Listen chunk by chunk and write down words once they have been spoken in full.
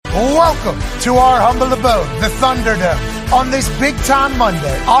Welcome to our humble abode, the Thunderdome. On this big-time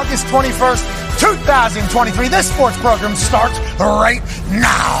Monday, August 21st, 2023, this sports program starts right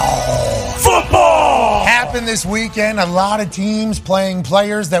now. Football! Happened this weekend. A lot of teams playing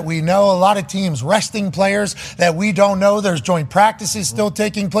players that we know. A lot of teams resting players that we don't know. There's joint practices still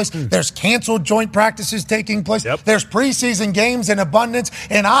taking place. There's canceled joint practices taking place. There's preseason games in abundance.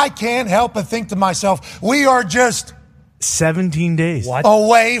 And I can't help but think to myself, we are just 17 days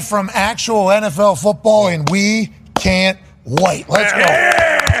away from actual NFL football, and we can't wait. Let's go.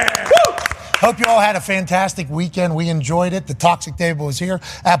 Hope you all had a fantastic weekend. We enjoyed it. The Toxic Table is here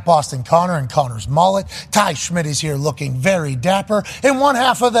at Boston Connor and Connor's Mullet. Ty Schmidt is here looking very dapper. And one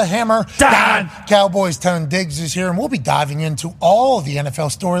half of the Hammer, Don Cowboys Tone Diggs is here. And we'll be diving into all of the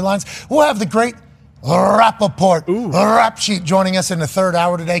NFL storylines. We'll have the great Rapoport, rap sheet, joining us in the third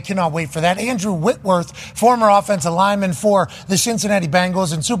hour today. Cannot wait for that. Andrew Whitworth, former offensive lineman for the Cincinnati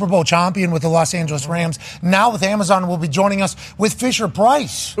Bengals and Super Bowl champion with the Los Angeles Rams. Now with Amazon, will be joining us with Fisher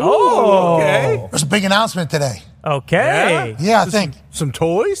Price. Oh, okay. There's a big announcement today. Okay. Yeah, I think. Some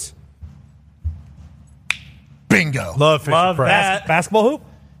toys? Bingo. Love Fisher Price. That. Basketball hoop?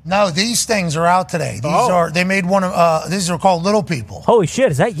 No, these things are out today. They made one of, these are called Little People. Holy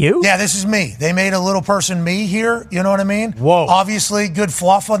shit, is that you? Yeah, this is me. They made a little person me here, you know what I mean? Whoa. Obviously, good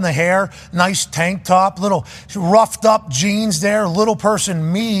fluff on the hair, nice tank top, little roughed up jeans there, little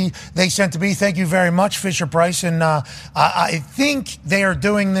person me they sent to me. Thank you very much, Fisher Price. And I think they are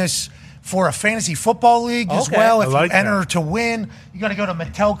doing this for a fantasy football league as well. If you enter to win, you got to go to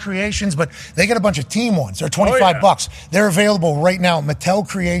Mattel Creations, but they got a bunch of team ones. They're $25. They're available right now at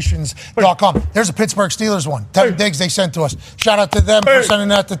MattelCreations.com. There's a Pittsburgh Steelers one. Tone Diggs they sent to us. Shout out to them for sending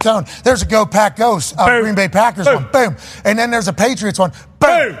that to Tone. There's a Go Pack Ghost, Green Bay Packers one. Boom. And then there's a Patriots one.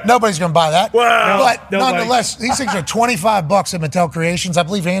 Boom. Nobody's going to buy that. Wow. But nonetheless, these things are $25 at Mattel Creations. I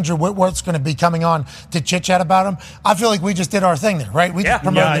believe Andrew Whitworth's going to be coming on to chit-chat about them. I feel like we just did our thing there, right? We just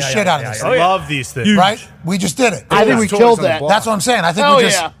promoted the shit out of this. I love these things. Right? We just did it. I think we killed that. That's what I'm saying. I think we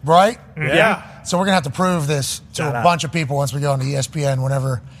just, right? Yeah. So we're going to have to prove this to a bunch of people once we go on to ESPN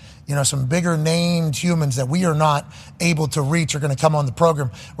whenever, you know, some bigger named humans that we are not able to reach are going to come on the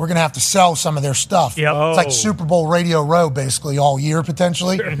program. We're going to have to sell some of their stuff. Yep. It's like Super Bowl Radio Row basically all year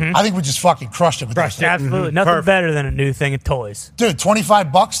potentially. I think we just fucking crushed it with this. Absolutely. Nothing better than a new thing of toys. Dude,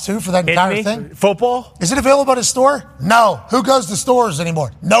 $25 too for that entire thing? Football? Is it available at a store? No. Who goes to stores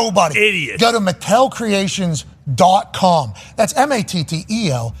anymore? Nobody. Idiot. Go to MattelCreations.com. That's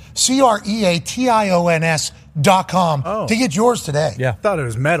MattelCreations.com to get yours today. Yeah. I thought it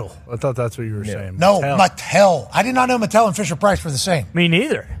was metal. I thought that's what you were saying. No, Mattel. I did not know Mattel and Fisher Price were the same. Me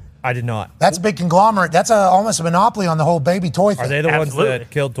neither. I did not. That's a big conglomerate. That's almost a monopoly on the whole baby toy thing. Are they the ones that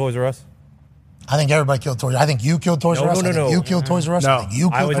killed Toys R Us? I think everybody killed Toys R Us. I think you killed Toys R Us. No. You killed Toys R Us. No. I think you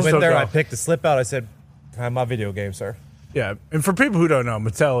I killed Toys went R Us. there, I picked the slip out. I said, "Can I have my video game, sir?" Yeah, and for people who don't know,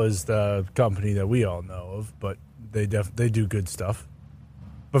 Mattel is the company that we all know of, but they do good stuff.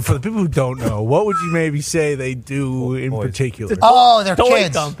 But for the people who don't know, what would you maybe say they do in particular? Oh, they're Toy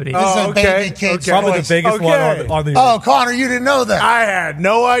kids. company. This is a baby kids. Probably toys. the biggest one on the Oh, Connor, you didn't know that. I had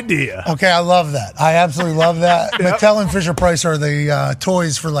no idea. Okay, I love that. I absolutely love that. Mattel and Fisher Price are the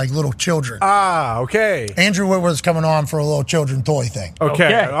toys for like little children. Ah, okay. Andrew Whitworth's coming on for a little children toy thing.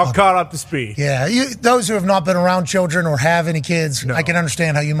 Okay. I'm caught up to speed. Yeah, those who have not been around children or have any kids, I can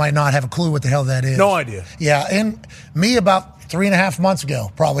understand how you might not have a clue what the hell that is. No idea. Yeah, and me about 3.5 months ago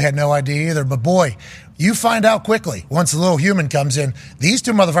probably had no idea either. But boy, you find out quickly once the little human comes in. These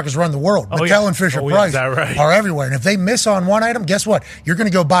two motherfuckers run the world. Mattel and Fisher Price are everywhere. And if they miss on one item, guess what? You're going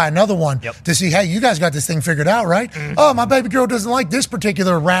to go buy another one to see, hey, you guys got this thing figured out, right? Oh, my baby girl doesn't like this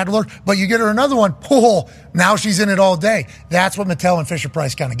particular rattler, but you get her another one. Oh, now she's in it all day. That's what Mattel and Fisher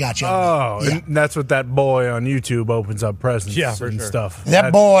Price kind of got you. And that's what that boy on YouTube opens up presents and stuff.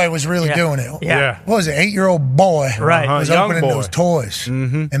 That boy was really doing it. Yeah. What was it? 8-year-old boy was opening those toys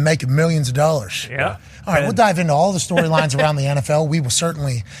and making millions of dollars. Yeah. All right, we'll dive into all the storylines around the NFL. We will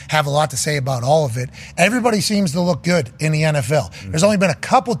certainly have a lot to say about all of it. Everybody seems to look good in the NFL. There's only been a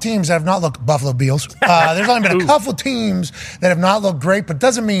couple teams that have not looked Buffalo Bills. There's only been a couple teams that have not looked great, but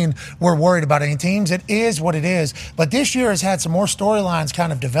doesn't mean we're worried about any teams. It is what it is. But this year has had some more storylines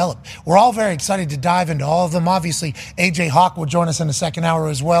kind of develop. We're all very excited to dive into all of them. Obviously, AJ Hawk will join us in the second hour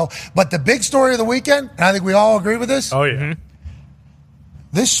as well. But the big story of the weekend, and I think we all agree with this. Oh, yeah.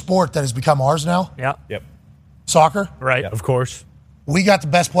 This sport that has become ours now. Yep. Soccer. Right. Of course. We got the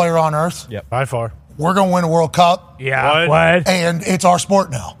best player on earth. Yep. By far. We're going to win a World Cup. Yeah. What? And it's our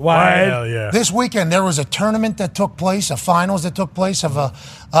sport now. What? Hell yeah. This weekend, there was a tournament that took place, a finals that took place of a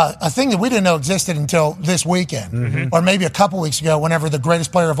thing that we didn't know existed until this weekend, or maybe a couple weeks ago, whenever the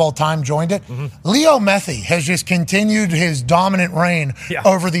greatest player of all time joined it. Leo Messi has just continued his dominant reign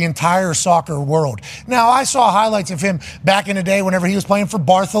over the entire soccer world. Now, I saw highlights of him back in the day whenever he was playing for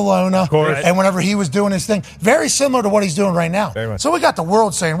Barcelona, and whenever he was doing his thing. Very similar to what he's doing right now. So we got the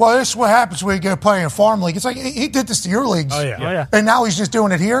world saying, well, this is what happens when you get to play in a farm league. It's like, he did this to your leagues. Oh, yeah. And now he's just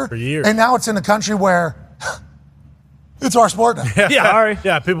doing it here. For years. And now it's in a country where it's our sport now. Sorry.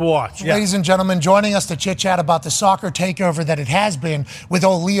 Yeah, people watch. Ladies and gentlemen, joining us to chit-chat about the soccer takeover that it has been with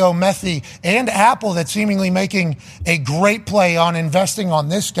old Leo Messi and Apple that's seemingly making a great play on investing on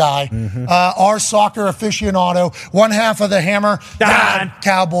this guy. Our soccer aficionado, one half of the Hammer, Don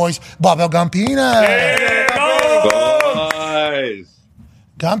Cowboys, Bobo Gumpina. Guys.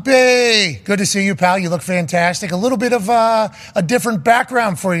 Gumpy, good to see you, pal. You look fantastic. A little bit of a different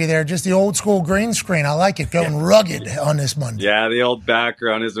background for you there, just the old school green screen. I like it, going rugged on this Monday. Yeah, the old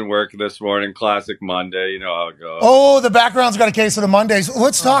background isn't working this morning. Classic Monday, you know how it goes. Oh, the background's got a case of the Mondays.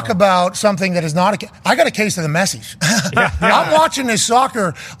 Let's talk about something that is not I got a case of the Messies. I'm watching this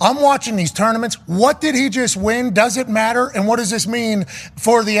soccer. I'm watching these tournaments. What did he just win? Does it matter? And what does this mean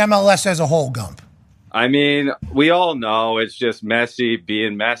for the MLS as a whole, Gump? I mean, we all know it's just Messi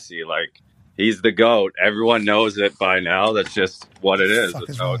being Messi. Like, he's the GOAT. Everyone knows it by now. That's just what it is.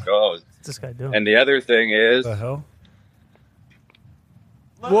 That's how it goes. What's this guy doing? And the other thing is... What the hell?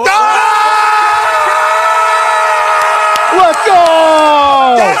 Let's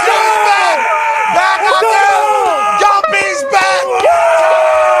go! Gumpy's back! Back on there! Gumpy's back!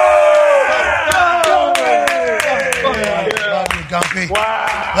 Love you, Gumpy.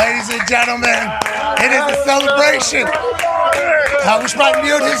 Wow. Ladies and gentlemen, it is a celebration. We should probably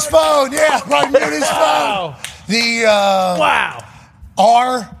mute his phone. Yeah, probably mute his phone.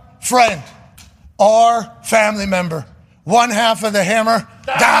 Our friend, our family member, one half of the Hammer,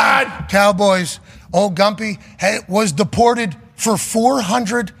 Don Cowboys, old Gumpy, was deported for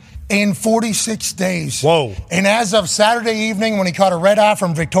 446 days. Whoa. And as of Saturday evening, when he caught a red eye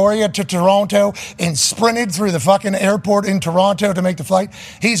from Victoria to Toronto and sprinted through the fucking airport in Toronto to make the flight,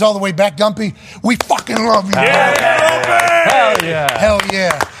 he's all the way back. Gumpy, we fucking love you. Hell yeah. Hell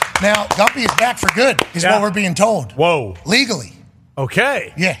yeah. Now, Gumpy is back for good, is what we're being told. Whoa. Legally.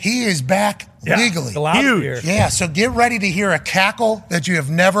 Okay. Yeah, he is back legally. Huge. Yeah, so get ready to hear a cackle that you have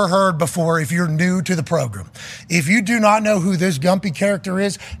never heard before if you're new to the program. If you do not know who this Gumpy character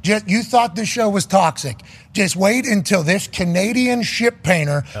is, you thought this show was toxic. Just wait until this Canadian ship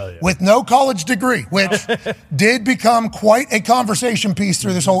painter with no college degree, which did become quite a conversation piece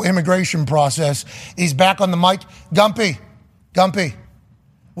through this whole immigration process, is back on the mic. Gumpy,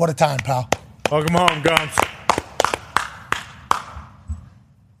 what a time, pal. Welcome home, Gumps.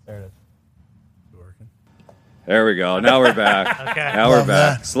 There we go. Now we're back. Now we're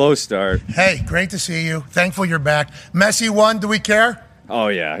back. That. Slow start. Hey, great to see you. Thankful you're back. Messi won. Do we care? Oh,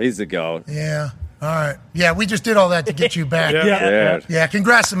 yeah. He's the GOAT. Yeah. All right. Yeah, we just did all that to get you back. Yeah.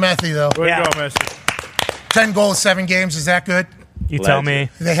 Congrats to Messi, though. Way to go, Messi. 10 goals, 7 games. Is that good? You tell me.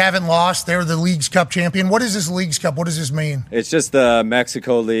 They haven't lost. They're the Leagues Cup champion. What is this Leagues Cup? What does this mean? It's just the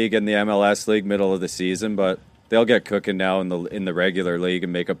Mexico League and the MLS League middle of the season, but they'll get cooking now in the regular league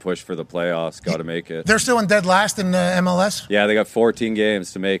and make a push for the playoffs. Got to make it. They're still in dead last in MLS? Yeah, they got 14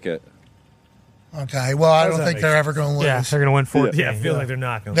 games to make it. Okay, well, I don't think they're ever going to lose. Yeah, they're going to win 14. Yeah, I feel like they're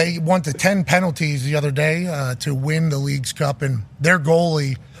not going to. They went to 10 penalties the other day to win the Leagues Cup, and their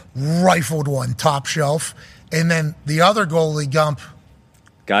goalie rifled one top shelf. And then the other goalie, Gump.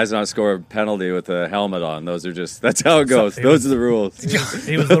 Guys not score a penalty with a helmet on. That's how it goes. Those are the rules.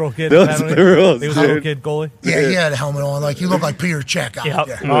 He was a little kid. Those are the rules. He was a little kid goalie. Yeah, he had a helmet on. Like, he looked like Peter Cech out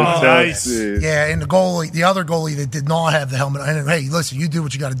there. Oh, nice. Yeah, and the other goalie that did not have the helmet. And hey, listen, you do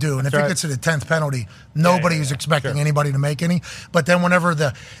what you got to do. And if it gets to the 10th penalty, nobody was expecting anybody to make any. But then whenever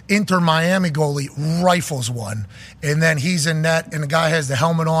the Inter Miami goalie rifles one, and then he's in net, and the guy has the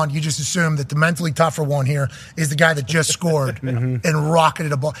helmet on, you just assume that the mentally tougher one here is the guy that just scored and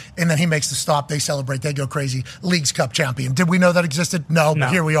rocketed a ball. And then he makes the stop. They celebrate. They go crazy. Leagues Cup champion. Did we know that existed? No. But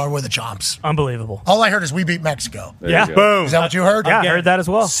here we are. We're the Chomps. Unbelievable. All I heard is we beat Mexico. There you go. Boom. Is that what you heard? Yeah, I heard that as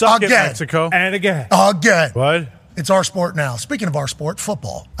well. Suck it, Again. Mexico. And again. Again. What? it's our sport now. Speaking of our sport,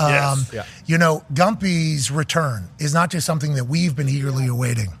 football. You know, Gumpy's return is not just something that we've been eagerly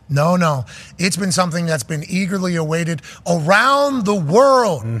awaiting. No. It's been something that's been eagerly awaited around the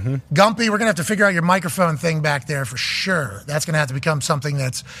world. Gumpy, we're going to have to figure out your microphone thing back there for sure. That's going to have to become something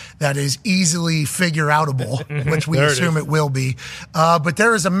that is easily figure-outable, which we assume it will be. But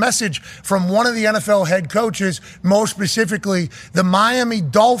there is a message from one of the NFL head coaches, more specifically the Miami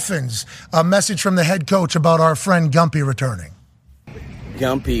Dolphins, a message from the head coach about our friend Gumpy returning.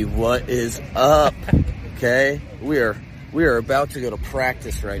 Gumpy, what is up? Okay, we are about to go to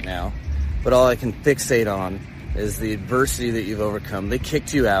practice right now, but all I can fixate on is the adversity that you've overcome. They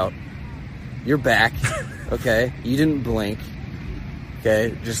kicked you out. You're back. Okay, you didn't blink.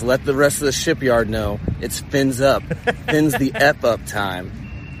 Okay, just let the rest of the shipyard know it's fins up. Fins the F up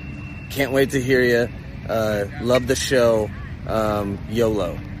time. Can't wait to hear you. Love the show.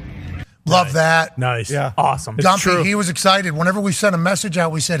 YOLO. Love that. Nice. Yeah. Awesome. Gumpy, he was excited. Whenever we sent a message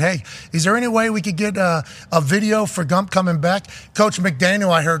out, we said, hey, is there any way we could get a video for Gump coming back? Coach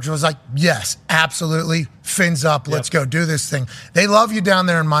McDaniel, I heard, was like, yes, absolutely. Fins up. Let's go do this thing. They love you down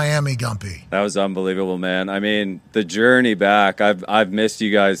there in Miami, Gumpy. That was unbelievable, man. I mean, the journey back, I've missed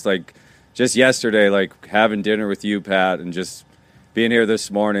you guys, like, just yesterday, like, having dinner with you, Pat, and just being here this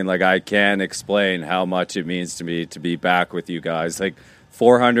morning. Like, I can't explain how much it means to me to be back with you guys. Like,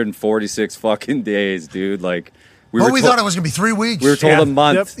 446 fucking days, dude. Like, we thought it was going to be 3 weeks. We were told a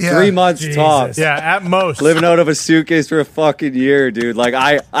month, 3 months tops. Yeah, at most. Living out of a suitcase for a fucking year, dude. Like,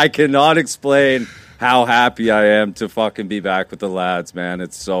 I cannot explain how happy I am to fucking be back with the lads, man.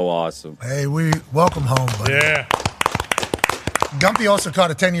 It's so awesome. Hey, we welcome home, buddy. Yeah. Gumpy also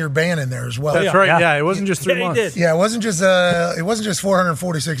caught a 10-year ban in there as well. That's right. Yeah, it wasn't just 3 months. Yeah, it wasn't just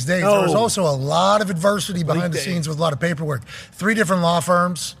 446 days. There was also a lot of adversity behind the scenes with a lot of paperwork. 3 different law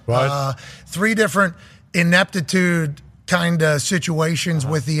firms, 3 different ineptitude kind of situations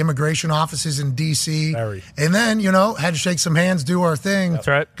with the immigration offices in D.C. And then, had to shake some hands, do our thing. That's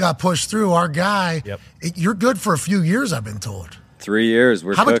right. Got pushed through. Our guy, you're good for a few years, I've been told. 3 years,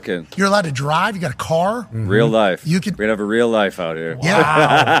 we're cooking. You're allowed to drive. You got a car. Real life. You can. We're gonna have a real life out here.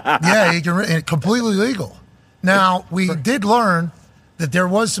 Yeah, yeah. You can. Completely legal. Now we did learn that there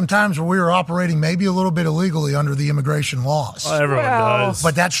was some times where we were operating maybe a little bit illegally under the immigration laws. Well, everyone does,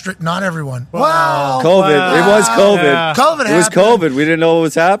 but that's not everyone. COVID. It was COVID. Yeah. COVID. It was COVID. We didn't know what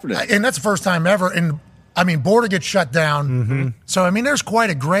was happening, and that's the first time ever. And I mean, border gets shut down. So, I mean, there's quite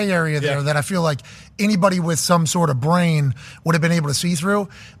a gray area there that I feel like anybody with some sort of brain would have been able to see through.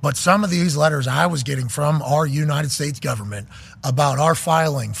 But some of these letters I was getting from our United States government about our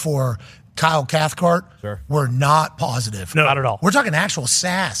filing for Kyle Cathcart were not positive. No, not at all. We're talking actual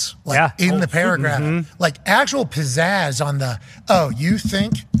sass, in the paragraph. Like actual pizzazz on the, you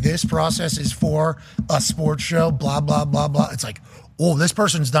think this process is for a sports show, blah, blah, blah, blah. It's like, oh, this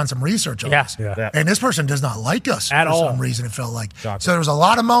person's done some research on us. And this person does not like us for some reason, it felt like. So there was a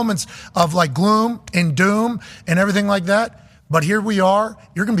lot of moments of like gloom and doom and everything like that. But here we are.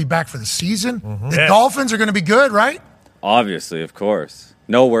 You're going to be back for the season. The Dolphins are going to be good, right? Obviously, of course.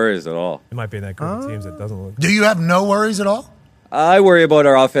 No worries at all. It might be in that group of teams that doesn't look. Do you have no worries at all? I worry about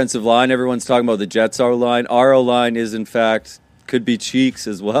our offensive line. Everyone's talking about the Jets' O-line. Our O-line is, in fact, could be cheeks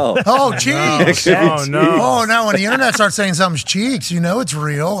as well. Oh, cheeks. No. Oh, no. When the internet starts saying something's cheeks, you know it's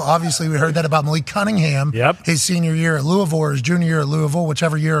real. Obviously, we heard that about Malik Cunningham. His senior year at Louisville or his junior year at Louisville,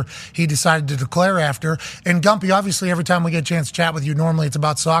 whichever year he decided to declare after. And Gumpy, obviously, every time we get a chance to chat with you, normally it's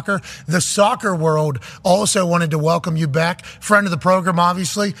about soccer. The soccer world also wanted to welcome you back. Friend of the program,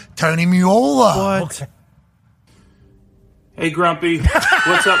 obviously, Tony Miola. What? Hey, Grumpy.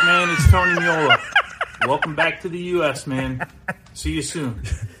 What's up, man? It's Tony Miola. Welcome back to the U.S., man. See you soon.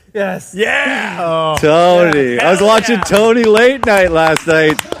 Yes. Yeah. Oh, Tony. I was watching Tony late night last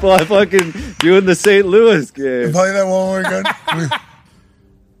night while fucking doing the St. Louis game. Play that one more again.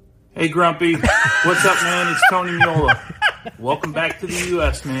 Hey, Grumpy. What's up, man? It's Tony Miola. Welcome back to the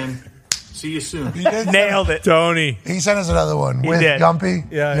U.S., man. See you soon. Nailed it. Tony. He sent us another one with did.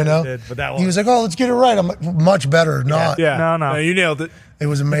 Gumpy. Yeah, you know? he did, but that one. He was like, let's get it right. I'm like, much better. Not. Yeah. No. You nailed it. It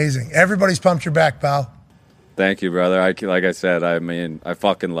was amazing. Everybody's pumped your back, pal. Thank you, brother. Like I said, I mean, I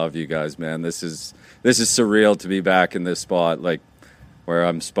fucking love you guys, man. This is surreal to be back in this spot, like where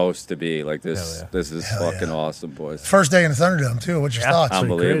I'm supposed to be. Like this is fucking awesome, boys. First day in the Thunderdome too. What's your thoughts?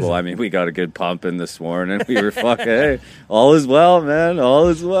 Unbelievable. I mean, we got a good pumping this morning. We were fucking, hey, all is well, man. All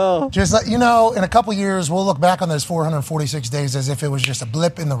is well. Just like, in a couple years, we'll look back on those 446 days as if it was just a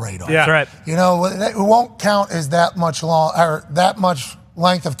blip in the radar. Yeah. That's right. It won't count as that much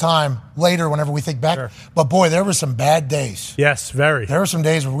length of time later whenever we think back. Sure. But, boy, there were some bad days. Yes, very. There were some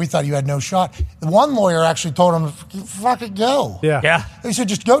days where we thought you had no shot. The one lawyer actually told him, fucking go. Yeah. Yeah. He said,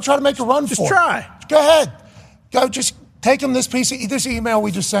 just go try to make a run for it. Just try. Go ahead. Go just take him this email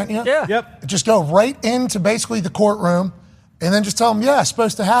we just sent you. Yeah. Yep. Just go right into basically the courtroom and then just tell him, yeah, it's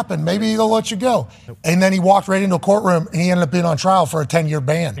supposed to happen. Maybe they'll let you go. And then he walked right into a courtroom and he ended up being on trial for a 10-year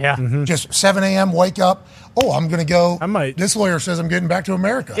ban. Yeah. Mm-hmm. Just 7 a.m., wake up. Oh, I'm going to go. I might. This lawyer says I'm getting back to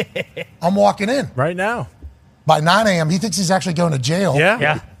America. I'm walking in. Right now. By 9 a.m., he thinks he's actually going to jail. Yeah.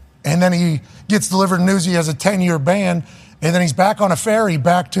 Yeah. And then he gets delivered news he has a 10-year ban. And then he's back on a ferry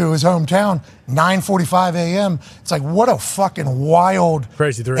back to his hometown, 9:45 a.m. It's like, what a fucking wild.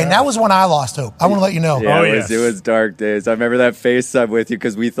 Crazy 3 And that was when I lost hope. I want to let you know. Yeah, Oh, it was dark days. I remember that FaceTime with you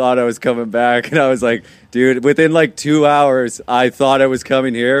because we thought I was coming back. And I was like, dude, within like 2 hours, I thought I was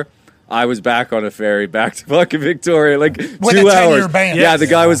coming here. I was back on a ferry, back to fucking Victoria, like With 2 a 10-year hours. ban. Yeah, the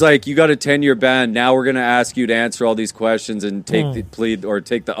guy was like, you got a 10-year ban. Now we're going to ask you to answer all these questions and take the plea or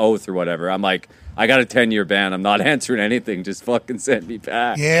take the oath or whatever. I'm like, I got a 10-year ban. I'm not answering anything. Just fucking send me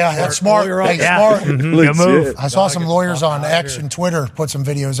back. Yeah, that's smart. Hey, Yeah. smart. Mhm. Good move. I saw some lawyers on X and Twitter put some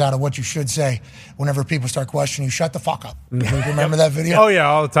videos out of what you should say whenever people start questioning you. Shut the fuck up. You remember that video? Oh, yeah,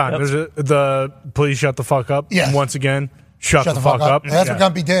 all the time. There's the please shut the fuck up. Yeah. And once again, shut the fuck up. That's what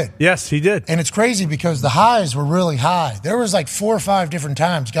Gumpy did. Yes, he did. And it's crazy because the highs were really high. There was like 4 or 5 different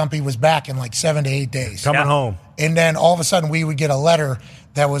times Gumpy was back in like 7 to 8 days. Coming home. And then all of a sudden we would get a letter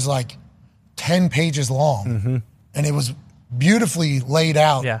that was like 10 pages long. And it was beautifully laid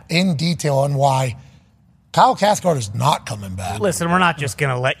out in detail on why Kyle Cathcart is not coming back. Listen, we're not just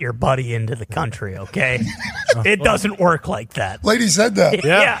going to let your buddy into the country, okay? It doesn't work like that. Lady said that.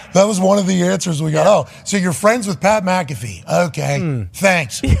 Yeah. That was one of the answers we got. Oh, so you're friends with Pat McAfee. Okay,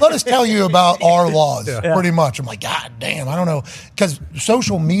 thanks. Let us tell you about our laws, pretty much. I'm like, God damn, I don't know. Because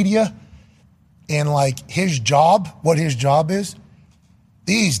social media and like his job, what his job is,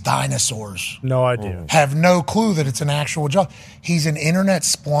 these dinosaurs No idea. have no clue that it's an actual job. He's an internet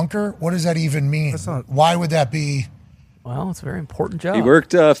splunker. What does that even mean? Why would that be? Well, it's a very important job. He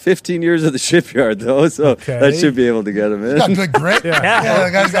worked 15 years at the shipyard, though, so that should be able to get him in. He's got good grit. Yeah,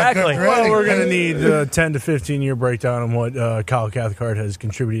 the guy's got exactly. good grit. Well, we're going to need a 10 to 15 year breakdown on what Kyle Cathcart has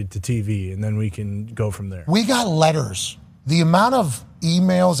contributed to TV, and then we can go from there. We got letters. The amount of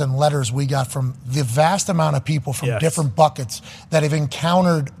emails and letters we got from the vast amount of people from different buckets that have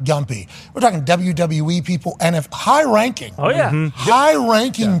encountered Gumpy. We're talking WWE people and high-ranking. Oh, yeah.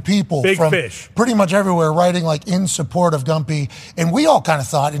 High-ranking people Big from fish. pretty much everywhere writing like in support of Gumpy. And we all kind of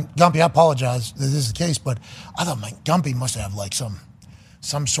thought, and Gumpy, I apologize that this is the case, but I thought, man, Gumpy must have like some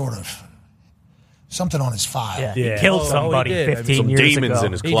sort of something on his file. Yeah. He killed somebody 15 some years demons ago.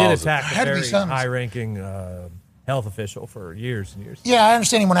 in his He did closet. attack a Had to be very something. high-ranking health official for years and years. Yeah, I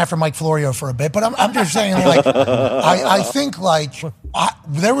understand he went after Mike Florio for a bit, but I'm just saying, like, I think, like,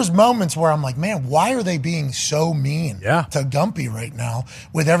 there was moments where I'm like, man, why are they being so mean to Gumpy right now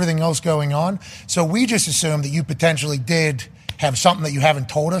with everything else going on? So we just assumed that you potentially did have something that you haven't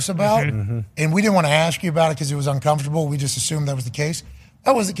told us about, and we didn't want to ask you about it because it was uncomfortable. We just assumed that was the case.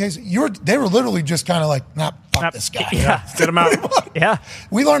 That was the case. They were literally just kind of like, nah, fuck this guy. Yeah. Get him out. Yeah.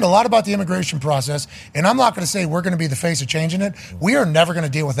 We learned a lot about the immigration process, and I'm not going to say we're going to be the face of changing it. We are never going to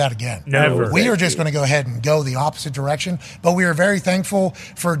deal with that again. Never. We are just going to go ahead and go the opposite direction. But we are very thankful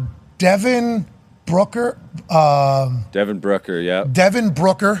for Devin Brooker. Devin Brooker, Devin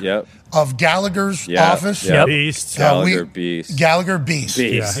Brooker Yep. of Gallagher's office. Yep. Beast. Gallagher Beast. Gallagher Beast.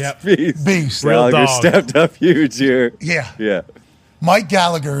 Beast. Yeah. Beast. Beast. Real Gallagher dog. stepped up huge here. Yeah. Yeah. Mike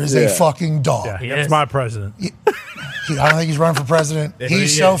Gallagher is a fucking dog. Yeah, He that's is. my president. I don't think he's running for president.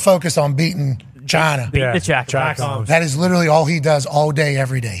 He's so focused on beating China. Beat the Czech. That is literally all he does all day,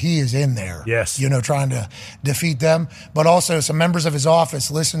 every day. He is in there, Yes. trying to defeat them. But also some members of his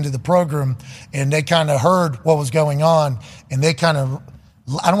office listened to the program, and they kind of heard what was going on, and they kind of,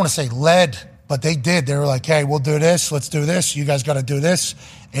 I don't want to say led, but they did. They were like, hey, we'll do this. Let's do this. You guys got to do this.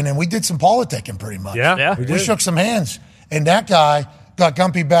 And then we did some politicking pretty much. Yeah. We shook some hands. And that guy got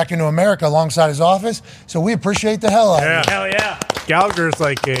Gumpy back into America alongside his office. So we appreciate the hell out of it. Hell yeah. Gallagher's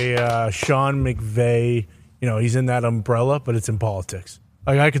like a Sean McVay. He's in that umbrella, but it's in politics.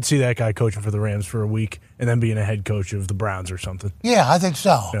 Like, I could see that guy coaching for the Rams for a week and then being a head coach of the Browns or something. Yeah, I think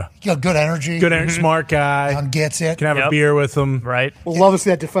so. Yeah. He got good energy. Good, smart guy. Gets it. Can have a beer with him. Right. We'll love to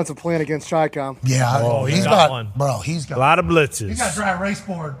see that defensive plan against Chi-Com. Yeah, he's got one. Bro, he's got A lot of blitzes. He's got a dry race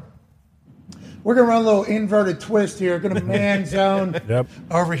board. We're going to run a little inverted twist here. Going to man zone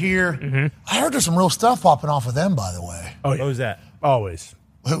over here. I heard there's some real stuff popping off of them, by the way. Oh, yeah. What was that? Always.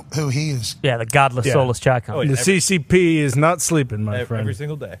 who he is. Yeah, the godless, soulless Chicom. The CCP is not sleeping, my friend. Every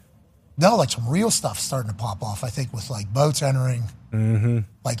single day. No, like some real stuff starting to pop off, I think, with like boats entering,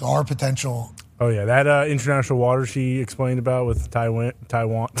 like our potential. Oh yeah, that international water she explained about with Taiwan,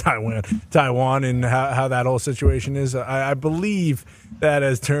 and how that whole situation is. I believe that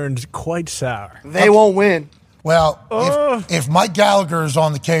has turned quite sour. They won't win. Well, if Mike Gallagher is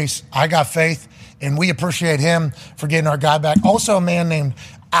on the case, I got faith, and we appreciate him for getting our guy back. Also, a man named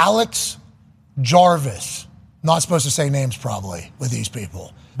Alex Jarvis. Not supposed to say names probably with these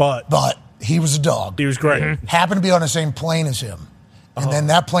people, but he was a dog. He was great. Happened to be on the same plane as him. And then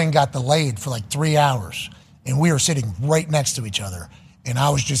that plane got delayed for like 3 hours. And we were sitting right next to each other. And I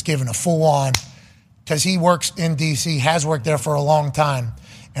was just giving a full-on, because he works in D.C., has worked there for a long time.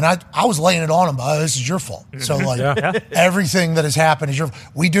 And I was laying it on him, this is your fault. So, like, everything that has happened is your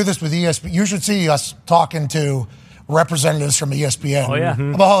fault. We do this with ESPN. You should see us talking to representatives from ESPN. Oh, yeah.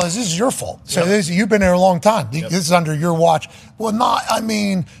 About, this is your fault. So you've been there a long time. This is under your watch. Well,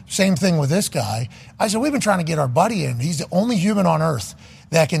 same thing with this guy. I said, we've been trying to get our buddy in. He's the only human on earth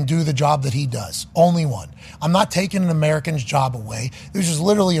that can do the job that he does. Only one. I'm not taking an American's job away. This is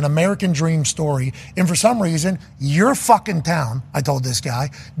literally an American dream story. And for some reason, your fucking town, I told this guy,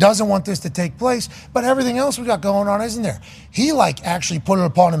 doesn't want this to take place, but everything else we got going on isn't there. He actually put it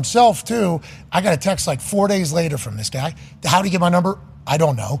upon himself too. I got a text 4 days later from this guy. How'd he get my number? I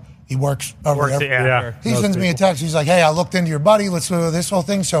don't know. He works over there. He sends me a text. He's like, hey, I looked into your buddy. Let's do this whole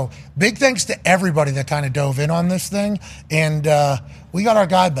thing. So big thanks to everybody that kind of dove in on this thing. And we got our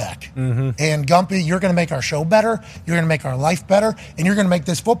guy back. And Gumpy, you're going to make our show better. You're going to make our life better. And you're going to make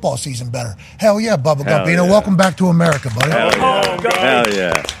this football season better. Hell yeah, Bubba Gumpino. Welcome back to America, buddy. Hell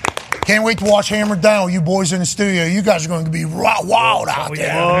yeah. Can't wait to watch Hammer Down, you boys in the studio. You guys are going to be wild out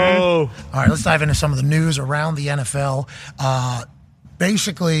there. All right, let's dive into some of the news around the NFL.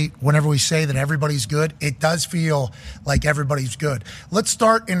 Basically, whenever we say that everybody's good, it does feel like everybody's good. Let's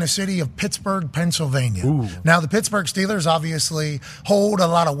start in the city of Pittsburgh, Pennsylvania. Now, the Pittsburgh Steelers obviously hold a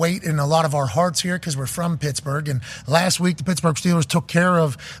lot of weight in a lot of our hearts here because we're from Pittsburgh. And last week, the Pittsburgh Steelers took care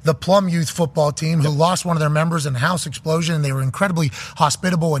of the Plum Youth football team who lost one of their members in a house explosion. And they were incredibly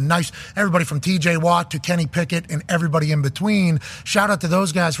hospitable and nice. Everybody from TJ Watt to Kenny Pickett and everybody in between. Shout out to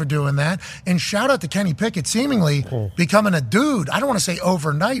those guys for doing that. And shout out to Kenny Pickett seemingly becoming a dude. I don't want to say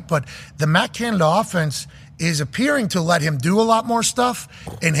overnight, but the Matt Canada offense is appearing to let him do a lot more stuff.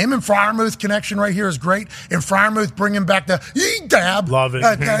 And him and Freiermuth connection right here is great. And Freiermuth bringing back the dab. Love it.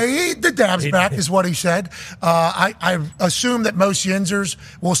 The dab's back is what he said. I assume that most Yinzers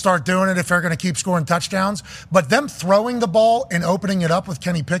will start doing it if they're going to keep scoring touchdowns. But them throwing the ball and opening it up with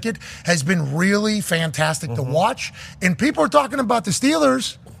Kenny Pickett has been really fantastic to watch. And people are talking about the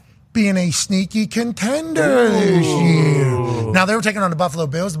Steelers being a sneaky contender this year. Now, they were taking on the Buffalo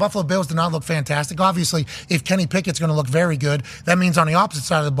Bills. The Buffalo Bills did not look fantastic. Obviously, if Kenny Pickett's going to look very good, that means on the opposite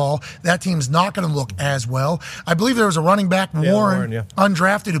side of the ball, that team's not going to look as well. I believe there was a running back, Warren,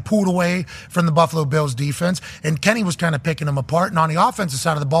 undrafted, who pulled away from the Buffalo Bills defense, and Kenny was kind of picking them apart. And on the offensive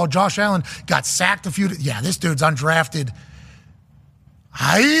side of the ball, Josh Allen got sacked a few. This dude's undrafted.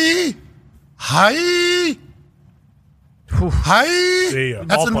 Hi.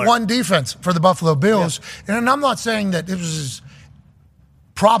 That's in one defense for the Buffalo Bills. And I'm not saying that it was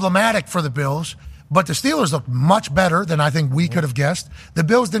problematic for the Bills, but the Steelers looked much better than I think we could have guessed. The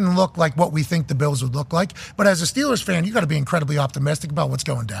Bills didn't look like what we think the Bills would look like. But as a Steelers fan, you got to be incredibly optimistic about what's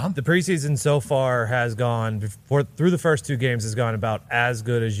going down. The preseason so far has gone, through the first 2 games, has gone about as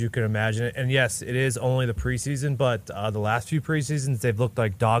good as you can imagine it. And yes, it is only the preseason, but the last few preseasons, they've looked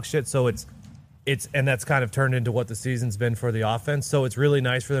like dog shit. So and that's kind of turned into what the season's been for the offense. So it's really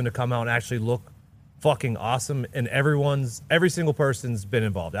nice for them to come out and actually look fucking awesome. And every single person's been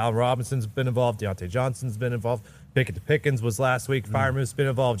involved. Al Robinson's been involved. Deontay Johnson's been involved. Pickett to Pickens was last week. Freiermuth's been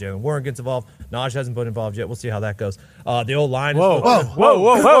involved. Jalen Warren gets involved. Najee hasn't been involved yet. We'll see how that goes. The old line is Whoa.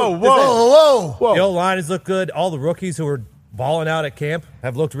 The old line has looked good. All the rookies who were balling out at camp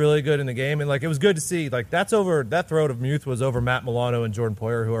have looked really good in the game, and it was good to see. That throw to Muth was over Matt Milano and Jordan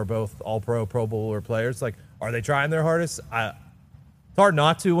Poyer, who are both All-Pro, Pro Bowler players. Are they trying their hardest? It's hard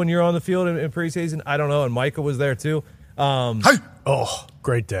not to when you're on the field in preseason. I don't know, and Micah was there too.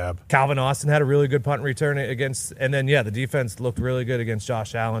 Great dab. Calvin Austin had a really good punt return against, and then the defense looked really good against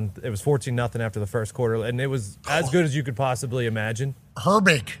Josh Allen. It was 14-0 after the first quarter, and it was as good as you could possibly imagine.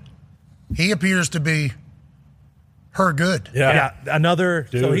 Herbig, he appears to be her good. Yeah. Another.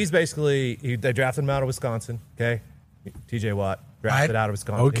 Dude. So he's basically they drafted him out of Wisconsin. Okay, TJ Watt drafted out of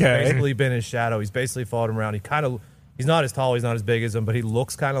Wisconsin. Okay, he's basically been his shadow. He's basically followed him around. He's not as tall. He's not as big as him, but he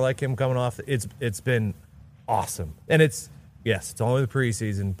looks kind of like him coming off. It's been awesome, and Yes, it's only the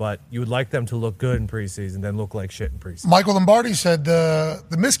preseason, but you would like them to look good in preseason, then look like shit in preseason. Michael Lombardi said the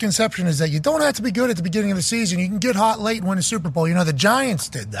misconception is that you don't have to be good at the beginning of the season. You can get hot late and win a Super Bowl. You know, the Giants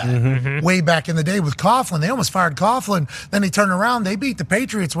did that way back in the day with Coughlin. They almost fired Coughlin. Then they turned around. They beat the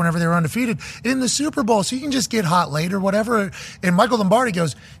Patriots whenever they were undefeated in the Super Bowl. So you can just get hot late or whatever. And Michael Lombardi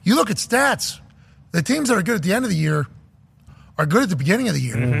goes, you look at stats. The teams that are good at the end of the year are good at the beginning of the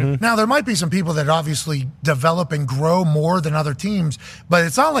year. Now, there might be some people that obviously develop and grow more than other teams, but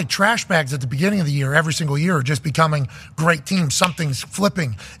it's not like trash bags at the beginning of the year every single year are just becoming great teams. Something's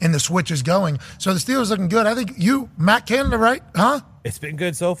flipping and the switch is going. So the Steelers looking good. I think Matt Canada, right? Huh? It's been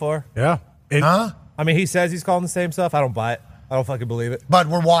good so far. Yeah. Huh? I mean, he says he's calling the same stuff. I don't buy it. I don't fucking believe it. But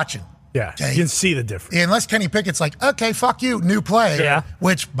we're watching. Yeah, Okay. you can see the difference. Unless Kenny Pickett's like, okay, fuck you, new play. Yeah.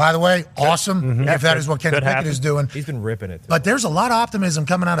 Which, by the way, awesome if that is what Kenny Could Pickett happen. is doing. He's been ripping it. But there's a lot of optimism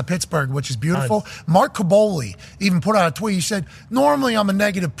coming out of Pittsburgh, which is beautiful. Mark Caboli even put out a tweet. He said, normally I'm a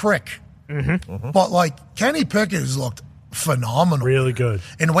negative prick. But, like, Kenny Pickett has looked phenomenal. Really good.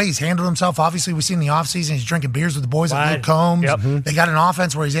 And the way he's handled himself, obviously we've seen in the offseason, he's drinking beers with the boys at Right. Luke Combs. Yep. They got an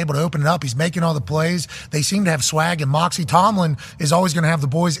offense where he's able to open it up. He's making all the plays. They seem to have swag and moxie. Tomlin is always going to have the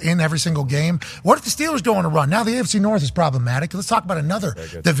boys in every single game. What if the Steelers go on a run? Now the AFC North is problematic. Let's talk about another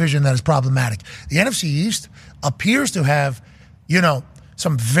division that is problematic. The NFC East appears to have,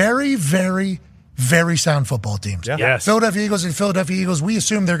 some very, very, very sound football teams. Yeah. Yes. Philadelphia Eagles and Philadelphia Eagles, we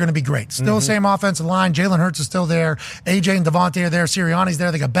assume they're going to be great. Still the same offensive line. Jalen Hurts is still there. AJ and Devontae are there. Sirianni's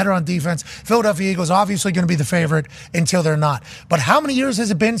there. They got better on defense. Philadelphia Eagles obviously going to be the favorite until they're not. But how many years has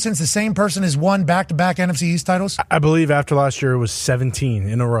it been since the same person has won back-to-back NFC East titles? I believe after last year it was 17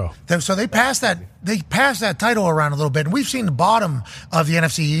 in a row. So they passed that. They passed that title around a little bit, and we've seen the bottom of the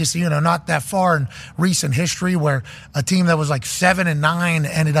NFC East. Not that far in recent history, where a team that was like 7-9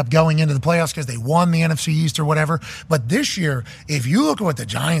 ended up going into the playoffs because they won the NFC East or whatever. But this year, if you look at what the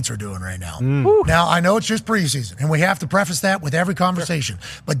Giants are doing right now, now I know it's just preseason, and we have to preface that with every conversation.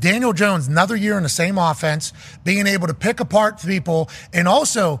 But Daniel Jones, another year in the same offense, being able to pick apart people, and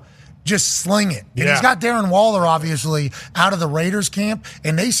also just sling it. And he's got Darren Waller, obviously, out of the Raiders camp,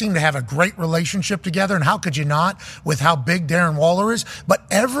 and they seem to have a great relationship together, and how could you not with how big Darren Waller is? But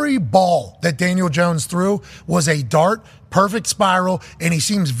every ball that Daniel Jones threw was a dart, perfect spiral, and he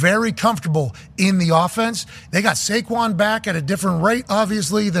seems very comfortable in the offense. They got Saquon back at a different rate,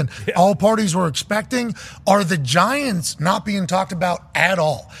 obviously, than all parties were expecting. Are the Giants not being talked about at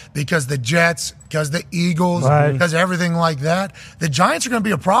all? Because the Jets, because the Eagles, because everything like that. The Giants are going to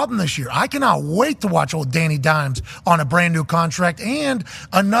be a problem this year. I cannot wait to watch old Danny Dimes on a brand new contract and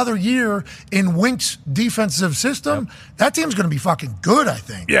another year in Wink's defensive system. That team's going to be fucking good, I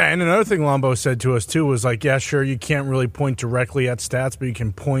think. Yeah, and another thing Lombo said to us, too, was like, yeah, sure, you can't really point directly at stats, but you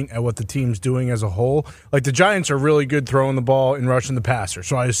can point at what the team's doing as a whole. Like, the Giants are really good throwing the ball and rushing the passer,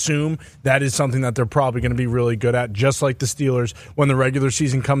 so I assume that is something that they're probably going to be really good at, just like the Steelers when the regular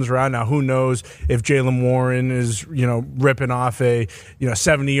season comes around. Now, who knows if Jaylen Warren is, ripping off a,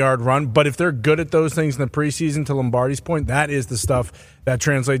 70-yard run, but if they're good at those things in the preseason, to Lombardi's point, that is the stuff that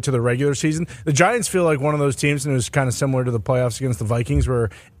translates to the regular season. The Giants feel like one of those teams, and it was kind of similar to the playoffs against the Vikings, where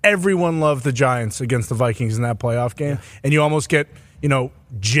everyone loved the Giants against the Vikings in that playoff game, and you almost get,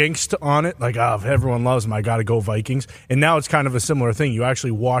 jinxed on it, like, if everyone loves them, I got to go Vikings. And now it's kind of a similar thing. You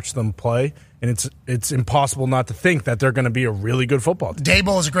actually watch them play, and it's impossible not to think that they're going to be a really good football team.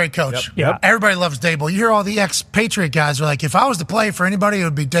 Daboll is a great coach. Yep. Everybody loves Daboll. You hear all the ex-Patriot guys are like, if I was to play for anybody, it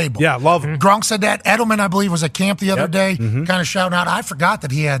would be Daboll. Yeah, love him. Gronk said that. Edelman, I believe, was at camp the other day, kind of shouting out. I forgot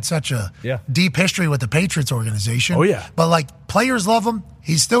that he had such a deep history with the Patriots organization. Oh, yeah. But, players love him.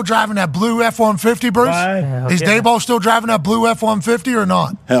 He's still driving that blue F-150, Bruce? Is Daboll still driving that blue F-150 or not?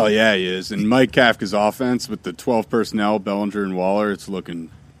 Hell yeah, he is. And Mike Kafka's offense with the 12 personnel, Bellinger and Waller, it's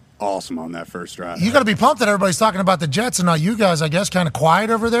looking awesome on that first drive. You got to be pumped that everybody's talking about the Jets and not you guys, I guess, kind of quiet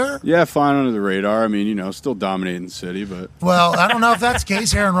over there. Yeah, fine under the radar. I mean, still dominating the city, but... Well, I don't know if that's the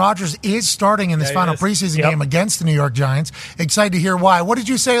case. Aaron Rodgers is starting in this final preseason game against the New York Giants. Excited to hear why. What did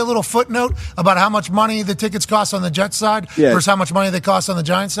you say, a little footnote about how much money the tickets cost on the Jets side versus how much money they cost on the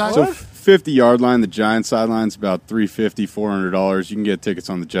Giants side? So 50-yard line, the Giants sideline's about $350, $400. You can get tickets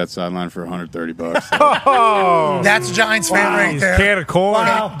on the Jets sideline for $130. So. That's a Giants fan right there. Can of corn.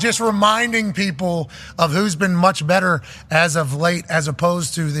 Wow. Just reminding people of who's been much better as of late, as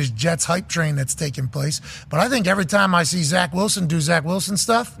opposed to this Jets hype train that's taking place. But I think every time I see Zach Wilson do Zach Wilson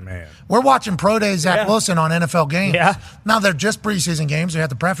stuff, we're watching Pro Day Zach Wilson on NFL games. Now, they're just preseason games. We have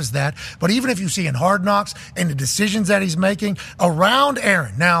to preface that. But even if you see in Hard Knocks and the decisions that he's making around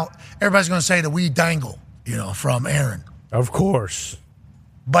Aaron. Now, everybody's going to say that we dangle, from Aaron. Of course.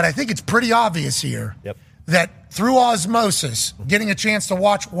 But I think it's pretty obvious here that through osmosis, getting a chance to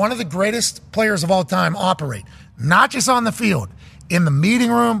watch one of the greatest players of all time operate, not just on the field, in the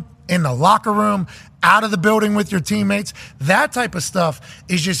meeting room, in the locker room, out of the building with your teammates, that type of stuff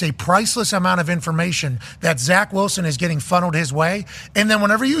is just a priceless amount of information that Zach Wilson is getting funneled his way. And then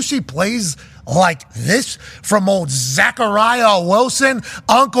whenever you see plays like this from old Zachariah Wilson,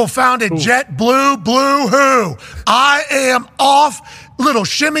 Uncle founded Jet Blue, Blue Who, I am off, little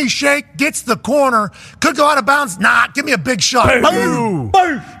shimmy shake, gets the corner, could go out of bounds, give me a big shot. Boom,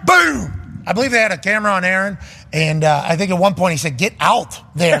 boom, boom. I believe they had a camera on Aaron, and I think at one point he said, get out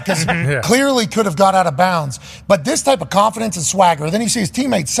there, because clearly could have got out of bounds. But this type of confidence and swagger, then you see his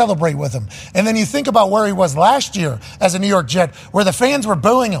teammates celebrate with him. And then you think about where he was last year as a New York Jet, where the fans were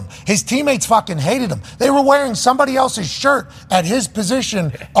booing him. His teammates fucking hated him. They were wearing somebody else's shirt at his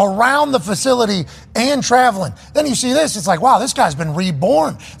position around the facility and traveling. Then you see this, it's like, wow, this guy's been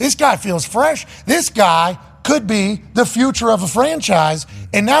reborn. This guy feels fresh. This guy could be the future of a franchise,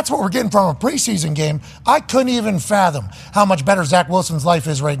 and that's what we're getting from a preseason game. I couldn't even fathom how much better Zach Wilson's life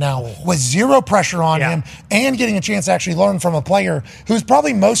is right now with zero pressure on him and getting a chance to actually learn from a player who's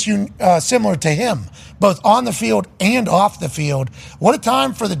probably most similar to him, both on the field and off the field. What a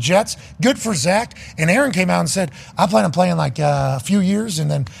time for the Jets. Good for Zach. And Aaron came out and said, I plan on playing like a few years, and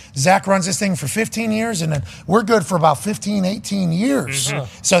then Zach runs this thing for 15 years, and then we're good for about 15, 18 years.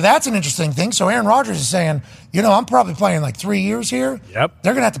 So that's an interesting thing. So Aaron Rodgers is saying, I'm probably playing like 3 years here. Yep.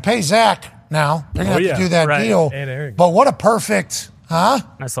 They're going to have to pay Zach now. They're going to have to do that deal. But what a perfect, nice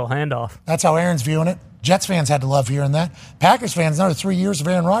little handoff. That's how Aaron's viewing it. Jets fans had to love hearing that. Packers fans, another 3 years of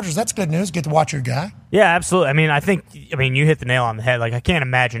Aaron Rodgers. That's good news. Get to watch your guy. Yeah, absolutely. I think you hit the nail on the head. Like, I can't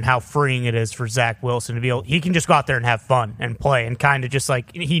imagine how freeing it is for Zach Wilson to be able, he can just go out there and have fun and play and kind of just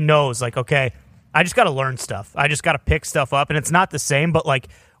like, he knows, like, okay, I just got to learn stuff. I just got to pick stuff up. And it's not the same, but like,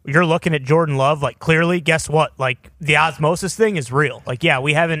 you're looking at Jordan Love, like, clearly, guess what? Like, the osmosis thing is real. Like, yeah,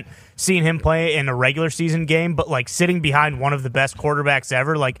 we haven't seen him play in a regular season game, but, like, sitting behind one of the best quarterbacks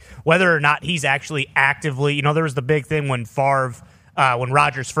ever, like, whether or not he's actually actively, there was the big thing when when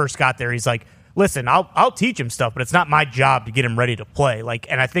Rodgers first got there, he's like, listen, I'll teach him stuff, but it's not my job to get him ready to play.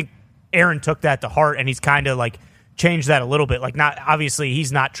 Like, and I think Aaron took that to heart, and he's kind of, like, change that a little bit. Like, not obviously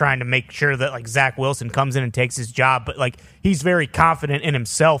he's not trying to make sure that like Zach Wilson comes in and takes his job, but like he's very confident in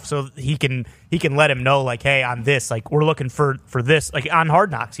himself, so he can let him know like, hey, on this, like we're looking for this. Like on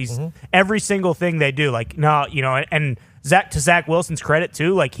Hard Knocks, he's every single thing they do. Like no, and Zach Wilson's credit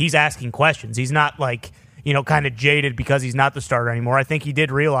too, like he's asking questions. He's not like kind of jaded because he's not the starter anymore. I think he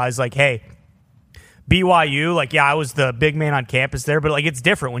did realize like, hey, BYU, like, yeah, I was the big man on campus there, but, like, it's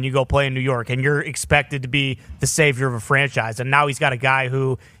different when you go play in New York and you're expected to be the savior of a franchise. And now he's got a guy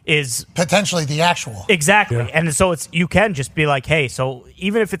who is potentially the actual. Exactly. Yeah. And so you can just be like, hey, so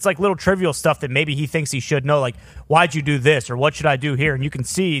even if it's like little trivial stuff that maybe he thinks he should know, like, why'd you do this or what should I do here? And you can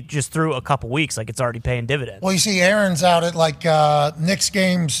see just through a couple weeks, like, it's already paying dividends. Well, you see Aaron's out at, like, Knicks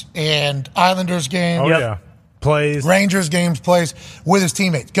games and Islanders games. Oh, yeah. Plays. Rangers games, plays with his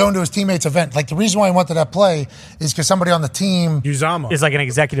teammates, going to his teammates' event. Like, the reason why he wanted that play is because somebody on the team Uzama is like an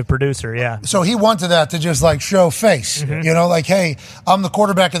executive producer, yeah. So he wanted that to just, like, show face. Like, hey, I'm the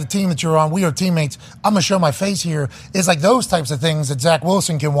quarterback of the team that you're on. We are teammates. I'm going to show my face here. It's like those types of things that Zach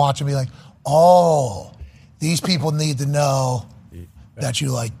Wilson can watch and be like, oh, these people need to know that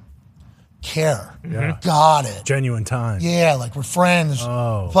you, like, care. Yeah. Got it. Genuine time. Yeah, like we're friends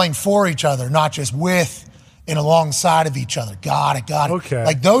playing for each other, not just with and alongside of each other. Got it. Okay.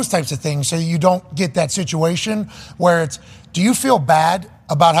 Like those types of things, so you don't get that situation where it's, do you feel bad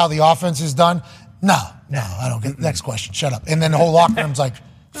about how the offense is done? No, I don't get. Next question, shut up. And then the whole locker room's like,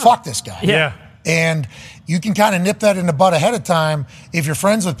 fuck this guy. Yeah. And you can kind of nip that in the bud ahead of time if you're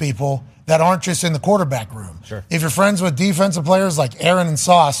friends with people that aren't just in the quarterback room. Sure. If you're friends with defensive players like Aaron and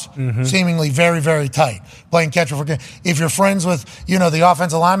Sauce, seemingly very, very tight, playing catcher for game. If you're friends with, the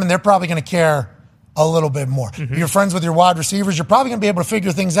offensive linemen, they're probably going to care a little bit more. If you're friends with your wide receivers, you're probably going to be able to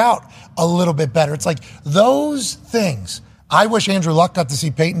figure things out a little bit better. It's like those things. I wish Andrew Luck got to see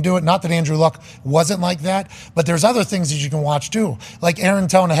Peyton do it. Not that Andrew Luck wasn't like that, but there's other things that you can watch too. Like Aaron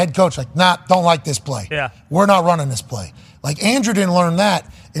telling a head coach, like, don't like this play. Yeah. We're not running this play. Like Andrew didn't learn that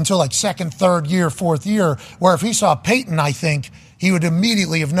until like second, third year, fourth year, where if he saw Peyton, I think he would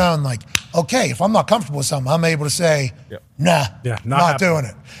immediately have known, like, okay, if I'm not comfortable with something, I'm able to say, not doing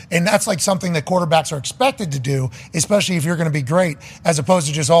it. And that's like something that quarterbacks are expected to do, especially if you're going to be great, as opposed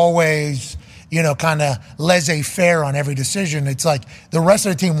to just always, kind of laissez-faire on every decision. It's like the rest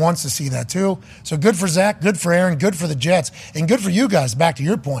of the team wants to see that too. So good for Zach, good for Aaron, good for the Jets, and good for you guys, back to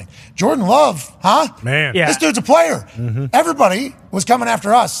your point. Jordan Love, Man. This dude's a player. Everybody was coming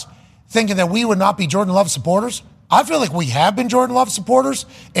after us thinking that we would not be Jordan Love supporters. I feel like we have been Jordan Love supporters,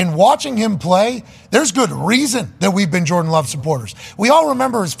 and watching him play, there's good reason that we've been Jordan Love supporters. We all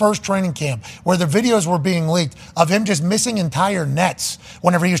remember his first training camp where the videos were being leaked of him just missing entire nets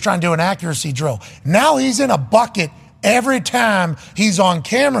whenever he was trying to do an accuracy drill. Now he's in a bucket every time he's on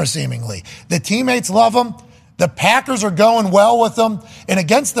camera, seemingly. The teammates love him. The Packers are going well with him. And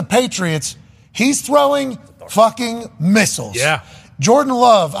against the Patriots, he's throwing fucking missiles. Yeah. Jordan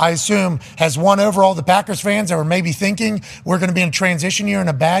Love, I assume, has won over all the Packers fans that were maybe thinking we're going to be in a transition year and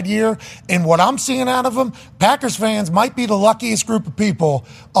a bad year. And what I'm seeing out of him, Packers fans might be the luckiest group of people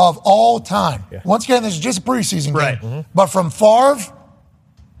of all time. Yeah. Once again, this is just a preseason game. Mm-hmm. But from Favre,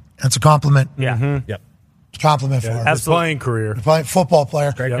 that's a compliment. Yeah. Mm-hmm. Yep. Compliment for him. His playing career. Playing football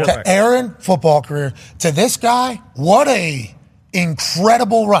player. To Aaron, football career. To this guy, what a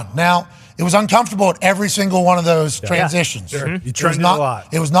incredible run. Now, it was uncomfortable at every single one of those transitions. Sure. You trended a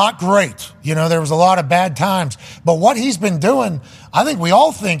lot. It was not great. There was a lot of bad times. But what he's been doing, I think we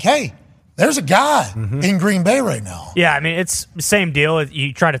all think, hey, there's a guy in Green Bay right now. Yeah, I mean, it's the same deal.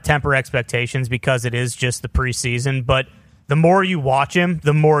 You try to temper expectations because it is just the preseason. But the more you watch him,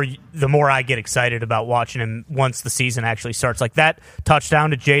 the more I get excited about watching him once the season actually starts. Like that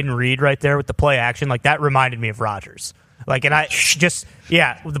touchdown to Jaden Reed right there with the play action, like that reminded me of Rodgers. Like, and I just,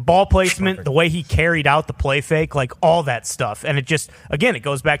 the ball placement, the way he carried out the play fake, like all that stuff. And it just, again, it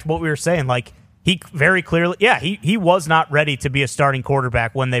goes back to what we were saying. Like, he very clearly, he was not ready to be a starting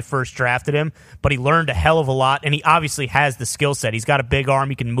quarterback when they first drafted him, but he learned a hell of a lot, and he obviously has the skill set. He's got a big arm.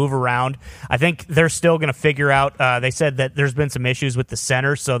 He can move around. I think they're still going to figure out, they said that there's been some issues with the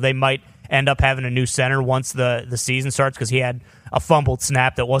center, so they might end up having a new center once the season starts because he had a fumbled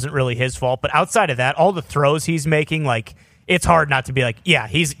snap that wasn't really his fault. But outside of that, all the throws he's making, like, it's hard not to be like,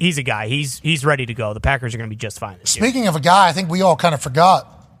 he's a guy. He's ready to go. The Packers are going to be just fine this year. Speaking of a guy, I think we all kind of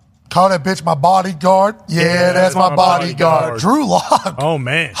forgot. Call that bitch my bodyguard. Yeah, that's my bodyguard. Drew Lock. Oh,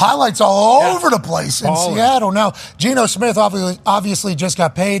 man. Highlights all over the place in Seattle. Now, Geno Smith obviously just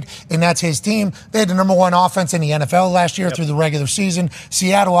got paid, and that's his team. They had the number one offense in the NFL last year through the regular season.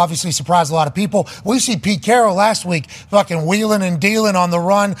 Seattle obviously surprised a lot of people. We see Pete Carroll last week fucking wheeling and dealing on the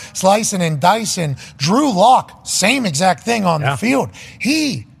run, slicing and dicing. Drew Lock, same exact thing on the field.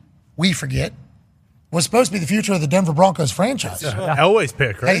 We forget, was supposed to be the future of the Denver Broncos franchise. Elway's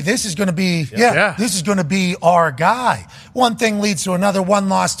pick, right? Hey, this is going to be, this is going to be our guy. One thing leads to another, one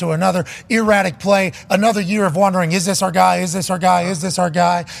loss to another, erratic play, another year of wondering, is this our guy? Is this our guy? Is this our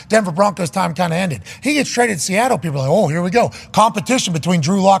guy? Denver Broncos time kind of ended. He gets traded to Seattle. People are like, oh, here we go. Competition between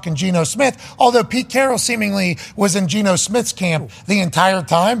Drew Lock and Geno Smith, although Pete Carroll seemingly was in Geno Smith's camp the entire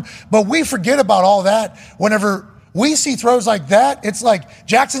time. But we forget about all that whenever we see throws like that. It's like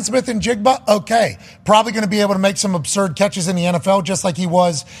Jackson Smith and Jigba, okay, probably going to be able to make some absurd catches in the NFL just like he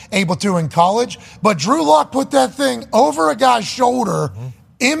was able to in college. But Drew Lock put that thing over a guy's shoulder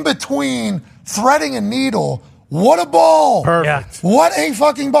in between threading a needle. What a ball. Perfect. What a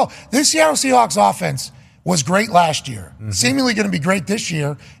fucking ball. This Seattle Seahawks offense was great last year, seemingly going to be great this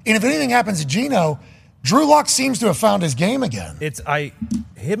year. And if anything happens to Geno, Drew Lock seems to have found his game again.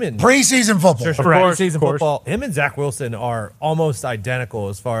 Him and preseason football. Preseason football. Him and Zach Wilson are almost identical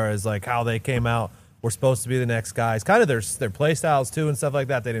as far as like how they came out. We're supposed to be the next guys. Kind of their play styles too and stuff like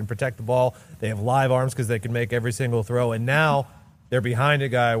that. They didn't protect the ball. They have live arms because they can make every single throw. And now they're behind a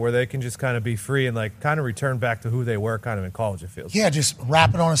guy where they can just kind of be free and like kind of return back to who they were kind of in college. It feels. Yeah, just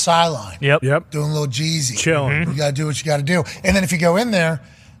rapping on a sideline. Yep. Doing a little Jeezy. Chilling. You got to do what you got to do. And then if you go in there,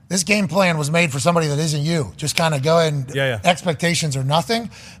 this game plan was made for somebody that isn't you. Just kind of go ahead and expectations are nothing.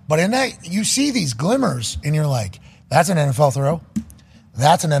 But in that, you see these glimmers, and you're like, that's an NFL throw.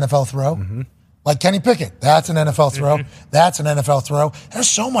 That's an NFL throw. Like Kenny Pickett, that's an NFL throw. That's an NFL throw. There's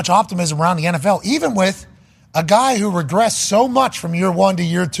so much optimism around the NFL, even with a guy who regressed so much from year one to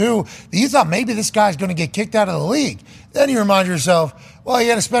year two that you thought maybe this guy's going to get kicked out of the league. Then you remind yourself, well, he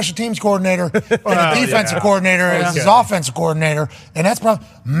had a special teams coordinator and a defensive coordinator as his offensive coordinator, and that's probably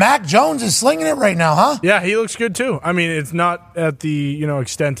Mac Jones is slinging it right now, huh? Yeah, he looks good too. I mean, it's not at the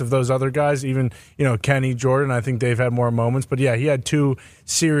extent of those other guys. Even Kenny, Jordan, I think they've had more moments, but yeah, he had 2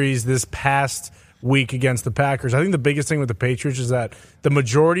 series this past week against the Packers. I think the biggest thing with the Patriots is that the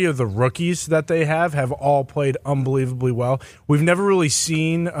majority of the rookies that they have all played unbelievably well. We've never really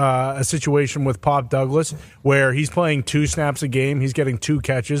seen a situation with Pop Douglas where he's playing 2 snaps a game, he's getting 2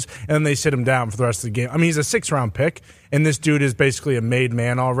 catches, and then they sit him down for the rest of the game. I mean, he's a 6th-round pick, and this dude is basically a made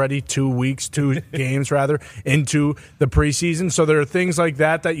man already, 2 games rather, into the preseason. So there are things like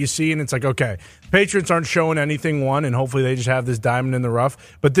that you see, and it's like, okay, Patriots aren't showing anything, and hopefully they just have this diamond in the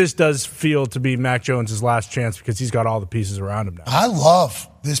rough. But this does feel to be Mac Jones' last chance because he's got all the pieces around him now. I love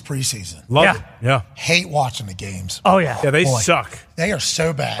this preseason. Love it. Yeah. Hate watching the games. Oh, yeah. Yeah, they suck. They are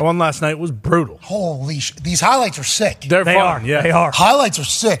so bad. The one last night was brutal. Holy these highlights are sick. They fun. Are. Yeah. They are. Highlights are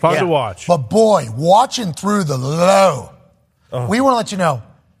sick. Fun to watch. But boy, watching through the low. We want to let you know,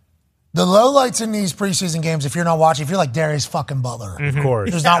 the lowlights in these preseason games, if you're not watching, if you're like Darius fucking Butler, Of course.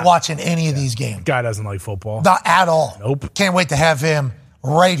 you're just not watching any of these games. Guy doesn't like football. Not at all. Nope. Can't wait to have him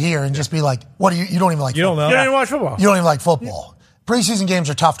right here and just be like, what do you don't even like You don't football. know. You don't even watch football. You don't even like football. Preseason games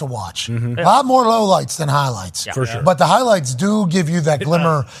are tough to watch. A lot more lowlights than highlights. For sure. But the highlights do give you that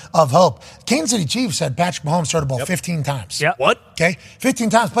glimmer of hope. Kansas City Chiefs had Patrick Mahomes throw the ball 15 times. Yeah. What? Okay?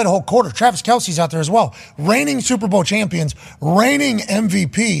 15 times, played a whole quarter. Travis Kelce's out there as well. Reigning Super Bowl champions, reigning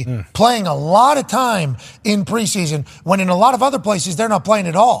MVP, playing a lot of time in preseason when in a lot of other places they're not playing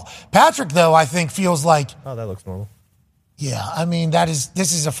at all. Patrick, though, I think feels like, Oh, that looks normal. yeah, I mean, this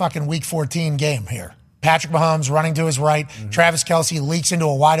is a fucking Week 14 game here. Patrick Mahomes running to his right. Travis Kelce leaks into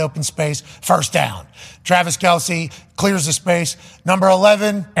a wide open space. First down. Travis Kelce clears the space. Number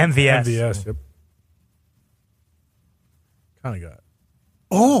 11. MVS. MVS, yep. Kind of got it.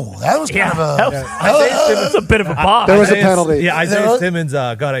 Ooh, that was kind of a... That was a bit of a bomb. There was a penalty. Yeah, Isaiah Simmons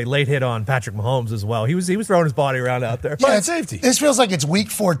got a late hit on Patrick Mahomes as well. He was throwing his body around out there. Yeah, safety. This feels like it's Week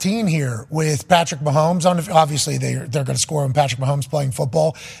 14 here with Patrick Mahomes. Obviously, they're going to score when Patrick Mahomes playing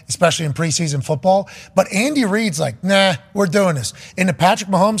football, especially in preseason football. But Andy Reid's like, nah, we're doing this. And to Patrick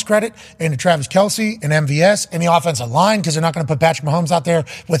Mahomes' credit, and to Travis Kelce and MVS and the offensive line, because they're not going to put Patrick Mahomes out there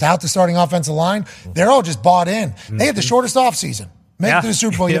without the starting offensive line, they're all just bought in. They had the shortest offseason. Make it to the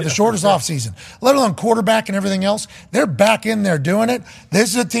Super Bowl, you have the shortest offseason, let alone quarterback and everything else. They're back in there doing it.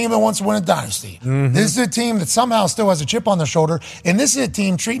 This is a team that wants to win a dynasty. This is a team that somehow still has a chip on their shoulder. And this is a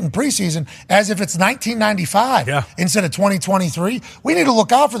team treating preseason as if it's 1995 instead of 2023. We need to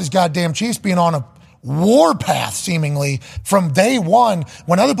look out for these goddamn Chiefs being on a war path, seemingly, from day one.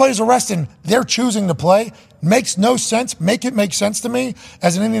 When other players are resting, they're choosing to play. Makes no sense. Make it make sense to me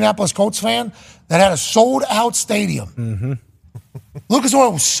as an Indianapolis Colts fan that had a sold-out stadium. Lucas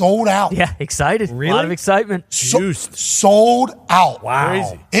Oil was sold out. Yeah, excited. Really? A lot of excitement. Sold out. Wow.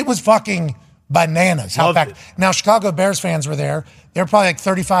 Crazy. It was fucking bananas. How Loved it. Now, Chicago Bears fans were there. They're probably like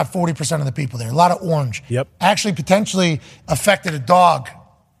 35, 40% of the people there. A lot of orange. Yep. Actually, potentially affected a dog.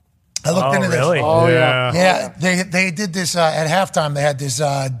 I looked into really? this. Oh, yeah. Yeah, they did this at halftime. They had this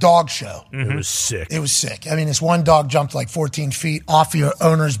dog show. It was sick. It was sick. I mean, this one dog jumped like 14 feet off your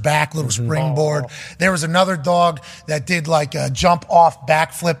owner's back, little springboard. There was another dog that did like a jump off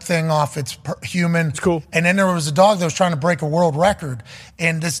backflip thing off its human. It's cool. And then there was a dog that was trying to break a world record.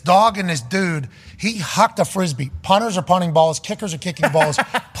 And this dog and this dude, he hucked a frisbee. Punters are punting balls, kickers are kicking balls,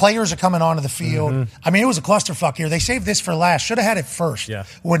 players are coming onto the field. I mean, it was a clusterfuck here. They saved this for last. Should have had it first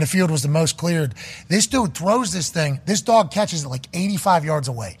when the field was the most cleared. This dude throws this thing. This dog catches it like 85 yards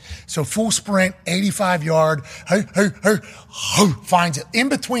away. So full sprint, 85 yard, finds it in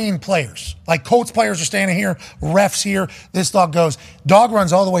between players. Like Colts players are standing here, refs here. This dog goes. Dog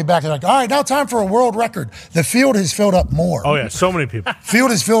runs all the way back. They're like, all right, now time for a world record. The field has filled up more. Oh, yeah, so many people.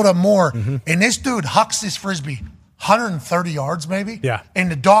 Field has filled up more. And this dude hucks this frisbee 130 yards maybe. Yeah.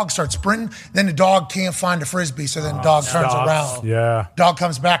 And the dog starts sprinting. Then the dog can't find the frisbee. So then the dog turns around. Yeah. Dog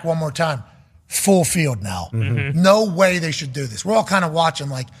comes back one more time. Full field now. No way they should do this. We're all kind of watching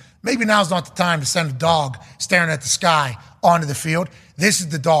like, maybe now's not the time to send a dog staring at the sky onto the field. This is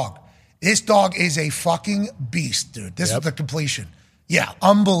the dog. This dog is a fucking beast, dude. This is the completion. Yeah,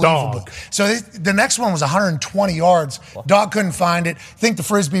 unbelievable. Dog. So the next one was 120 yards. Dog couldn't find it. Think the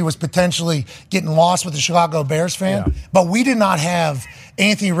frisbee was potentially getting lost with the Chicago Bears fan. Yeah. But we did not have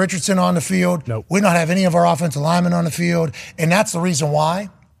Anthony Richardson on the field. Nope. We did not have any of our offensive linemen on the field. And that's the reason why.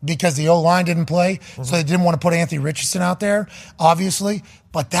 Because the O-line didn't play, so they didn't want to put Anthony Richardson out there, obviously.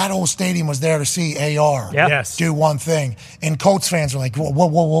 But that whole stadium was there to see AR do one thing. And Colts fans were like,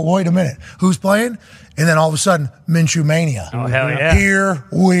 whoa, wait a minute. Who's playing? And then all of a sudden, Minshew Mania. Oh, hell yeah. Here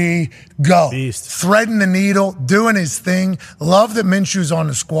we go. Beast. Threading the needle, doing his thing. Love that Minshew's on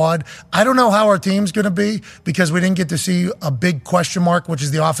the squad. I don't know how our team's going to be because we didn't get to see a big question mark, which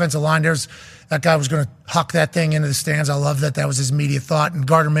is the offensive line. That guy was going to huck that thing into the stands. I love that. That was his immediate thought. And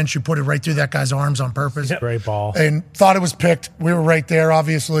Gardner Minshew put it right through that guy's arms on purpose. Great ball. And thought it was picked. We were right there,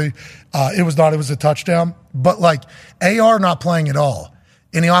 obviously. It was not. It was a touchdown. But, like, AR not playing at all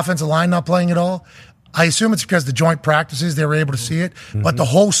and the offensive line not playing at all, I assume it's because the joint practices, they were able to see it, but the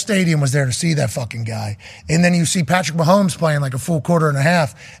whole stadium was there to see that fucking guy. And then you see Patrick Mahomes playing like a full quarter and a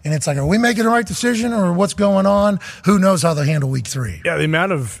half, and it's like, are we making the right decision or what's going on? Who knows how they'll handle week 3? Yeah, the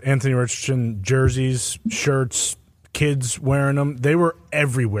amount of Anthony Richardson jerseys, shirts, kids wearing them, they were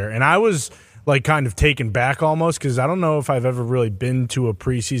everywhere. And I was like kind of taken back almost because I don't know if I've ever really been to a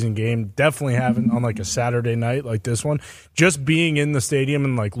preseason game. Definitely haven't on like a Saturday night like this one. Just being in the stadium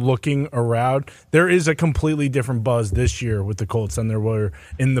and like looking around, there is a completely different buzz this year with the Colts than there were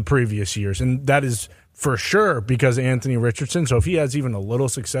in the previous years. And that is for sure because of Anthony Richardson. So if he has even a little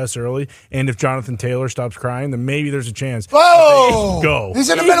success early and if Jonathan Taylor stops crying, then maybe there's a chance. Whoa! Go. He's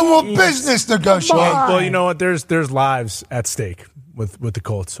in the middle of a business negotiation. Well, you know what? There's lives at stake with the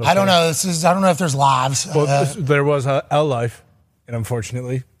Colts. Okay? I don't know. I don't know if there's lives. Well, there was a life, and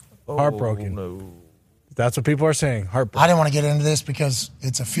unfortunately, heartbroken. No. That's what people are saying. Heartbroken. I didn't want to get into this because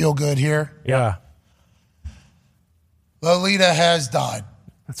it's a feel good here. Yeah. Lolita has died.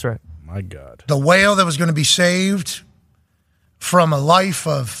 That's right. My God. The whale that was going to be saved from a life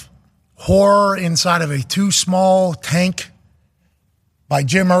of horror inside of a too small tank by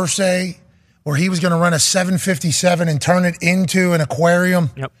Jim Irsay, where he was going to run a 757 and turn it into an aquarium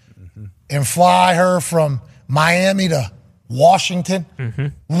and fly her from Miami to Washington.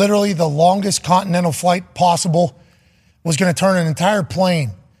 Literally the longest continental flight possible, was going to turn an entire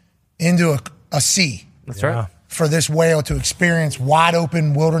plane into a sea. That's right. For this whale to experience wide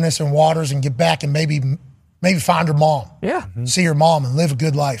open wilderness and waters and get back and maybe find her mom. Yeah. See her mom and live a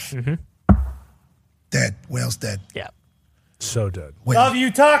good life. Dead. Whale's dead. Yeah. So dead. Love you,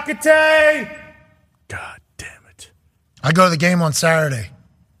 Takate! God damn it. I go to the game on Saturday.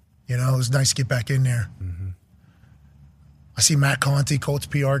 You know, it was nice to get back in there. I see Matt Conti, Colts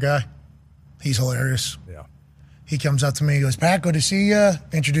PR guy. He's hilarious. Yeah. He comes up to me, he goes, Pat, good to see you.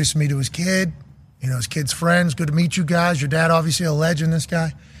 Introduced me to his kid. You know, his kid's friends. Good to meet you guys. Your dad, obviously a legend, this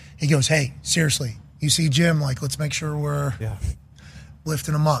guy. He goes, hey, seriously, you see Jim, like, let's make sure we're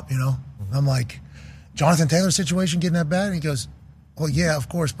lifting him up, you know? I'm like, Jonathan Taylor's situation getting that bad? And he goes, well, yeah, of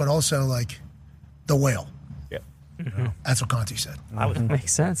course, but also, like, the whale. Yep. That's what Conti said. That would make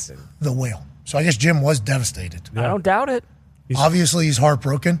sense. The whale. So I guess Jim was devastated. I don't doubt it. Obviously, he's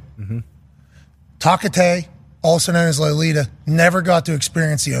heartbroken. Takate, also known as Lolita, never got to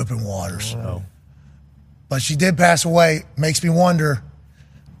experience the open waters. But she did pass away. Makes me wonder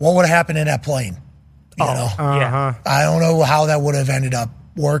what would have happened in that plane. You know? Yeah. I don't know how that would have ended up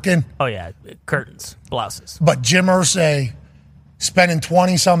working. Oh, yeah. Curtains, blouses. But Jim Irsay spending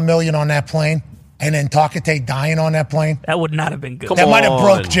 20-some million on that plane and then Takate dying on that plane, That would not have been good. that might have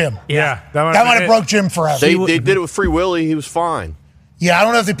broke Jim. Yeah. That might have broke Jim forever. They did it with Free Willy. He was fine. Yeah, I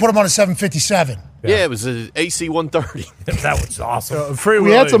don't know if they put him on a 757. Yeah, it was an AC 130. That was awesome. Free We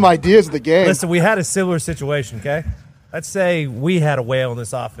had some ideas of the game. Listen, we had a similar situation, okay? Let's say we had a whale in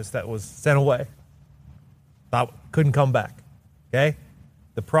this office that was sent away. Couldn't come back, okay?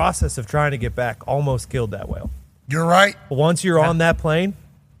 The process of trying to get back almost killed that whale. You're right. But once you're on that plane,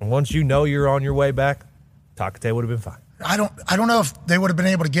 and once you know you're on your way back, Takate would have been fine. I don't know if they would have been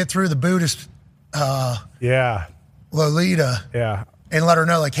able to get through the Buddhist Yeah. Lolita Yeah. and let her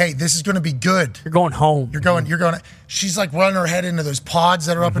know, like, hey, this is going to be good. You're going home. You're going. She's like running her head into those pods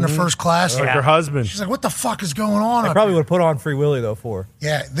that are up in the first class. Like her husband. She's like, what the fuck is going on? I up probably here? would have put on Free Willy, though, for her.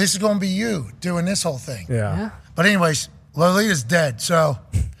 Yeah, this is going to be you doing this whole thing. Yeah. But anyways, Lolita's dead. So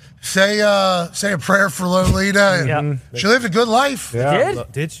say a prayer for Lolita. Yep. She lived a good life. Yeah.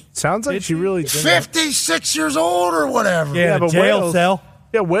 Did? Did she? Sounds like she really did. 56 years old or whatever. Yeah, but jail whales- cell.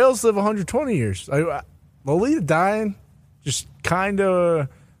 Yeah, whales live 120 years. Lolita dying, just kind of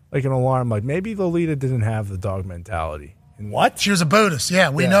like an alarm. Like maybe Lolita didn't have the dog mentality. What? She was a Buddhist. Yeah,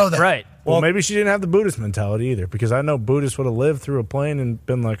 we know that. Right. Well, maybe she didn't have the Buddhist mentality either, because I know Buddhists would have lived through a plane and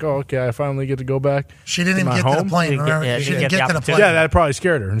been like, "Oh, okay, I finally get to go back." She didn't even my get to home. the plane. Didn't get- Remember? yeah, She didn't didn't get get the to the plane. Yeah, that probably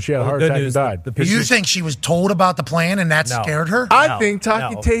scared her, and she had a heart good attack news, and died. the Do you think she was told about the plan and that No. scared her? I No. think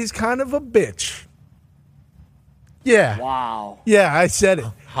Takete's kind of a bitch. Yeah. Wow. Yeah, I said it.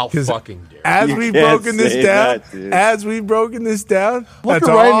 How 'Cause fucking dare As You we've can't broken this say down, that, dude. Look that's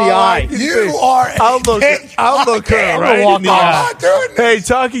her right in the all I eye. can You say. are a I'll look her right in the I'm eye. not doing this.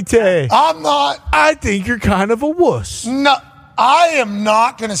 Hey, Takete, I'm not. I think you're kind of a wuss. No, I am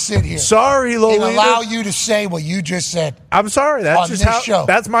not going to sit here Sorry, and allow Lolita. you to say what you just said. I'm sorry. That's on just this how. show.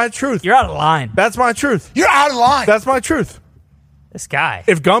 That's my truth. You're out of line. That's my truth. You're out of line. That's my truth. This guy.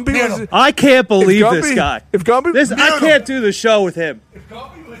 If Gumpy Beautiful. was, I can't believe Gumpy- this guy. if Gumpy, I can't do the show with him.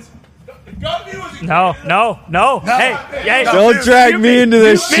 No. Hey, hey. No. Don't drag me into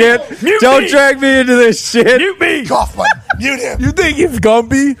this shit. Mute Don't me. drag me into this shit. Mute me. Cough button. Mute him. you think if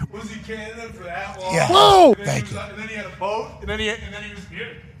Gumpy Yeah. Whoa! Thank you. And then he had a boat, and then he was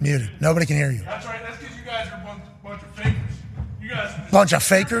muted. Muted. Nobody can hear you. That's right. That's because you guys are a bunch of fakers. You guys Bunch of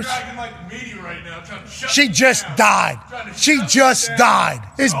fakers? You're dragging like the media right now, trying to shut She me just down. died. Trying to She shut me just down. died.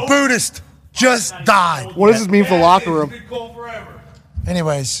 This Nope. Buddhist just died. What does this mean for the locker room? It's been cold forever.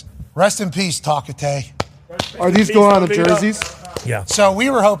 Anyways, rest in peace, Takate. Are these going on the jerseys? Yeah. So we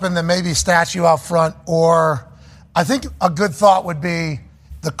were hoping that maybe a statue out front, or I think a good thought would be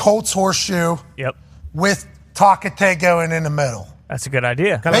the Colts horseshoe Yep. with Takate going in the middle. That's a good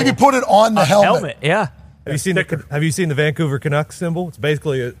idea. Maybe put it on the helmet. Yeah. Have you seen the Vancouver Canucks symbol? It's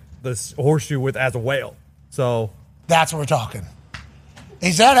basically this horseshoe with as a whale. So That's what we're talking.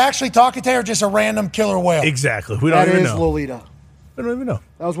 Is that actually Takate or just a random killer whale? Exactly. We That don't even is know. Lolita. We don't even know.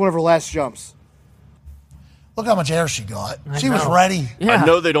 That was one of her last jumps. Look how much air she got. She was know. ready. Yeah. I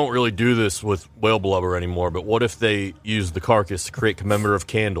know they don't really do this with whale blubber anymore, but what if they use the carcass to create commemorative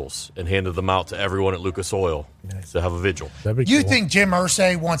candles and handed them out to everyone at Lucas Oil to have a vigil? That'd be You cool. think Jim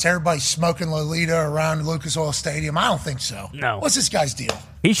Irsay wants everybody smoking Lolita around Lucas Oil Stadium? I don't think so. No. What's this guy's deal?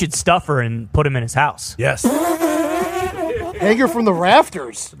 He should stuff her and put him in his house. Yes. Hang her from the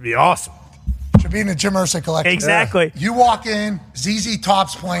rafters. It'd be awesome. Should be in the Jim Irsay collection. Exactly. You walk in, ZZ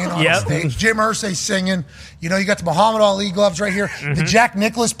Top's playing on Yep. stage, Jim Irsay singing. You know, you got the Muhammad Ali gloves right here. The Jack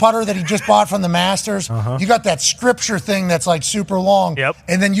Nicklaus putter that he just bought from the Masters. You got that scripture thing that's like super long. Yep.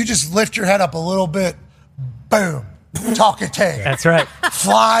 And then you just lift your head up a little bit. Boom. Takate. That's right.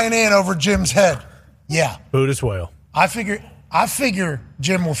 Flying in over Jim's head. Yeah. Buddhist whale. I figure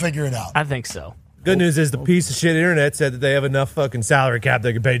Jim will figure it out. I think so. good news is the piece of shit internet said that they have enough fucking salary cap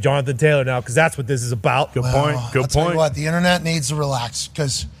they can pay Jonathan Taylor now because that's what this is about. Good point. Good I'll tell you point. what, the internet needs to relax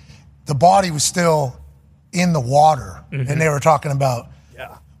because the body was still in the water, and they were talking about,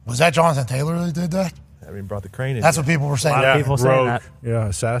 was that Jonathan Taylor who did that? I mean, brought the crane in. That's what people were saying. A lot of people saying rogue. that. Yeah,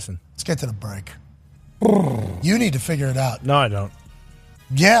 assassin. Let's get to the break. You need to figure it out. No, I don't.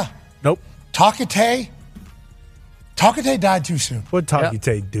 Yeah. Nope. Takate died too soon. What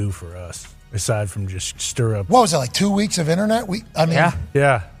Takite do for us aside from just stir up? What was it, like 2 weeks of internet? Yeah.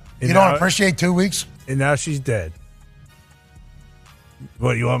 Yeah. You And don't now- appreciate 2 weeks? And now she's dead.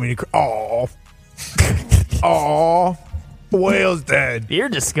 What do you want me to? Oh, oh, the whale's dead. You're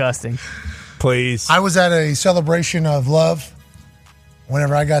disgusting. Please. I was at a celebration of love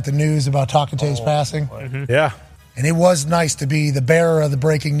whenever I got the news about Takate's passing. Yeah. And it was nice to be the bearer of the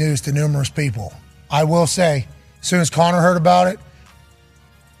breaking news to numerous people. I will say, as soon as Connor heard about it,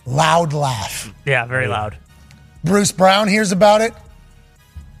 loud laugh. Yeah, very loud. Bruce Brown hears about it,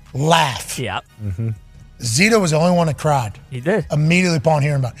 laugh. Yeah, Zito was the only one that cried he did. immediately upon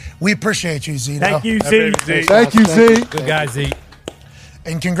hearing about it. We appreciate you, Zito. Thank you, That Z. baby's dead. Thank you, Z. Good guy, Z.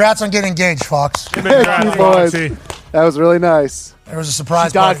 And congrats on getting engaged, Fox. Thank you, boys. That was really nice. There was a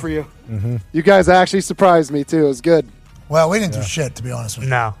surprise She died party. for you. You guys actually surprised me, too. It was good. Well, we didn't do shit, to be honest with you.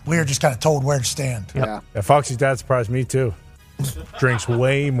 No. We were just kind of told where to stand. Yeah. Yeah, Foxy's dad surprised me too. Drinks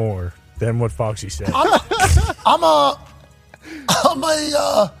way more than what Foxy said. I'm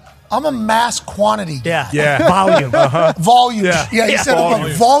a mass quantity guy. Yeah, Yeah. volume. Volume. Yeah. Yeah, he said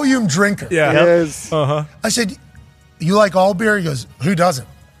I'm a volume drinker. Yeah. Yes. I said, you like all beer? He goes, who doesn't?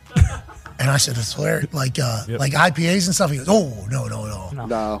 And I said, it's hilarious. Like IPAs and stuff. He goes, oh, no.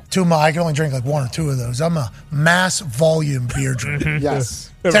 No. I can only drink like one or two of those. I'm a mass volume beer drinker. Yes.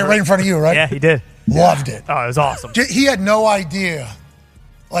 Is that right in front of you, right? Yeah, he did. Loved it. Oh, it was awesome. He had no idea.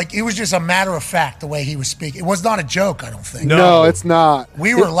 Like, it was just a matter of fact the way he was speaking. It was not a joke, I don't think. No, it's not.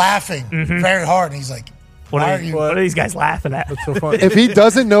 We were laughing very hard, and he's like, What why are, are you... what are these guys laughing at? So funny. If he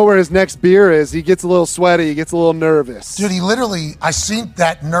doesn't know where his next beer is, he gets a little sweaty. He gets a little nervous. Dude, he literally, I seen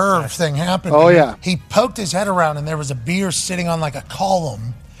that nerve thing happen. Oh, yeah. He poked his head around, and there was a beer sitting on like a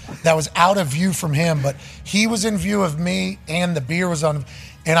column that was out of view from him, but he was in view of me, and the beer was on.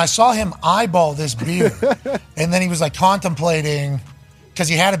 And I saw him eyeball this beer, and then he was like contemplating, because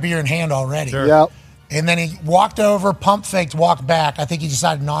he had a beer in hand already. Yep. And then he walked over, pump faked, walked back. I think he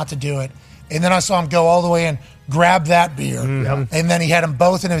decided not to do it. And then I saw him go all the way in, grab that beer, and then he had them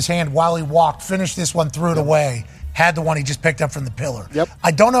both in his hand while he walked, finished this one, threw it away, had the one he just picked up from the pillar. Yep.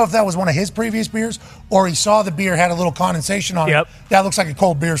 I don't know if that was one of his previous beers or he saw the beer had a little condensation on Yep. it. That looks like a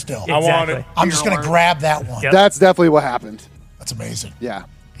cold beer still. Exactly. want it. I'm just going to grab that one. Yep. That's definitely what happened. That's amazing. Yeah.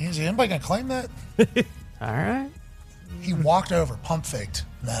 Is anybody going to claim that? All right. He walked over, pump faked.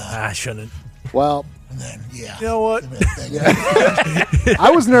 Nah. I shouldn't. Well, And then, yeah. You know what?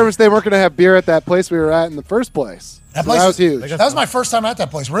 I was nervous they weren't going to have beer at that place we were at in the first place. That So place that was huge. That was my first time at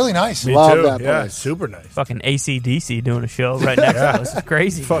that place. Really nice. Me Love too. that Yeah, place. super nice. Fucking AC/DC doing a show right next to us. It's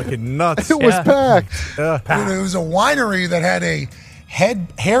crazy. Fucking nuts. It was Yeah. packed. Dude, it was a winery that had a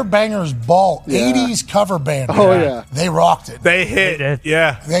Hairbangers Ball, 80s cover band. Oh, yeah. They rocked it. They hit.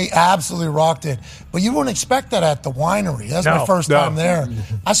 Yeah. They absolutely rocked it. But you wouldn't expect that at the winery. That's my first time there.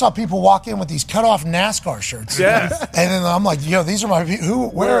 I saw people walk in with these cut-off NASCAR shirts. Yeah. And then I'm like, these are my people.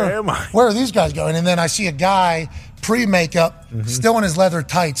 Where am I? Where are these guys going? And then I see a guy pre-makeup, still in his leather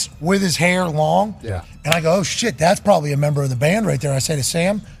tights with his hair long. Yeah. And I go, oh, shit, that's probably a member of the band right there. I say to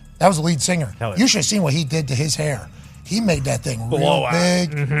Sam, that was the lead singer. Yeah. You should have seen what he did to his hair. He made that thing real Blowout.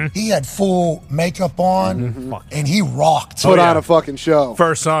 big. He had full makeup on, and he rocked. Put on a fucking show.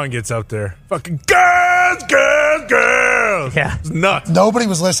 First song gets up there. Fucking girls, girls, girls. Yeah. It's nuts. Nobody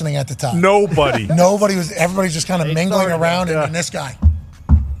was listening at the time. Nobody. Nobody was. Everybody's just kind of mingling around, and then this guy.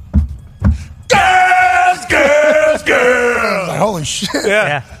 Girls, girls, girls. Like, holy shit.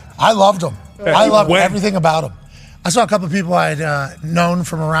 Yeah. I loved him. I loved went. everything about him. I saw a couple of people I had known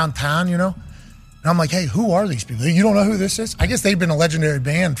from around town, And I'm like, hey, who are these people? You don't know who this is? I guess they've been a legendary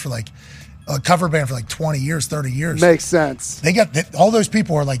band for a cover band for 20 years, 30 years. Makes sense. They got all those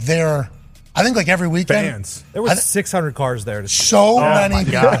people are there. I think every weekend. Bands. There was 600 cars there. So many my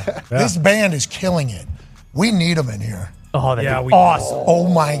people. God. This band is killing it. We need them in here. Oh, that'd Yeah, be we- awesome. Oh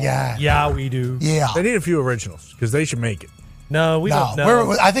my God. Yeah, we do. Yeah. They need a few originals because they should make it. No, we No, don't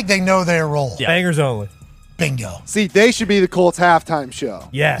know. I think they know their role. Bangers only. Bingo. See, they should be the Colts halftime show.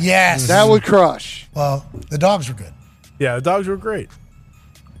 Yeah. Yes. That would crush. Well, the dogs were good. Yeah, the dogs were great.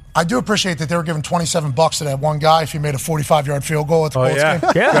 I do appreciate that they were giving $27 to that one guy if he made a 45-yard field goal at the Colts game.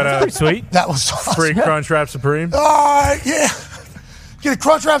 Yeah, Got that's a pretty sweet. That was awesome. free Crunchwrap Supreme. Yeah. Get a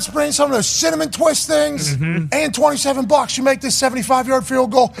Crunchwrap Supreme, some of those cinnamon twist things, and $27. You make this 75-yard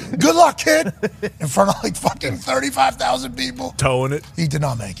field goal. Good luck, kid. In front of fucking 35,000 people. Towing it. He did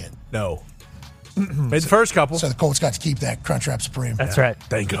not make it. No. Made the first couple. So the Colts got to keep that Crunchwrap Supreme. That's right.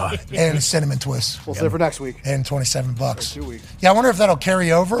 Thank God. And a cinnamon twist. We'll save for next week. And $27. 2 weeks. Yeah, I wonder if that'll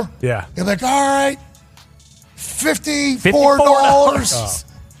carry over. Yeah. You're like, all right, $54.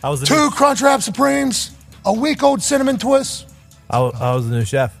 I was the Two new, Crunchwrap Supremes, a week-old cinnamon twist. I was the new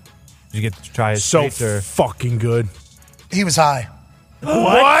chef. Did you get to try his So steaks or? fucking good. He was high.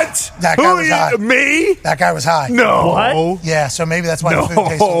 What? That guy was high. Me? That guy was high. No. What? Yeah, so maybe that's why the food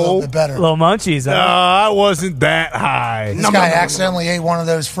tastes a little bit better. Little munchies. No, I wasn't that high. This guy accidentally ate one of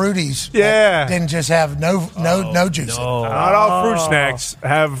those fruities. Yeah. That didn't just have no juice in it. Not all fruit snacks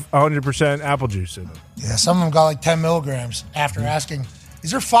have 100% apple juice in them. Yeah, some of them got 10 milligrams after asking,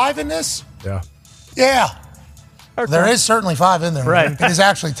 is there 5 in this? Yeah. Yeah. There is certainly 5 in there. Right. It is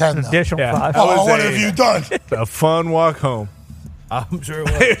actually 10, though. Additional Yeah. 5. That was What have you done? a fun walk home. I'm sure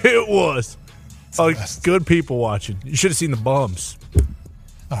it was. It was. Good people watching. You should have seen the bums.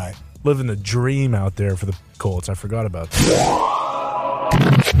 All right. Living the dream out there for the Colts. I forgot about that.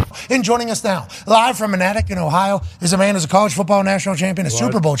 And joining us now, live from an attic in Ohio, is a man who's a college football national champion, a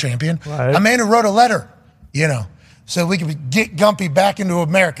Super Bowl champion, Right. a man who wrote a letter, so we could get Gumpy back into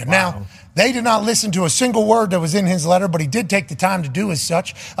America. Now, they did not listen to a single word that was in his letter, but he did take the time to do as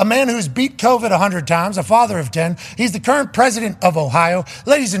such. A man who's beat COVID 100 times, a father of 10. He's the current president of Ohio.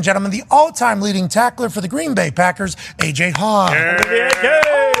 Ladies and gentlemen, the all-time leading tackler for the Green Bay Packers, A.J. Hahn.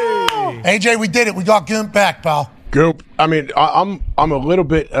 A.J., we did it. We got Gump back, pal. Goop. I mean, I'm a little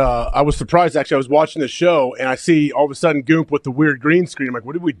bit. I was surprised actually. I was watching the show and I see all of a sudden Goop with the weird green screen. I'm like,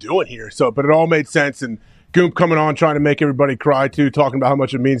 what are we doing here? But it all made sense. And Goop coming on, trying to make everybody cry too, talking about how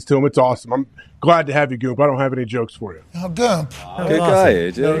much it means to him. It's awesome. I'm glad to have you, Goop. I don't have any jokes for you. Oh, Gump. Good guy,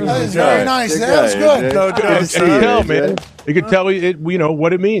 AJ. That was very nice. That was good. Good to see you, Tell, AJ. man. You can tell it,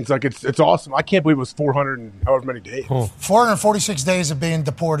 what it means. Like it's awesome. I can't believe it was 400 and however many days. 446 days of being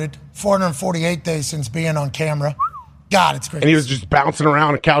deported, 448 days since being on camera. God, it's great. And he was just bouncing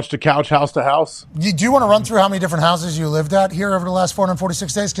around couch to couch, house to house. Do you want to run through how many different houses you lived at here over the last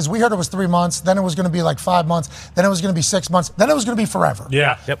 446 days? Because we heard it was 3 months, then it was going to be 5 months, then it was going to be 6 months, then it was going to be forever.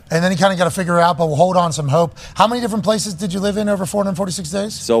 Yeah. Yep. And then you kind of got to figure it out, but we'll hold on some hope. How many different places did you live in over 446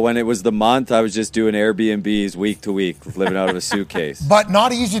 days? So when it was the month, I was just doing Airbnbs week to week, living out of a suitcase. But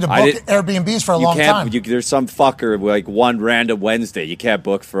not easy to book Airbnbs for a long time. There's some fucker one random Wednesday you can't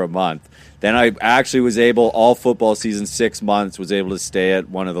book for a month. Then I actually was able, all football season, 6 months, was able to stay at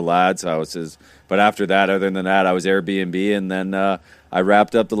one of the lads' houses. But after that, other than that, I was Airbnb, and then I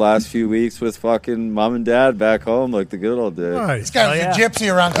wrapped up the last few weeks with fucking mom and dad back home like the good old days. Nice. This guy's yeah. a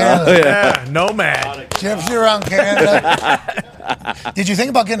gypsy around Canada. Yeah, nomad. Gypsy around Canada. Did you think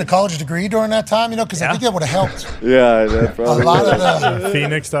about getting a college degree during that time? Because I think that would have helped. Yeah, that A probably. lot of the...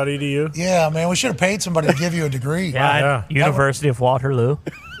 Phoenix.edu. Yeah, man, we should have paid somebody to give you a degree. Yeah, Yeah. University of Waterloo.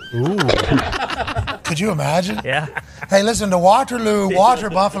 Could you imagine? Yeah. Hey, listen, to Waterloo,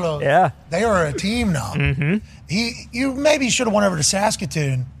 Buffalo. Yeah. They are a team now. Mm-hmm. You maybe should have went over to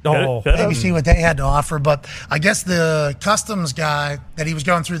Saskatoon. Oh, maybe see what they had to offer. But I guess the customs guy that he was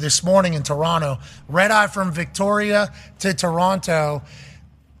going through this morning in Toronto, red eye from Victoria to Toronto,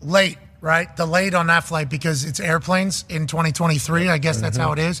 late. Right? Delayed on that flight because it's airplanes in 2023. I guess that's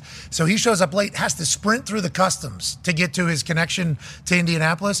how it is. So he shows up late, has to sprint through the customs to get to his connection to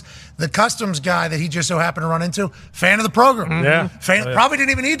Indianapolis. The customs guy that he just so happened to run into, fan of the program. Yeah. Probably didn't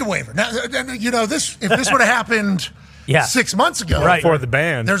even need the waiver. Now, if this would have happened 6 months ago, before the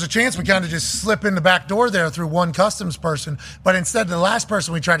ban, there's a chance we kind of just slip in the back door there through one customs person. But instead, the last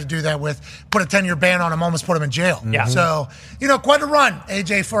person we tried to do that with put a 10-year ban on him, almost put him in jail. Yeah. So, quite a run,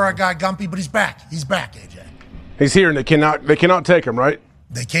 AJ, for our guy Gumpy, but he's back. He's back, AJ. He's here, and they cannot take him, right?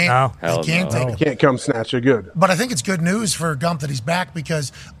 They can't. They can't take him. Can't come snatch you. Good. But I think it's good news for Gump that he's back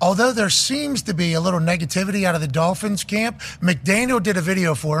because although there seems to be a little negativity out of the Dolphins camp, McDaniel did a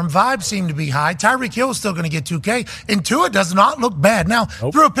video for him. Vibes seem to be high. Tyreek Hill is still going to get 2K. And Tua does not look bad. Now,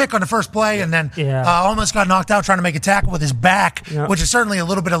 threw a pick on the first play and then almost got knocked out trying to make a tackle with his back, which is certainly a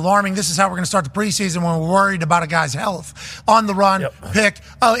little bit alarming. This is how we're going to start the preseason when we're worried about a guy's health. On the run, pick.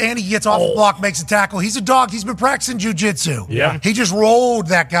 Oh, and he gets off the block, makes a tackle. He's a dog. He's been practicing jiu-jitsu. Yeah. He just rolled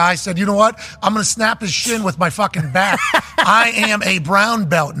that guy, said, you know what? I'm going to snap his shin with my fucking back. I am a brown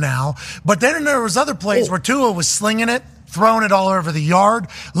belt now. But then there was other plays where Tua was slinging it, throwing it all over the yard,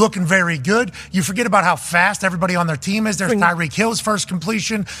 looking very good. You forget about how fast everybody on their team is. There's Tyreek Hill's first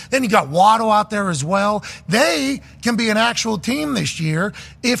completion. Then you got Waddle out there as well. They can be an actual team this year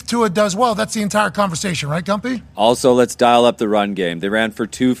if Tua does well. That's the entire conversation, right, Gumpy? Also, let's dial up the run game. They ran for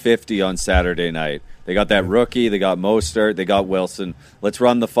 250 on Saturday night. They got that rookie. They got Mostert. They got Wilson. Let's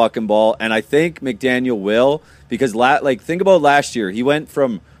run the fucking ball. And I think McDaniel will because, think about last year. He went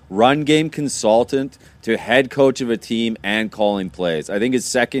from run game consultant to head coach of a team and calling plays. I think his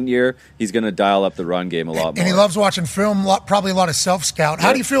second year, he's going to dial up the run game a lot more. And he loves watching film, probably a lot of self-scout.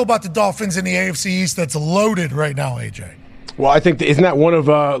 How do you feel about the Dolphins in the AFC East that's loaded right now, AJ? Well, I think isn't that one of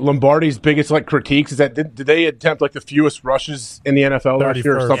Lombardi's biggest critiques? Is that did they attempt the fewest rushes in the NFL last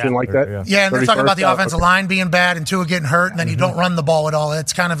year or something like that? Yeah, and they're talking about the offensive line being bad and Tua getting hurt, and then you don't run the ball at all.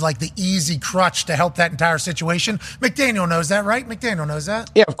 It's kind of like the easy crutch to help that entire situation. McDaniel knows that, right? McDaniel knows that.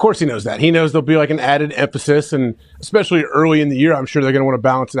 Yeah, of course he knows that. He knows there'll be an added emphasis, and especially early in the year, I'm sure they're going to want to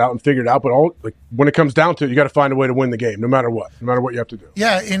balance it out and figure it out. But when it comes down to it, you got to find a way to win the game, no matter what you have to do.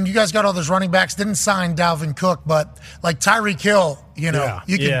 Yeah, and you guys got all those running backs. Didn't sign Dalvin Cook, but Tyreek Hill. You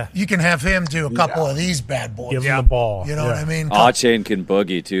can have him do a couple of these bad boys. Give him the ball. You know what I mean? Achain can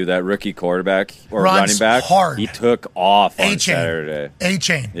boogie too. That rookie quarterback or running back, hard. He took off on A-Chain. Saturday.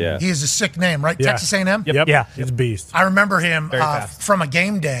 A-Chain. Yeah, he is a sick name, right? Yeah. Texas A&M. Yep. Yeah, he's a beast. I remember him from a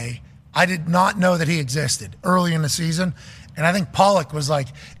game day. I did not know that he existed early in the season, and I think Pollock was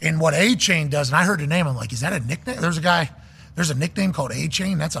in what A-Chain does, and I heard the name. I'm like, is that a nickname? There's a nickname called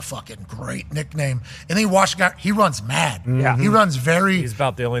A-Chain. That's a fucking great nickname. And then you watch the guy. He runs mad. Yeah. He runs He's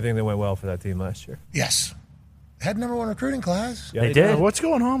about the only thing that went well for that team last year. Yes. Had number one recruiting class. Yeah, they did. What's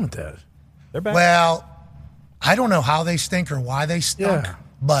going on with that? They're back. Well, I don't know how they stink or why they stunk,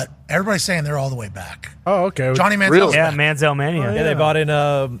 but everybody's saying they're all the way back. Oh, okay. Johnny Manziel's back. Manziel Mania.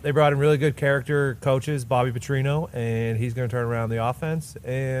 They brought in really good character coaches, Bobby Petrino, and he's going to turn around the offense,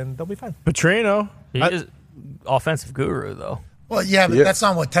 and they'll be fine. Petrino. He is offensive guru, though. Well, yeah, but that's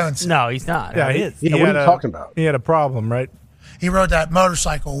not what Tone said. No, he's not. Yeah, he is. Yeah, what are you talking about? He had a problem, right? He rode that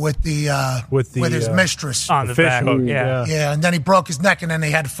motorcycle with his mistress on the fish back. hook. Yeah, and then he broke his neck, and then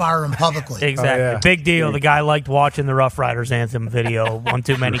they had to fire him publicly. Exactly. Big deal. The guy liked watching the Rough Riders anthem video one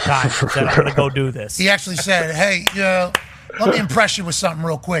too many times and said, I'm going to go do this. He actually said, hey, let me impress you with something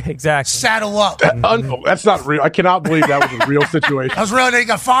real quick. Exactly. Saddle up. That's not real. I cannot believe that was a real situation. I was really, they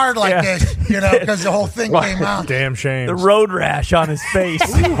got fired like this, because the whole thing came out. Damn shame. The road rash on his face.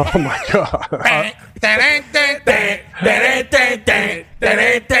 Oh, my God.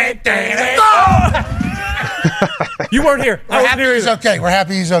 You weren't here. We're happy he's okay. We're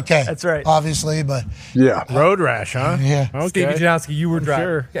happy he's okay. That's right. Obviously, but Yeah. Road rash, huh? Yeah. Okay. Stevie Janowski, you were driving.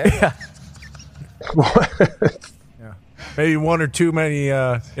 Sure. Yeah. Maybe one or too many,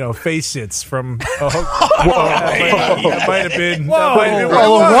 face sits from a hook. That might have been. That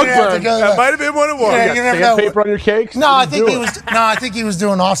might have been what it was. Yeah, you never know. Sandpaper on your cakes? No, I think he was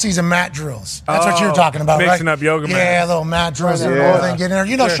doing off-season mat drills. That's what you're talking about, mixing right? up yoga mats. Yeah, little mat drills and everything.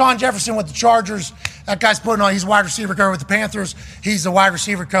 Getting there. Sean Jefferson with the Chargers. That guy's putting on. He's wide receiver coach with the Panthers. He's the wide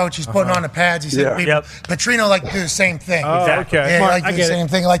receiver coach. He's putting on the pads. He's hitting people. Petrino like to do the same thing. Oh, Exactly. okay. Yeah, he like to do the same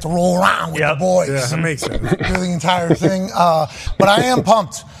thing. He like to roll around with the boys. Yeah, that makes sense. Do the entire thing. But I am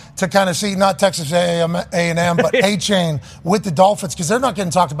pumped. to kind of see not Texas A&M, but A-Chain with the Dolphins because they're not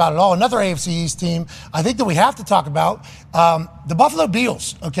getting talked about at all. Another AFC East team I think that we have to talk about, the Buffalo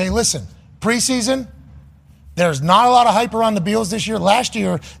Bills. Okay, listen, preseason, there's not a lot of hype around the Bills this year. Last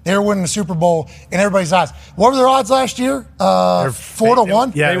year, they were winning the Super Bowl in everybody's eyes. What were their odds last year?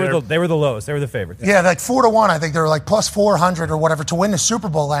 4-1? Yeah, they were the lowest. They were the favorites. Yeah, like 4-1. I think they were like plus 400 or whatever to win the Super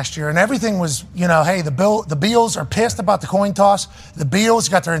Bowl last year. And everything was, hey, the Bills are pissed about the coin toss. The Bills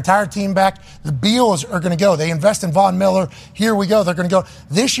got their entire team back. The Bills are going to go. They invest in Von Miller. Here we go. They're going to go.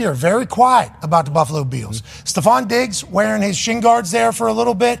 This year, very quiet about the Buffalo Bills. Stephon Diggs wearing his shin guards there for a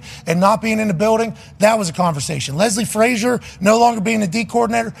little bit and not being in the building, that was a conversation. Leslie Frazier no longer being the D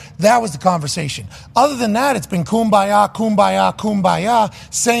coordinator, that was the conversation. Other than that, it's been kumbaya, kumbaya, kumbaya,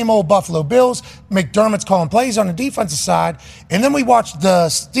 same old Buffalo Bills. McDermott's calling plays on the defensive side. And then we watched the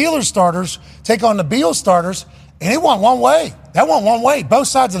Steelers starters take on the Bills starters, and it went one way. That went one way, both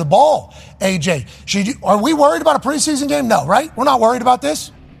sides of the ball, AJ. Are we worried about a preseason game? No, right? We're not worried about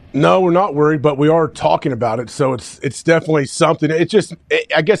this? No, we're not worried, but we are talking about it, so it's definitely something.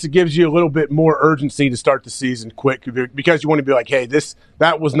 I guess it gives you a little bit more urgency to start the season quick because you want to be like, hey,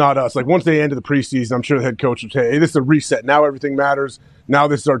 that was not us. Like once they ended the preseason, I'm sure the head coach would say, hey, this is a reset. Now everything matters. Now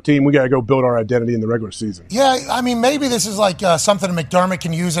this is our team. We got to go build our identity in the regular season. Yeah, I mean, maybe this is like something McDermott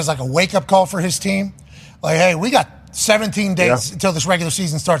can use as like a wake-up call for his team. Like, hey, we got 17 days until this regular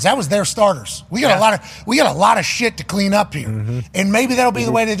season starts. That was their starters. We got a lot of shit to clean up here. And maybe that'll be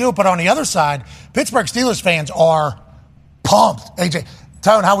the way to do it. But on the other side, Pittsburgh Steelers fans are pumped. AJ,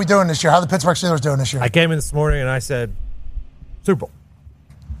 Tone, how we doing this year? How are the Pittsburgh Steelers doing this year? I came in this morning and I said, Super Bowl.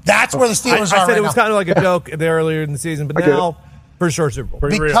 That's where the Steelers are I said right it was now. kind of like a joke earlier in the season, but now for sure Super Bowl.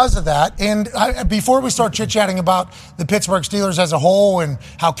 Because of that, and before we start chit-chatting about the Pittsburgh Steelers as a whole and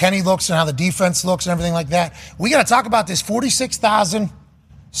how Kenny looks and how the defense looks and everything like that, we got to talk about this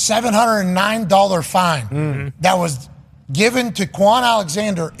 $46,709 fine that was given to Quan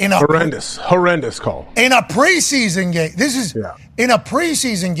Alexander in a horrendous call in a preseason game. This is in a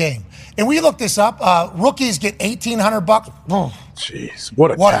preseason game, and we looked this up. Rookies get $1,800. Oh, jeez, what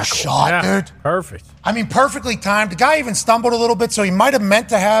a shot, dude! Perfect. I mean, perfectly timed. The guy even stumbled a little bit, so he might have meant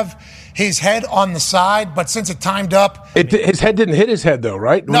to have his head on the side, but since it timed up, his head didn't hit his head though,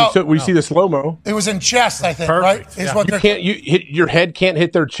 right? No, we see the slow mo. It was in chest, I think. Perfect. Right? Your head can't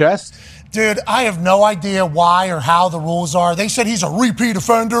hit their chest. Dude, I have no idea why or how the rules are. They said he's a repeat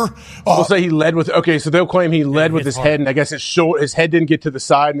offender. We'll say he led with. Okay, so they'll claim he led with his head, and I guess his head didn't get to the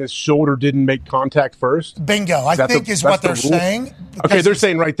side, and his shoulder didn't make contact first. Bingo, I think is what they're saying. Okay, they're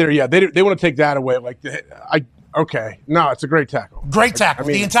saying right there, yeah, they want to take that away. Okay, no, it's a great tackle. Great tackle.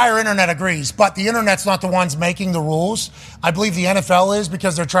 The entire internet agrees, but the internet's not the ones making the rules. I believe the NFL is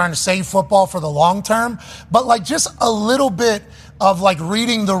because they're trying to save football for the long term. But just a little bit of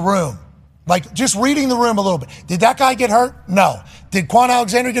reading the room. Just reading the room a little bit. Did that guy get hurt? No. Did Quan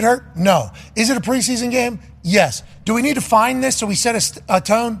Alexander get hurt? No. Is it a preseason game? Yes. Do we need to find this so we set a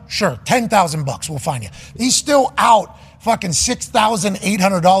tone? Sure. $10,000 we'll find you. He's still out fucking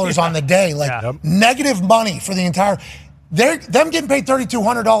 $6,800 on the day. Negative money for the entire. Them getting paid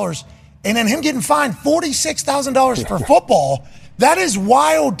 $3,200 and then him getting fined $46,000 for football. That is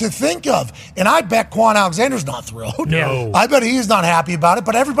wild to think of. And I bet Quan Alexander's not thrilled. No. I bet he is not happy about it.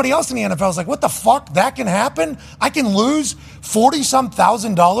 But everybody else in the NFL is like, what the fuck? That can happen? I can lose $40-some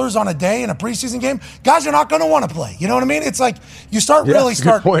thousand on a day in a preseason game? Guys are not going to want to play. You know what I mean? It's like you start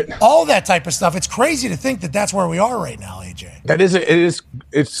all that type of stuff. It's crazy to think that that's where we are right now, AJ.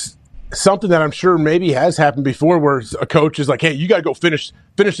 It's something that I'm sure maybe has happened before where a coach is like, hey, you got to go finish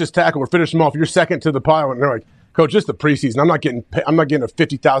this tackle or finish him off. You're second to the pile. And they're like, Coach, just the preseason. I'm not getting a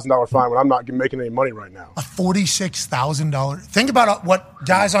 $50,000 fine when I'm not making any money right now. A $46,000. Think about what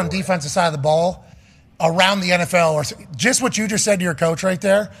guys on defensive side of the ball around the NFL or just what you just said to your coach right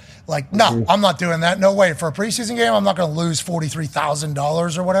there. No, I'm not doing that. No way. For a preseason game, I'm not going to lose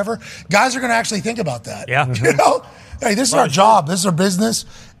 $43,000 or whatever. Guys are going to actually think about that. Yeah. You know? Hey, this is our job. This is our business.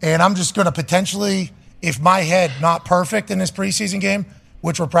 And I'm just going to potentially, if my head not perfect in this preseason game,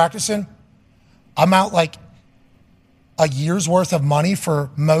 which we're practicing, I'm out a year's worth of money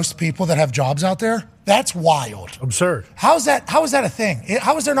for most people that have jobs out there. That's wild. Absurd. How is that a thing?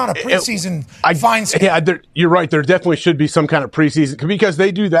 How is there not a preseason fine scheme? Yeah, you're right. There definitely should be some kind of preseason because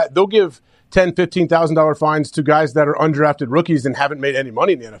they do that. They'll give $10,000, $15,000 fines to guys that are undrafted rookies and haven't made any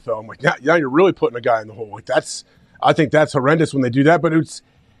money in the NFL. I'm like, now you're really putting a guy in the hole. I think that's horrendous when they do that. But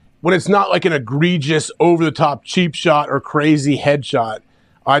when it's not like an egregious, over the top cheap shot or crazy headshot.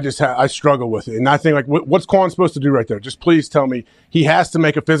 I struggle with it. And I think, what's Quan supposed to do right there? Just please tell me he has to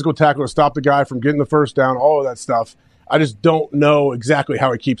make a physical tackle to stop the guy from getting the first down, all of that stuff. I just don't know exactly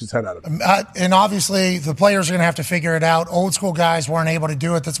how he keeps his head out of it. And obviously, the players are going to have to figure it out. Old school guys weren't able to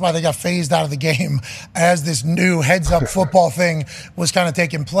do it. That's why they got phased out of the game as this new heads-up football thing was kind of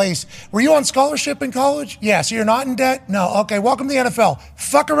taking place. Were you on scholarship in college? Yeah, so you're not in debt? No. Okay, welcome to the NFL.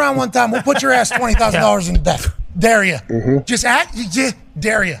 Fuck around one time. We'll put your ass $20,000 in debt. Dare you. Just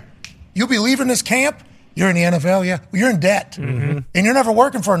dare you. You'll be leaving this camp. You're in the NFL, yeah. You're in debt. And you're never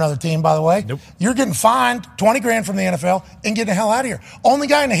working for another team, by the way. Nope. You're getting fined $20,000 from the NFL and getting the hell out of here. Only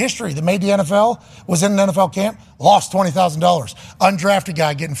guy in the history that made the NFL was in an NFL camp, lost $20,000. Undrafted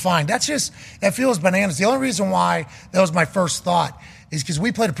guy getting fined. That feels bananas. The only reason why that was my first thought is because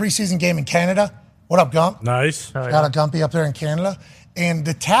we played a preseason game in Canada. What up, Gump? Nice. Got a Gumpy up there in Canada. And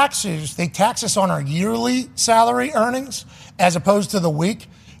the taxes, they tax us on our yearly salary earnings as opposed to the week.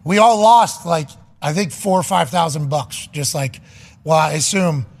 We all lost I think $4,000 or $5,000. Just I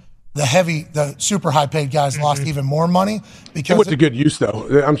assume the super high paid guys lost even more money because It went to good use,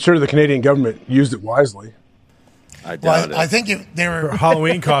 though. I'm sure the Canadian government used it wisely. I doubt it. I think they were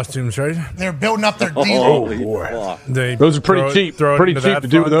Halloween costumes, right? They're building up their deal. Oh, boy. Those are pretty cheap. Pretty cheap to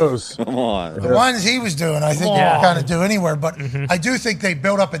do those. Come on. The ones he was doing, I think you can kind of do anywhere. But I do think they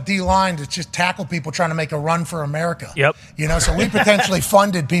built up a D line to just tackle people trying to make a run for America. Yep. So we potentially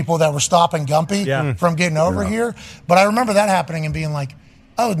funded people that were stopping Gumpy from getting over here. But I remember that happening and being like,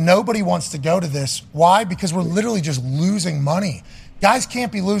 oh, nobody wants to go to this. Why? Because we're literally just losing money. Guys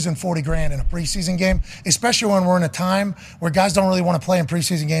can't be losing $40,000 in a preseason game, especially when we're in a time where guys don't really want to play in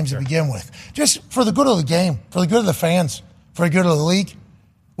preseason games to begin with. Just for the good of the game, for the good of the fans, for the good of the league,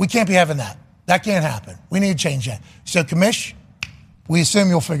 we can't be having that. That can't happen. We need to change that. So, Commish, we assume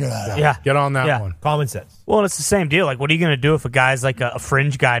you'll figure that out. Yeah. Get on that one. Common sense. Well, it's the same deal. What are you going to do if a guy's a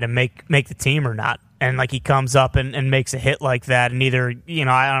fringe guy to make the team or not? And he comes up and makes a hit like that, and either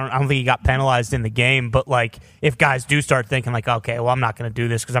I don't think he got penalized in the game, but if guys do start thinking okay, well I'm not going to do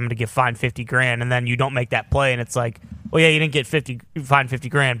this because I'm going to get fined $50,000, and then you don't make that play, and it's well yeah, you didn't get fined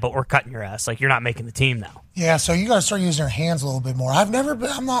 $50,000, but we're cutting your ass. You're not making the team now. Yeah, so you got to start using your hands a little bit more. I'm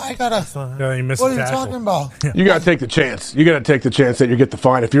not. I gotta. You missed What are the you tackle. talking about? You got to take the chance. You got to take the chance that you get the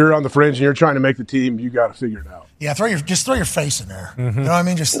fine. If you're on the fringe and you're trying to make the team, you got to figure it out. Yeah, throw your face in there. You know what I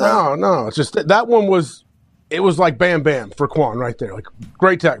mean? Just throw. No, it's just that one was. It was like bam, bam for Quan right there.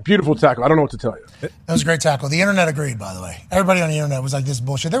 Great tackle, beautiful tackle. I don't know what to tell you. That was a great tackle. The internet agreed, by the way. Everybody on the internet was like, this is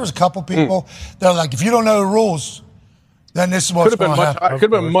bullshit. There was a couple people that were like, if you don't know the rules, then this is what's going to happen.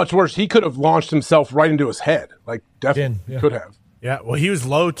 Could have been much worse. He could have launched himself right into his head. Definitely could have. Yeah, well, he was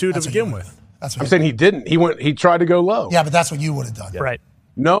low, too, to begin with. I'm saying he didn't. He tried to go low. Yeah, but that's what you would have done. Yeah. Right.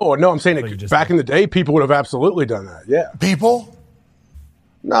 No, I'm saying back in the day, people would have absolutely done that. Yeah. People?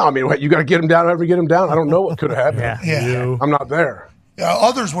 No, I mean, you got to get him down. However, get him down. I don't know what could have happened. Yeah. I'm not there. Yeah,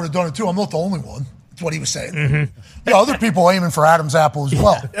 others would have done it too. I'm not the only one. That's what he was saying. Yeah, other people aiming for Adam's apple as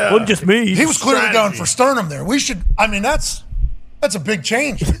well. Wasn't just me. He was clearly going for sternum there. We should. I mean, that's a big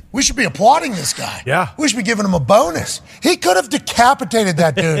change. We should be applauding this guy. Yeah. We should be giving him a bonus. He could have decapitated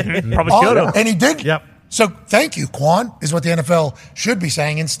that dude. Probably could have. And he did. Yep. So thank you, Quan, is what the NFL should be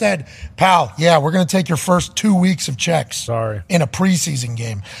saying. Instead, pal, we're going to take your first 2 weeks of checks. Sorry. In a preseason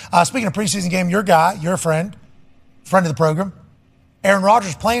game. Speaking of preseason game, your guy, your friend of the program, Aaron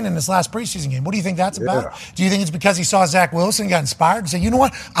Rodgers playing in this last preseason game. What do you think that's about? Do you think it's because he saw Zach Wilson and got inspired and said, you know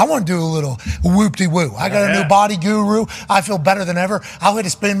what? I want to do a little whoop-de-woo. I got a new body guru. I feel better than ever. I'll hit a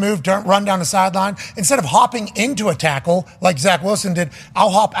spin move, run down the sideline. Instead of hopping into a tackle like Zach Wilson did,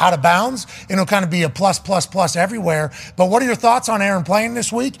 I'll hop out of bounds, and it'll kind of be a plus everywhere. But what are your thoughts on Aaron playing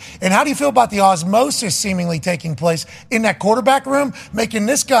this week? And how do you feel about the osmosis seemingly taking place in that quarterback room, making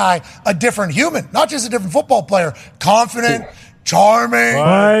this guy a different human, not just a different football player, confident, charming,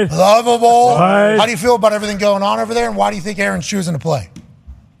 lovable. How do you feel about everything going on over there, and why do you think Aaron's choosing to play?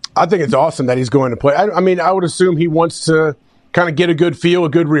 I think it's awesome that he's going to play. I mean, I would assume he wants to kind of get a good feel, a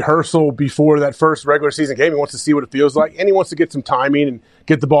good rehearsal before that first regular season game. He wants to see what it feels like, and he wants to get some timing and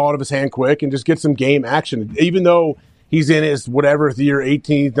get the ball out of his hand quick and just get some game action. Even though he's in his whatever year,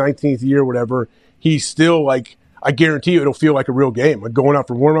 18th, 19th year, whatever, he's still I guarantee you it'll feel like a real game. Going out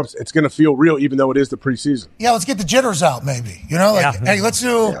for warm-ups, it's going to feel real even though it is the preseason. Yeah, let's get the jitters out maybe. Hey, let's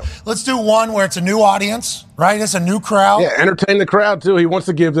do one where it's a new audience, right? It's a new crowd. Yeah, entertain the crowd too. He wants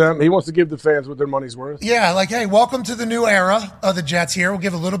to give the fans what their money's worth. Yeah, hey, welcome to the new era of the Jets here. We'll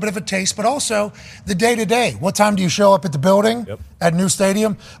give a little bit of a taste, but also the day-to-day. What time do you show up at the building at New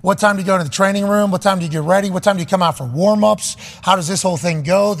Stadium? What time do you go to the training room? What time do you get ready? What time do you come out for warm-ups? How does this whole thing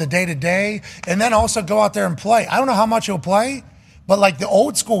go, the day-to-day? And then also go out there and play. I don't know how much he'll play, but the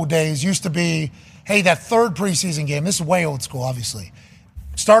old school days used to be, hey, that third preseason game, this is way old school, obviously.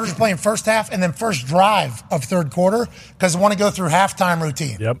 Starters are playing first half and then first drive of third quarter because they want to go through halftime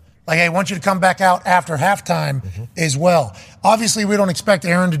routine. Yep. Like, hey, I want you to come back out after halftime as well. Obviously, we don't expect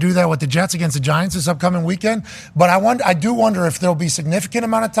Aaron to do that with the Jets against the Giants this upcoming weekend, but I do wonder if there'll be significant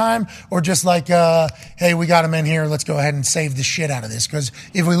amount of time or just like, hey, we got him in here. Let's go ahead and save the shit out of this because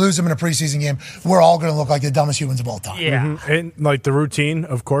if we lose him in a preseason game, we're all going to look like the dumbest humans of all time. Yeah. And like the routine,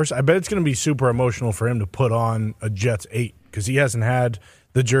 of course, I bet it's going to be super emotional for him to put on a Jets 8 because he hasn't had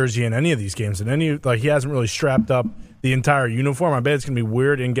the jersey in any of these games, and he hasn't really strapped up the entire uniform. I bet it's going to be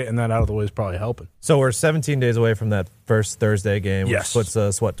weird, and getting that out of the way is probably helping. So we're 17 days away from that first Thursday game, which puts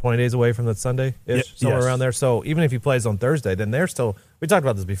us, 20 days away from that Sunday-ish, somewhere around there. So even if he plays on Thursday, then they're still – we talked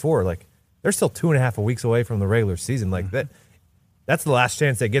about this before. Like, they're still 2.5 weeks away from the regular season. Like, that's the last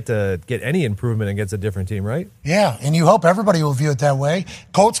chance they get to get any improvement against a different team, right? Yeah, and you hope everybody will view it that way.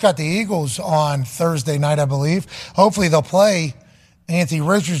 Colts got the Eagles on Thursday night, I believe. Hopefully they'll play – Anthony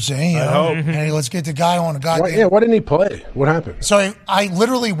Richardson, Hey, let's get the guy on a goddamn. Why didn't he play? What happened? So I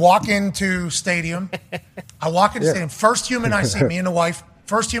literally walk into stadium. First human I see, me and the wife.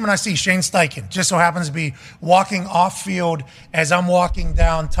 First human I see, Shane Steichen. Just so happens to be walking off field as I'm walking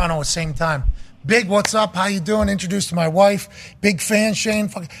down tunnel at the same time. Big, what's up? How you doing? Introduced to my wife. Big fan, Shane.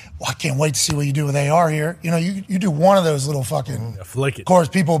 I can't wait to see what you do with AR here. You know, you do one of those little fucking. Flick it. Of course,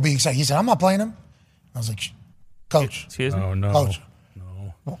 people will be excited. He said, "I'm not playing him." I was like, "Coach, excuse me, oh no, Coach."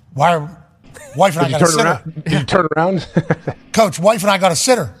 Why are wife and I got a sitter? Did you turn around? Coach, wife and I got a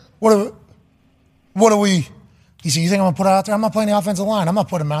sitter. What do we? He said, you think I'm going to put it out there? I'm not playing the offensive line. I'm not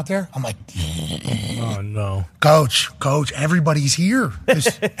putting him out there. I'm like, oh, no. Coach, everybody's here.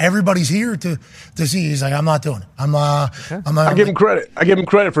 Everybody's here to see. He's like, I'm not doing it. I give him credit. I give him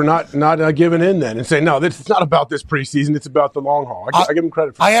credit for not giving in then and saying, no, it's not about this preseason. It's about the long haul. I give him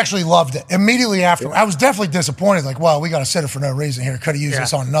credit for that. I actually loved it. Immediately after, I was definitely disappointed. Like, well, we got to sit it for no reason here. Could have used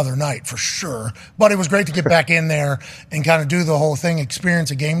this on another night for sure. But it was great to get back in there and kind of do the whole thing,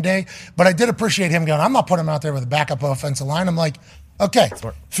 experience a game day. But I did appreciate him going, I'm not putting him out there with a backup offensive line. I'm like, okay,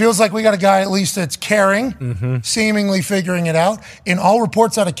 feels like we got a guy at least that's caring, seemingly figuring it out. And all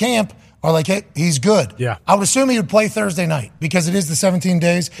reports out of camp are like, hey, he's good. Yeah. I would assume he would play Thursday night because it is the 17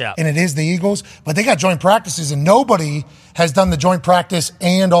 days and it is the Eagles. But they got joint practices and nobody has done the joint practice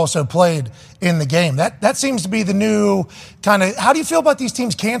and also played in the game. That seems to be the new kind of – how do you feel about these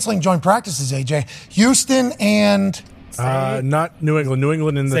teams canceling joint practices, AJ? Houston and – not New England. New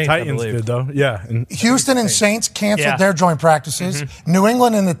England and the Saints, Titans did, though. Yeah. And Houston and Saints canceled their joint practices. New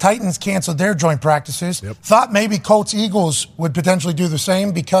England and the Titans canceled their joint practices. Thought maybe Colts Eagles would potentially do the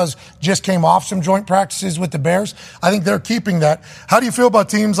same because just came off some joint practices with the Bears. I think they're keeping that. How do you feel about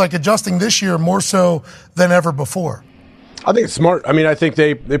teams like adjusting this year more so than ever before? I think it's smart. I mean, I think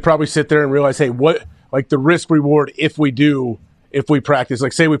they probably sit there and realize, hey, what, like the risk reward if we practice,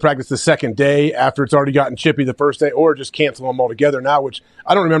 like say we practice the second day after it's already gotten chippy the first day, or just cancel them altogether now, which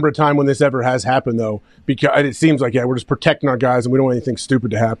I don't remember a time when this ever has happened, though, because it seems like, we're just protecting our guys and we don't want anything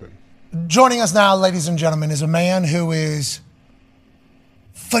stupid to happen. Joining us now, ladies and gentlemen, is a man who is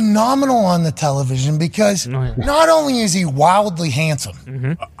phenomenal on the television because not only is he wildly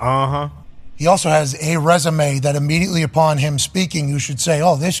handsome, he also has a resume that immediately upon him speaking, you should say,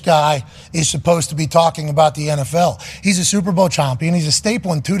 oh, this guy is supposed to be talking about the NFL. He's a Super Bowl champion. He's a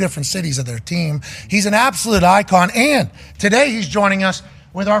staple in 2 different cities of their team. He's an absolute icon. And today he's joining us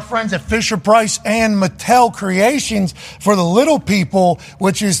with our friends at Fisher-Price and Mattel Creations for the little people,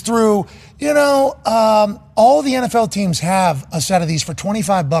 which is through, all the NFL teams have a set of these for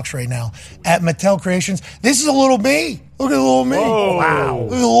 $25 right now at Mattel Creations. This is a little me. Look at little me. Oh, wow.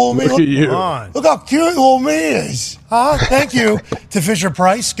 Look at little me. Look at you. Look how cute little me is. Huh? Thank you to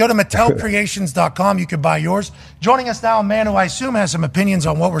Fisher-Price. Go to MattelCreations.com. You can buy yours. Joining us now, a man who I assume has some opinions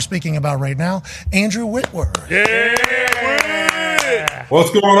on what we're speaking about right now, Andrew Whitworth. What's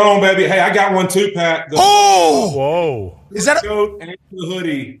going on, baby? Hey, I got one too, Pat. Whoa. Is that coat and the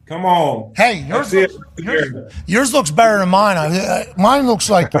hoodie? Come on. Hey, yours looks better than mine. Mine looks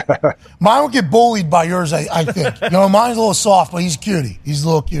like mine will get bullied by yours. I think. Mine's a little soft, but he's a cutie. He's a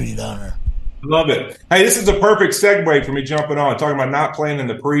little cutie down there. Love it. Hey, this is a perfect segue for me jumping on, talking about not playing in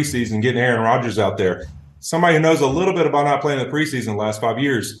the preseason, getting Aaron Rodgers out there. Somebody who knows a little bit about not playing in the preseason the last 5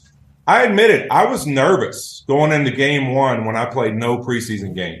 years. I admit it, I was nervous going into game 1 when I played no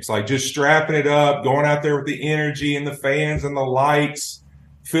preseason games. Like just strapping it up, going out there with the energy and the fans and the lights,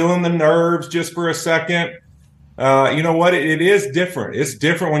 feeling the nerves just for a second. You know what? It is different. It's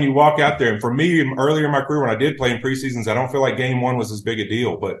different when you walk out there. And for me, earlier in my career when I did play in preseasons, I don't feel like game 1 was as big a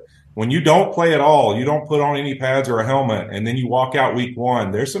deal. But when you don't play at all, you don't put on any pads or a helmet, and then you walk out week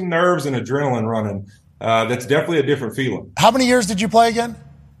 1, there's some nerves and adrenaline running. that's definitely a different feeling. How many years did you play again?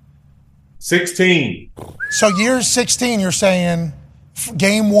 16. So years 16, you're saying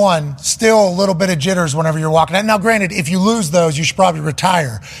game one, still a little bit of jitters whenever you're walking out. Now, granted, if you lose those, you should probably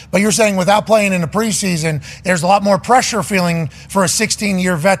retire. But you're saying without playing in the preseason, there's a lot more pressure feeling for a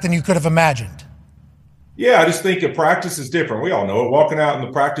 16-year vet than you could have imagined. Yeah, I just think a practice is different. We all know it. Walking out in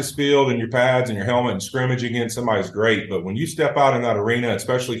the practice field in your pads and your helmet and scrimmage against somebody's great. But when you step out in that arena,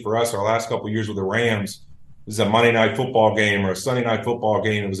 especially for us, our last couple of years with the Rams, this is a Monday night football game or a Sunday night football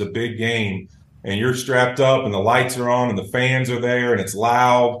game. It was a big game. And you're strapped up and the lights are on and the fans are there and it's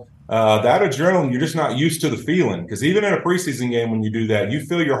loud. That adrenaline, you're just not used to the feeling. Because even in a preseason game, when you do that, you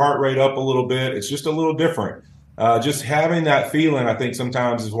feel your heart rate up a little bit. It's just a little different. Just having that feeling, I think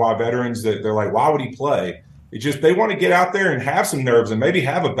sometimes is why veterans, they're like, why would he play? It's just they want to get out there and have some nerves and maybe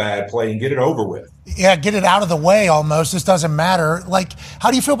have a bad play and get it over with. Yeah, get it out of the way almost. This doesn't matter. Like, how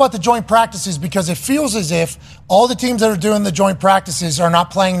do you feel about the joint practices? Because it feels as if all the teams that are doing the joint practices are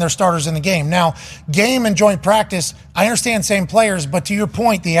not playing their starters in the game. Now, game and joint practice, I understand same players, but to your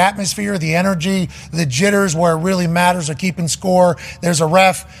point, the atmosphere, the energy, the jitters where it really matters are keeping score. There's a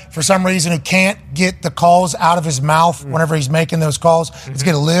ref, for some reason, who can't get the calls out of his mouth whenever he's making those calls. Let's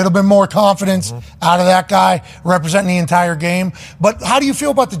get a little bit more confidence out of that guy representing the entire game. But how do you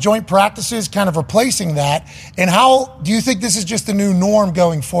feel about the joint practices kind of replacing that? And how do you think this is just the new norm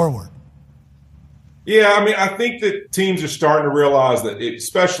going forward? Yeah, I mean, I think that teams are starting to realize that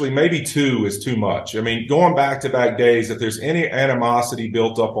especially maybe 2 is too much. I mean, going back-to-back days, if there's any animosity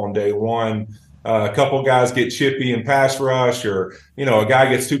built up on day one, a couple guys get chippy in pass rush or, a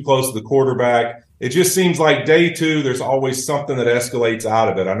guy gets too close to the quarterback, it just seems like day 2, there's always something that escalates out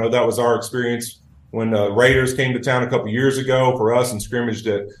of it. I know that was our experience when the Raiders came to town a couple years ago for us and scrimmaged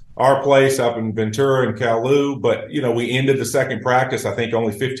at our place up in Ventura and Kalu. But, we ended the second practice, I think,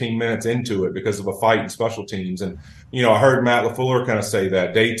 only 15 minutes into it because of a fight in special teams. And, I heard Matt LaFleur kind of say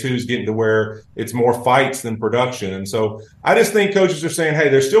that. Day 2 is getting to where it's more fights than production. And so I just think coaches are saying, hey,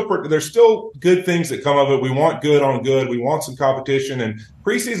 there's still good things that come of it. We want good on good. We want some competition. And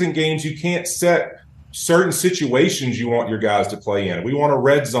preseason games, you can't set certain situations you want your guys to play in. We want a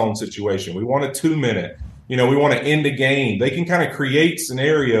red zone situation. We want a 2-minute. We want to end a game. They can kind of create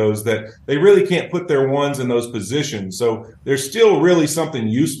scenarios that they really can't put their ones in those positions. So there's still really something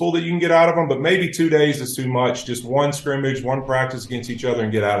useful that you can get out of them, but maybe 2 days is too much. Just one scrimmage, one practice against each other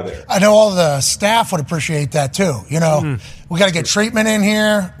and get out of there. I know all the staff would appreciate that too. We got to get treatment in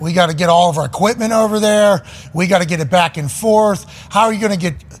here. We got to get all of our equipment over there. We got to get it back and forth. How are you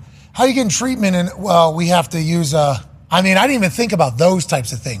getting treatment? And we have to use I didn't even think about those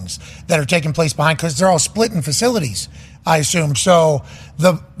types of things that are taking place behind because they're all split in facilities, I assume. So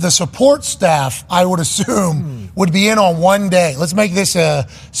the support staff, I would assume, would be in on one day. Let's make this a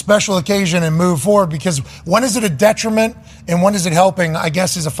special occasion and move forward because when is it a detriment and when is it helping, I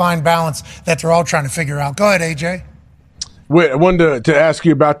guess, is a fine balance that they're all trying to figure out. Go ahead, AJ. Wait, I wanted to ask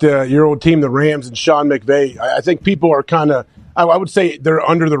you about your old team, the Rams, and Sean McVay. I think people are kind of, I would say they're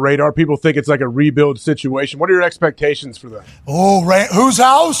under the radar. People think it's like a rebuild situation. What are your expectations for them? Oh, whose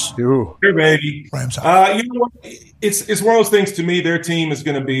house? Ooh. Here, baby. Rams house. It's one of those things to me. Their team is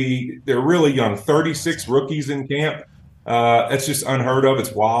going to be, they're really young, 36 rookies in camp. That's just unheard of.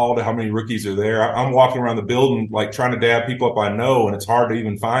 It's wild how many rookies are there. I'm walking around the building like trying to dab people up I know, and it's hard to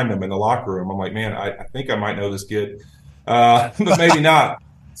even find them in the locker room. I'm like, man, I think I might know this kid, but maybe not.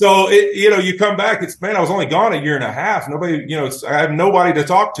 So, you come back, I was only gone a year and a half. Nobody, I have nobody to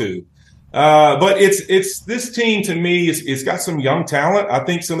talk to. But it's this team to me, it's got some young talent. I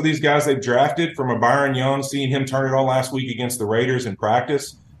think some of these guys they've drafted from a Byron Young, seeing him turn it on last week against the Raiders in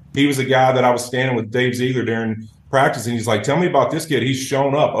practice. He was a guy that I was standing with Dave Ziegler during practice, and he's like, tell me about this kid. He's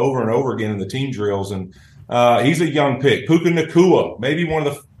shown up over and over again in the team drills, and he's a young pick. Puka Nacua, maybe one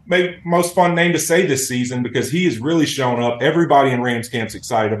of the most fun name to say this season because he has really shown up. Everybody in Rams camp's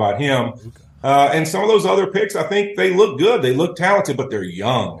excited about him. And some of those other picks, I think they look good. They look talented, but they're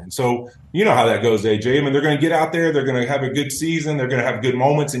young. And so you know how that goes, AJ. They're going to get out there. They're going to have a good season. They're going to have good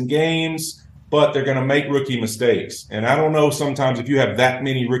moments in games, but they're going to make rookie mistakes. And I don't know sometimes if you have that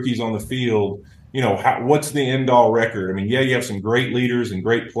many rookies on the field, what's the end-all record? You have some great leaders and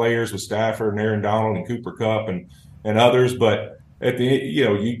great players with Stafford and Aaron Donald and Cooper Kupp and others, but at the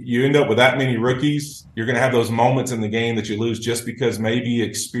you end up with that many rookies, you're going to have those moments in the game that you lose just because maybe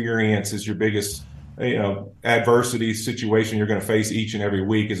experience is your biggest adversity situation you're going to face each and every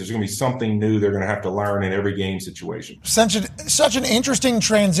week. Is there's going to be something new they're going to have to learn in every game situation. Such an interesting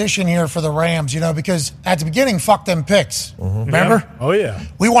transition here for the Rams, because at the beginning, fuck them picks. Mm-hmm. Remember? Yeah. Oh yeah,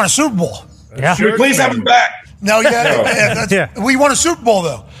 we won a Super Bowl. Yeah, please have him back. No, we won a Super Bowl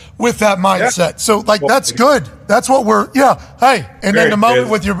though. with that mindset. So, like, that's good. That's what hey. And then the moment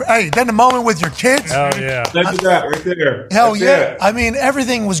with your kids. Oh, yeah. Look at that right there. Hell That's yeah. it. I mean,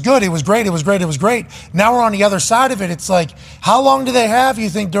 everything was good. It was great. Now we're on the other side of it. It's like, how long do they have, you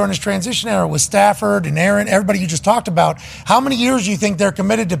think, during this transition era with Stafford and Aaron, everybody you just talked about? How many years do you think they're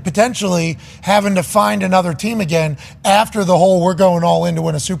committed to potentially having to find another team again after the whole we're going all in to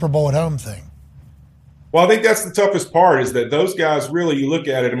win a Super Bowl at home thing? Well, I think that's the toughest part is that those guys really, you look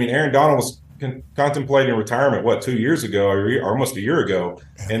at it. I mean, Aaron Donald was contemplating retirement, 2 years ago or almost a year ago.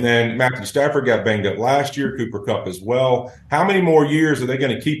 And then Matthew Stafford got banged up last year, Cooper Kupp as well. How many more years are they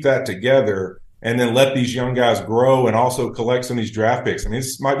going to keep that together and then let these young guys grow and also collect some of these draft picks? I mean,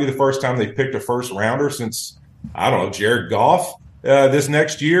 this might be the first time they've picked a first rounder since, I don't know, Jared Goff this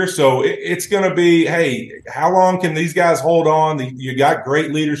next year. So it's going to be, hey, how long can these guys hold on? You got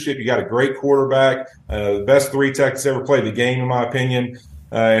great leadership. You got a great quarterback, the best 3 techs ever played the game, in my opinion,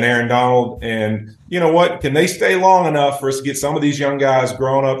 and Aaron Donald. And you know what? Can they stay long enough for us to get some of these young guys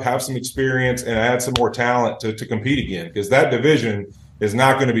grown up, have some experience, and add some more talent to compete again? Because that division is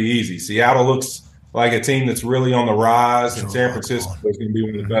not going to be easy. Seattle looks like a team that's really on the rise, and San Francisco is going to be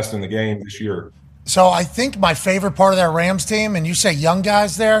one of the best in the game this year. So I think my favorite part of that Rams team, and you say young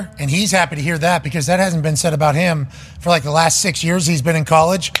guys there, and he's happy to hear that because that hasn't been said about him for like the last 6 years he's been in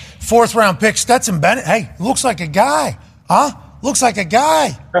college. 4th round pick, Stetson Bennett. Hey, looks like a guy, huh? Looks like a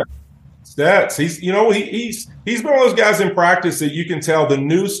guy. Stats. He's been one of those guys in practice that you can tell the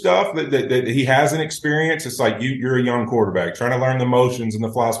new stuff that he hasn't experienced. It's like you're a young quarterback trying to learn the motions and the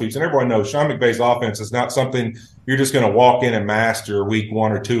fly sweeps. And everyone knows Sean McVay's offense is not something you're just going to walk in and master week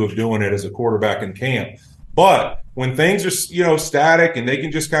 1 or 2 of doing it as a quarterback in camp. But when things are, static and they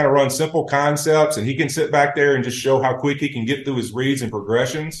can just kind of run simple concepts and he can sit back there and just show how quick he can get through his reads and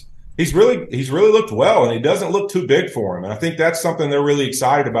progressions, he's really looked well, and he doesn't look too big for him. And I think that's something they're really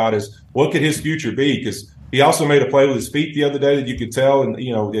excited about is what could his future be? Because he also made a play with his feet the other day that you could tell, and,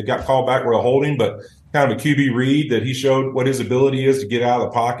 it got called back for a holding, but kind of a QB read that he showed what his ability is to get out of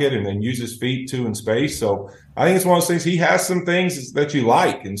the pocket and then use his feet too in space. So I think it's one of those things. He has some things that you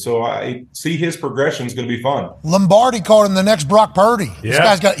like, and so I see his progression is going to be fun. Lombardi called him the next Brock Purdy.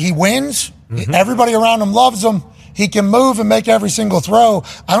 Yeah. He wins. Mm-hmm. Everybody around him loves him. He can move and make every single throw.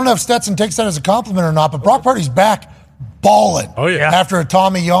 I don't know if Stetson takes that as a compliment or not, but Brock Purdy's back balling after a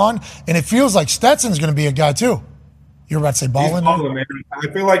Tommy yawn, and it feels like Stetson's going to be a guy too. You're about to say balling? Man.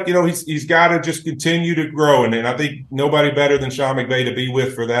 I feel like, he's got to just continue to grow, and I think nobody better than Sean McVay to be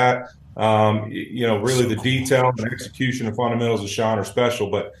with for that. Really the detail and execution and fundamentals of Sean are special.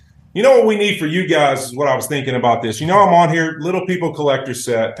 But you know what we need for you guys is what I was thinking about this. I'm on here, Little People Collector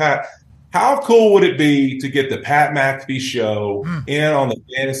Set. Pat, how cool would it be to get the Pat McAfee show in on the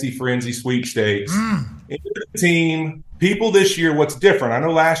Fantasy Frenzy sweepstakes? The team, people this year, what's different? I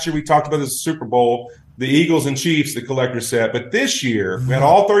know last year we talked about the Super Bowl, the Eagles and Chiefs, the collector set. But this year, we had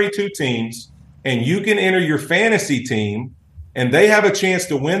all 32 teams, and you can enter your fantasy team, and they have a chance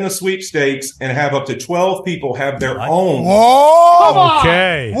to win the sweepstakes and have up to 12 people have their own. Whoa!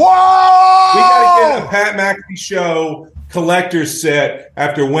 Okay. Whoa! We got to get a Pat McAfee show collector's set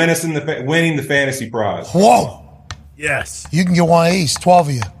after winning the fantasy prize. Whoa! Yes. You can get one of these, 12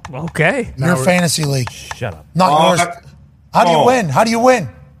 of you. Okay. Your fantasy league. Shut up. Not yours. How do you win?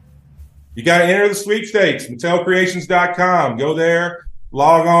 You got to enter the sweepstakes, MattelCreations.com. Go there,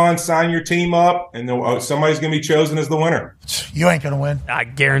 log on, sign your team up, and somebody's going to be chosen as the winner. You ain't going to win. I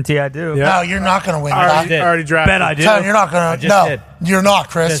guarantee I do. Yeah. No, you're not going to win. I already drafted. Bet I do. You're not going to. No, you're not,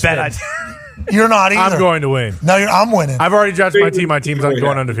 Chris. Bet I do. You're not either. I'm going to win. No, I'm winning. I've already drafted my team. My team's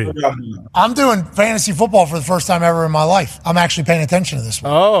going undefeated. I'm doing fantasy football for the first time ever in my life. I'm actually paying attention to this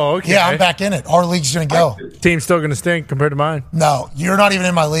one. Oh, okay. Yeah, I'm back in it. Our league's going to go. Team's still going to stink compared to mine. No, you're not even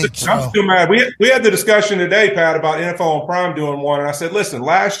in my league. So. I'm still mad. We had the discussion today, Pat, about NFL on Prime doing one, and I said, listen,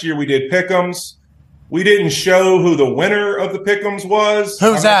 last year we did pick'ems. We didn't show who the winner of the pick'ems was.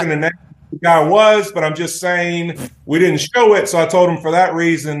 Who's that? I'm not going to name who the guy was, but I'm just saying we didn't show it, so I told him for that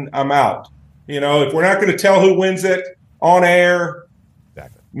reason I'm out. If we're not going to tell who wins it on air,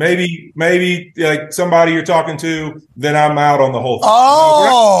 maybe like somebody you're talking to, then I'm out on the whole thing.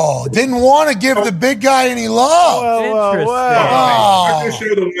 Oh, didn't want to give the big guy any love. Interesting. If I'm going to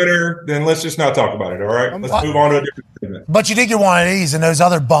show the winner, then let's just not talk about it, all right? Let's move on to a different segment. But you did get one of these, and those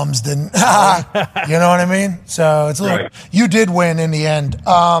other bums didn't. You know what I mean? So it's a little. Right. You did win in the end.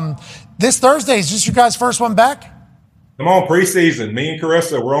 This Thursday, is this your guys' first one back? Come on, preseason. Me and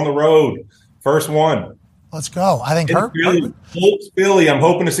Carissa, we're on the road. First one. Let's go. I think Philly. I'm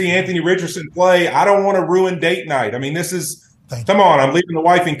hoping to see Anthony Richardson play. I don't want to ruin date night. I mean, this is Come on, I'm leaving the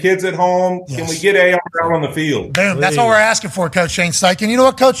wife and kids at home. Yes. Can we get AR out on the field? Boom. That's what we're asking for, Coach Shane Steichen. You know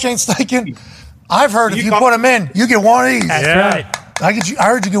what, Coach Shane Steichen? I've heard if you put them in, you get one of these. That's right. I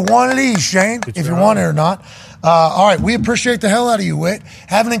heard you get one of these, Shane, if you want it or not. All right, we appreciate the hell out of you, Whit.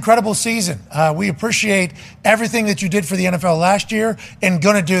 Have an incredible season. We appreciate everything that you did for the NFL last year and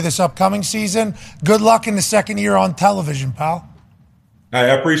going to do this upcoming season. Good luck in the second year on television, pal. I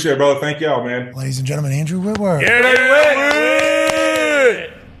appreciate it, brother. Thank y'all, man. Ladies and gentlemen, Andrew Whitworth.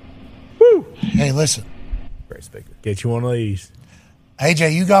 Woo. Hey, listen. Great speaker. Get you one of these.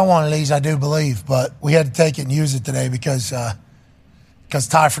 AJ, you got one of these, I do believe, but we had to take it and use it today because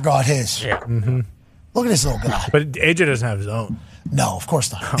Ty forgot his. Yeah. Mm-hmm. Look at this little guy. But AJ doesn't have his own. No, of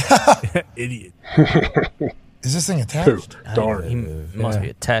course not. Idiot. Is this thing attached? Darn. He must be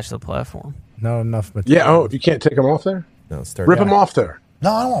attached to the platform. No enough material. Yeah, you can't take them off there? No, rip them off there.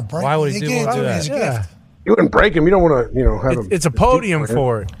 No, I don't want to break. Why would he do that? As a gift. You wouldn't break them. You don't want to, have them. It's a podium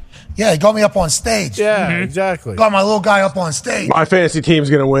for it. Yeah, he got me up on stage. Yeah, exactly. Got my little guy up on stage. My fantasy team's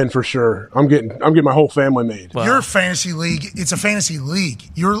going to win for sure. I'm getting my whole family made. Wow. Your fantasy league, it's a fantasy league.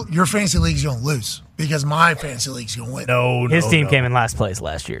 Your fantasy league's going to lose because my fantasy league's going to win. No, his team came in last place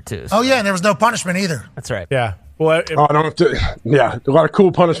last year too. So. Oh yeah, and there was no punishment either. That's right. Yeah. Well, I don't have to. Yeah, a lot of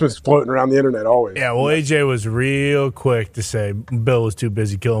cool punishments floating around the internet always. Yeah, well, AJ was real quick to say Bill was too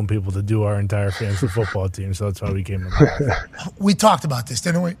busy killing people to do our entire fantasy football team, so that's why we came in. We talked about this,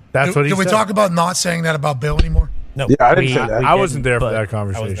 didn't we? That's what he said. Did we talk about not saying that about Bill anymore? No. Yeah, I didn't say that. I wasn't there for that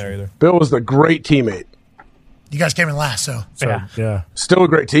conversation. I wasn't there either. Bill was the great teammate. You guys came in last, so yeah. Still a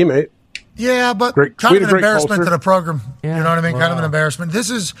great teammate. Yeah, but kind of an embarrassment to the program. Yeah. You know what I mean? Kind of an embarrassment.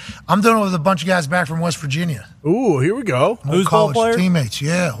 I'm doing it with a bunch of guys back from West Virginia. Ooh, here we go. Who's college teammates?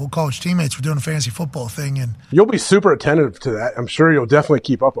 Yeah, whole college teammates. We're doing a fantasy football thing, and you'll be super attentive to that. I'm sure you'll definitely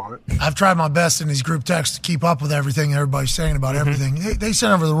keep up on it. I've tried my best in these group texts to keep up with everything everybody's saying about everything. They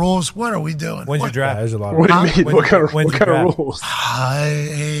sent over the rules. What are we doing? When's your draft? There's a lot. What do you mean? What kind of rules?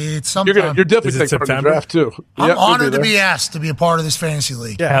 It's sometime. You're definitely taking part in the draft too. I'm honored to be asked to be a part of this fantasy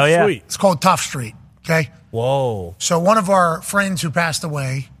league. Yeah, hell yeah. Sweet. It's called Tough Street. Okay. Whoa. So one of our friends who passed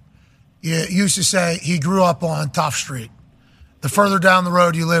away used to say he grew up on Tough Street. The further down the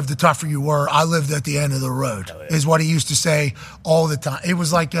road you lived, the tougher you were. I lived at the end of the road, is what he used to say all the time. It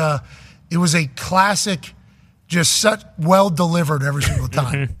was like it was a classic, just such well delivered every single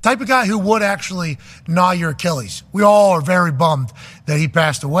time. Type of guy who would actually gnaw your Achilles. We all are very bummed that he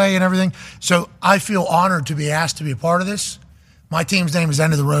passed away and everything. So I feel honored to be asked to be a part of this. My team's name is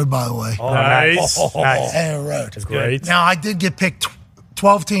End of the Road, by the way. Oh, nice. Nice. End of the Road. That's great. Now, I did get picked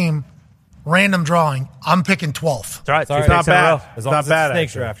 12-team random drawing. I'm picking 12th. That's right. It's not bad. As long as it's a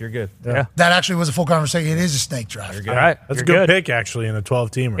snake draft, you're good. Yeah. That actually was a full conversation. It is a snake draft. You're good. All right. That's a good pick, actually, in a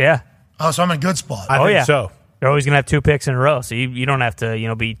 12-teamer. Yeah. Oh, so I'm in a good spot. I think so. You're always going to have 2 picks in a row, so you don't have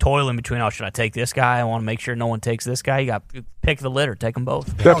to be toiling between, should I take this guy? I want to make sure no one takes this guy. You got to pick the litter. Take them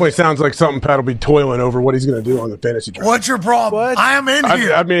both. Definitely sounds like something Pat will be toiling over what he's going to do on the fantasy draft. What's your problem? What? I am in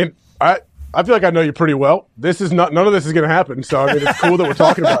here. I mean, I feel like I know you pretty well. None of this is going to happen, so I mean, it's cool that we're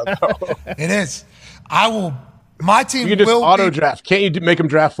talking about it, though. It is. I will. My team you can just will auto draft. Can't you make them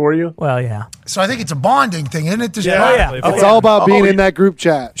draft for you? Well, yeah. So I think it's a bonding thing, isn't it? It's all about being in that group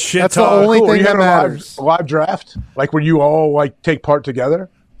chat. That's the only thing that matters. Live draft, like where you all take part together.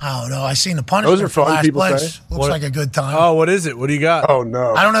 Oh no, I seen the punishment. Those are fun. Last People place. say Looks like a good time. Oh, what is it? What do you got? Oh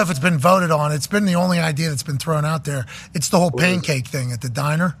no, I don't know if it's been voted on. It's been the only idea that's been thrown out there. It's the whole pancake thing at the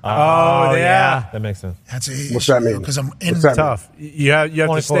diner. Oh yeah, that makes sense. That's a What's that mean? Because I'm in. What's that tough. You have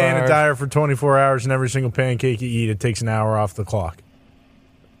to stay in a hours. diner for 24 hours, and every single pancake you eat, it takes an hour off the clock.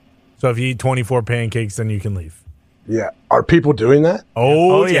 So if you eat 24 pancakes, then you can leave. Yeah. Are people doing that?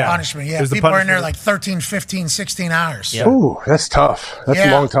 Oh yeah. Punishment, yeah. There's the People are in there punishment. like 13, 15, 16 hours. Yeah. Ooh, that's tough. That's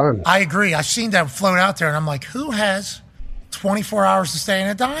a long time. I agree. I've seen that float out there, and I'm like, who has 24 hours to stay in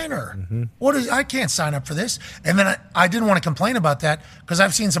a diner? I can't sign up for this. And then I didn't want to complain about that because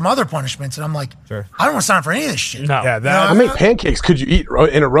I've seen some other punishments, and I'm like, I don't want to sign up for any of this shit. No. Yeah, How many pancakes could you eat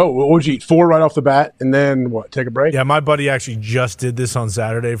in a row? What would you eat? 4 right off the bat, and then what? Take a break? Yeah, my buddy actually just did this on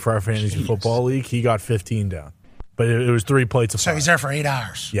Saturday for our fantasy football league. He got 15 down, but it was 3 plates of. So he's there for 8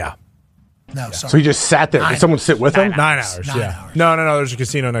 hours. Yeah. No, sorry. So he just sat there. Did someone sit with him? 9 hours. 9 Yeah. hours. No. There's a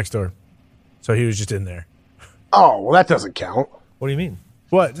casino next door, so he was just in there. Oh, well, that doesn't count. What do you mean?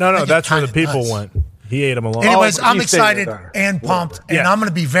 What? No. That's where the kinda people nuts. went. He ate them alone. Anyways, Oh, I'm you stayed in excited the diner. and pumped, and Yes. I'm going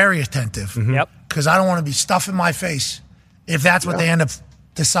to be very attentive. Yep. Because I don't want to be stuffing my face if that's what they end up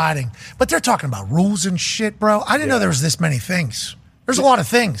deciding. But they're talking about rules and shit, bro. I didn't know there was this many things. There's a lot of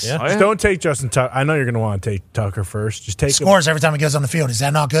things. Yeah. Just don't take Justin Tucker. I know you're going to want to take Tucker first. Just take Scores every time he goes on the field. Is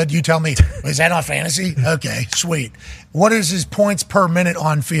that not good? You tell me. Is that not fantasy? Okay, sweet. What is his points per minute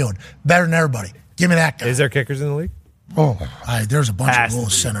on field? Better than everybody. Give me that guy. Is there kickers in the league? Oh, there's a bunch of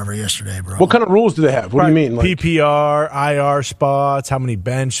rules sent over yesterday, bro. What kind of rules do they have? What do you mean? Like, PPR, IR spots, how many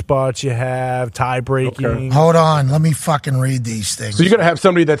bench spots you have, tie breaking. Okay. Hold on. Let me fucking read these things. so you got to have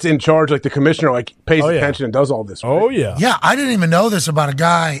somebody that's in charge, like the commissioner, like pays attention and does all this. Right? Oh, yeah. Yeah, I didn't even know this about a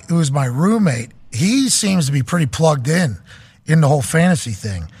guy who was my roommate. He seems to be pretty plugged in the whole fantasy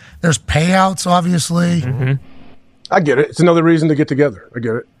thing. There's payouts, obviously. Mm-hmm. I get it. It's another reason to get together. I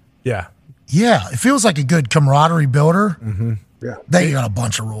get it. Yeah. Yeah, it feels like a good camaraderie builder. Mm-hmm. Yeah. They got a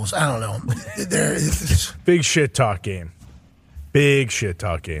bunch of rules. I don't know. Big shit talk game. Big shit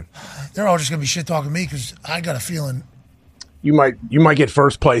talk game. They're all just going to be shit talking me because I got a feeling. You might get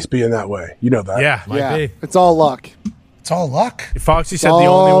first place being that way. You know that. Yeah. Yeah, it's all luck. It's all luck. Foxy said the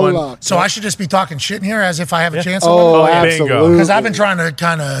only one. So I should just be talking shit in here as if I have a chance. Oh, absolutely. Because I've been trying to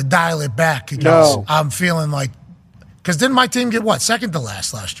kind of dial it back because I'm feeling like. Because didn't my team get what? Second to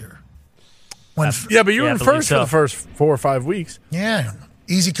last year? Yeah, but you were in first for the first 4 or 5 weeks. Yeah.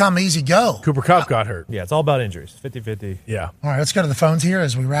 Easy come, easy go. Cooper Kupp got hurt. Yeah, it's all about injuries. 50-50. Yeah. All right, let's go to the phones here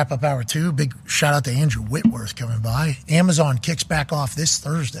as we wrap up hour 2. Big shout out to Andrew Whitworth coming by. Amazon kicks back off this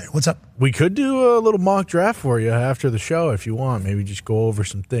Thursday. What's up? We could do a little mock draft for you after the show if you want. Maybe just go over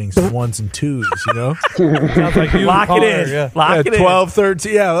some things, some ones and twos, you know? Sounds like you Lock it in. Yeah. Lock it 12,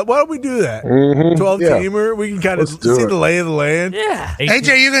 13. Yeah, why don't we do that? 12-teamer. We can kind of see the lay of the land. Yeah.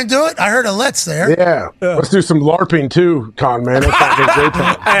 AJ, you going to do it? I heard a let's there. Yeah. Let's do some LARPing too, Con, man. That sounds like a great time.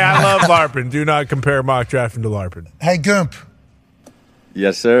 Hey, I love LARPing. Do not compare mock drafting to LARPing. Hey, Gump,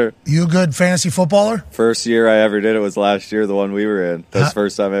 Yes, sir. you a good fantasy footballer? First year I ever did it was last year, the one we were in. That's the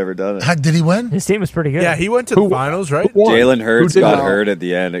first time I ever done it. Did he win? His team was pretty good. Yeah, he went to the finals, right? Jalen Hurts did got that? hurt at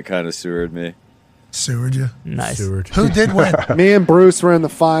the end. It kind of sewered me. Seward you. Nice. Who did win? Me and Bruce were in the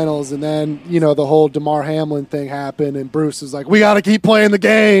finals, and then, the whole DeMar Hamlin thing happened, and Bruce was like, we got to keep playing the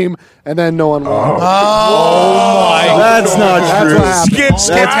game, and then no one won. That's not true. That's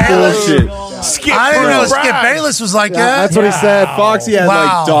what happened. Skip Bullshit. Skip I didn't know Bruce Skip Bragg. Bayless was like Yeah, that. that's what he said. Foxy had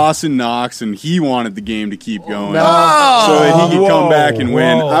Wow. like Dawson Knox, and he wanted the game to keep going. No. So that he could come back and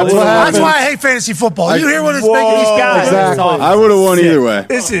win. That's why I hate fantasy football. You hear what it's making these guys? Exactly. I would have won either way.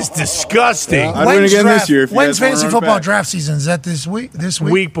 This is disgusting. I'd win again this year. If you When's guys wanna fantasy run football back. draft season? Is that this week?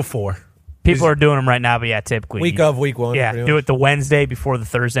 Week before. People are doing them right now, but yeah, typically. Week one. Yeah, pretty do much. it the Wednesday before the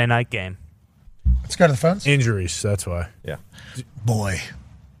Thursday night game. Let's go to the phones. Injuries, that's why. Yeah. Boy,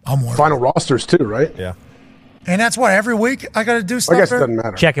 I'm worried. Final rosters too, right? Yeah. And that's what, every week I got to do stuff? I guess it there? doesn't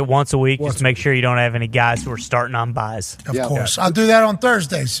matter. Check it once a week. Just make sure you don't have any guys who are starting on buys. Of course. I'll do that on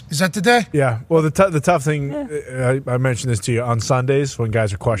Thursdays. Is that today? Yeah. Well, the tough thing, I mentioned this to you on Sundays when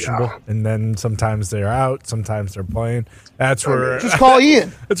guys are questionable, and then sometimes they're out, sometimes they're playing. That's where Just call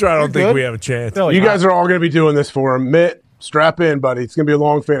Ian. that's where I don't think good. we have a chance. You guys are all going to be doing this for him. Mitt, strap in, buddy. It's going to be a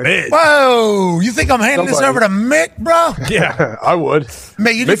long fantasy. Whoa! You think I'm handing this over to Mick, bro? Yeah, I would.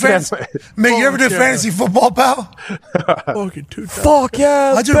 Mick, you do fantasy? Mick, you ever do fantasy football, pal? fucking too tough. Fuck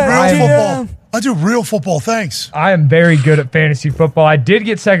yeah! I do real football. I do real football. Thanks. I am very good at fantasy football. I did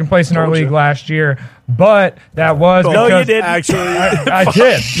get second place in our league last year, but that was No, because you didn't. Actually, I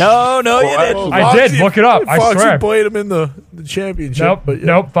did. No, you didn't. I did. Look it up. I Foxy swear. played him in the championship. Nope. but yeah.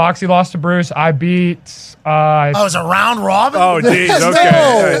 Nope. Foxy lost to Bruce. I beat. Oh, it was a round robin? Oh, geez. Yes, Okay.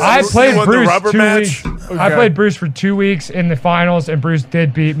 no. I You played won the Bruce rubber 2 match? weeks. Okay. I played Bruce for 2 weeks in the finals, and Bruce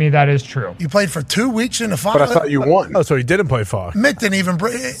did beat me. That is true. You played for 2 weeks in the But I final? thought you won. Oh, so he didn't play Fox. Mick didn't even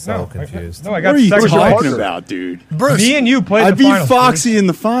bring So confused. No, I What got are you second talking place. about, dude? Bruce. Me and you played I the beat finals. Foxy in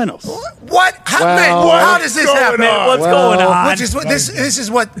the finals. What? How, Well, Mick, how does this happen? What's going on? Which is what this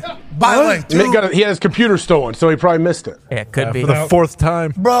is what. By the way, Mitt he had his computer stolen, so he probably missed it. Yeah, it could be. For the fourth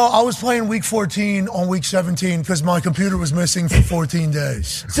time. bro, I was playing week 14 on week 17 because my computer was missing for 14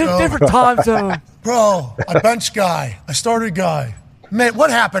 days. It's a different time zone. Bro, I bench guy. I started guy. Man,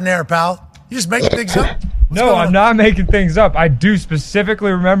 what happened there, pal? You just making things up? No, I'm not making things up. I do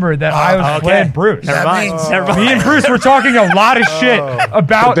specifically remember that I was okay. playing Bruce. Never That mind. means- Never mind. Me and Bruce were talking a lot of shit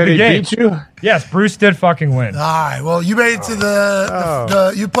about Did the he game. beat you? Yes, Bruce did fucking win. All right, well, you made it to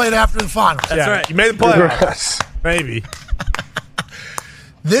the you played after the finals. That's right. You made the playoffs. Maybe.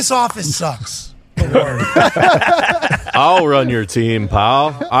 This office sucks. I'll run your team,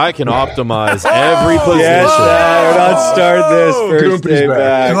 pal. I can optimize every position. Yes, we're not starting this first Goopy's day back.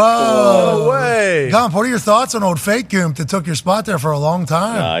 back. Whoa. No way. Hey. Gump, what are your thoughts on old fake Gump that took your spot there for a long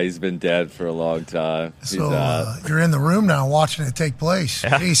time? Nah, he's been dead for a long time. So you're in the room now watching it take place.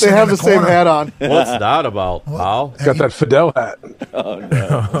 Yeah. They have the same hat on. What's that about, pal? Got that Fidel hat. Oh,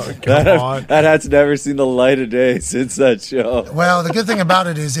 no. That hat's never seen the light of day since that show. Well, the good thing about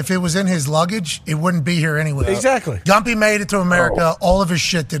it is if it was in his luggage, it wouldn't be here anyway. Exactly. Gumpy made it to America. All of his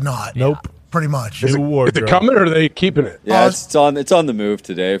shit did not. Nope. Pretty much. Is it coming or are they keeping it? Yeah, it's on the move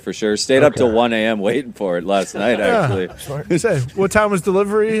today for sure. Stayed up till 1 a.m. waiting for it last night, actually. Say, what time was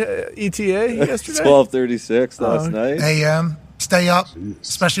delivery ETA yesterday? 12:36 last night. a.m. Stay up,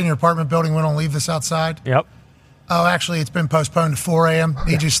 especially in your apartment building. We don't leave this outside. Yep. Oh, actually, it's been postponed to 4 a.m.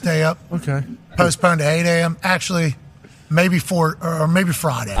 Need you to stay up. Okay. Postponed to 8 a.m. Actually, maybe 4 or maybe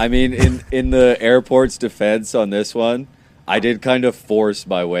Friday. I mean, in the airport's defense on this one, I did kind of force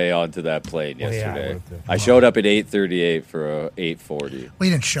my way onto that plane yesterday. I showed up at 8:38 for a 8:40. We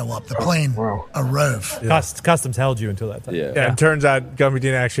didn't show up. The plane arose. Customs held you until that time. Yeah. It turns out Gumpy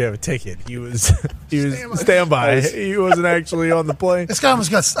didn't actually have a ticket. He was standby. He wasn't actually on the plane. This guy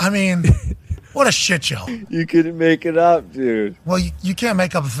almost got. I mean, what a shit show. You couldn't make it up, dude. Well, you can't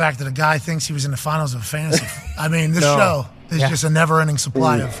make up the fact that a guy thinks he was in the finals of a fantasy. I mean, this show is just a never-ending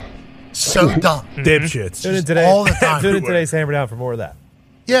supply of so dumb dipshits. Tune in today. all the time. Tune in today's Hammer Down for more of that.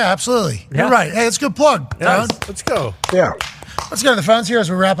 Yeah, absolutely. You're right. Hey, it's a good plug. Yes, let's go. Yeah. Let's go to the phones here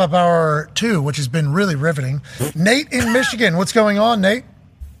as we wrap up hour 2, which has been really riveting. Nate in Michigan. What's going on, Nate?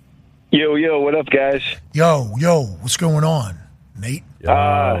 Yo, what up, guys? Yo, what's going on, Nate?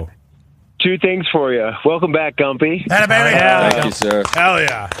 Two things for you. Welcome back, Gumpy. Thank you, sir. Hell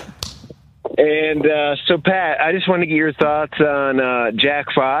yeah. And so, Pat, I just want to get your thoughts on Jack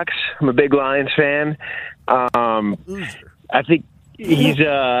Fox. I'm a big Lions fan. I think he's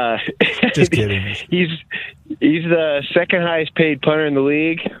just kidding. he's the second highest paid punter in the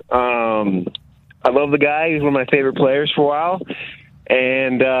league. I love the guy. He's one of my favorite players for a while.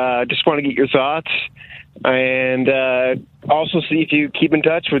 And just want to get your thoughts. And also see if you keep in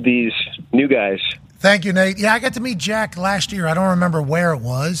touch with these new guys. Thank you, Nate. Yeah, I got to meet Jack last year. I don't remember where it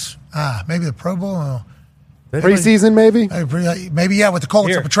was. Maybe the Pro Bowl. Preseason, maybe? Maybe, yeah, with the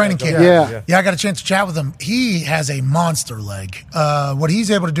Colts up a training camp. Yeah, I got a chance to chat with him. He has a monster leg. What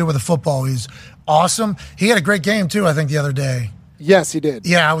he's able to do with the football is awesome. He had a great game, too, I think, the other day. Yes, he did.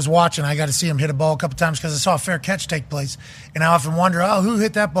 Yeah, I was watching. I got to see him hit a ball a couple times because I saw a fair catch take place. And I often wonder, who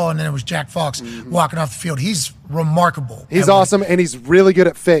hit that ball? And then it was Jack Fox walking off the field. He's remarkable. He's awesome, and he's really good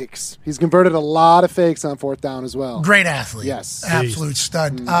at fakes. He's converted a lot of fakes on fourth down as well. Great athlete. Yes. Absolute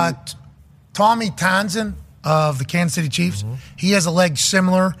stud. Tommy Townsend of the Kansas City Chiefs, he has a leg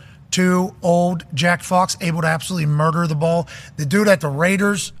similar to old Jack Fox, able to absolutely murder the ball. The dude at the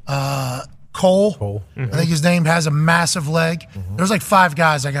Raiders, Cole. I think his name, has a massive leg. There's like 5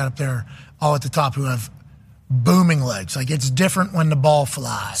 guys I got up there all at the top who have booming legs. Like, it's different when the ball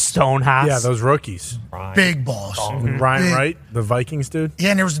flies. Stonehouse. Yeah, those rookies. Big balls. Ryan Wright, the Vikings dude.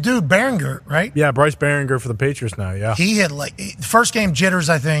 Yeah, and there was a dude, Behringer, right? Yeah, Bryce Behringer for the Patriots now, yeah. He had first game jitters,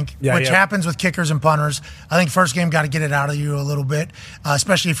 I think, which happens with kickers and punters. I think first game got to get it out of you a little bit,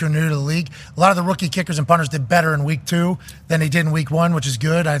 especially if you're new to the league. A lot of the rookie kickers and punters did better in week 2 than they did in week 1, which is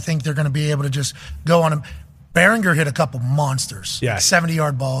good. I think they're going to be able to just go on them. Behringer hit a couple monsters. Yeah.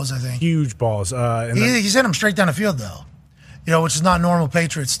 70-yard balls, I think. Huge balls. He's hit them straight down the field, though. Which is not normal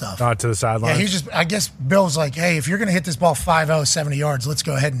Patriots stuff. Not to the sidelines. Yeah, I guess Bill's like, hey, if you're going to hit this ball 5-0, 70 yards, let's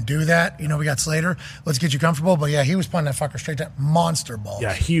go ahead and do that. We got Slater. Let's get you comfortable. But, yeah, he was punting that fucker straight down. Monster balls.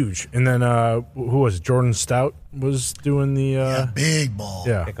 Yeah, huge. And then, who was it? Jordan Stout was doing the... big ball.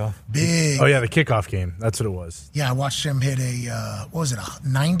 Yeah. Kickoff. Big. Oh, yeah, the kickoff game. That's what it was. Yeah, I watched him hit a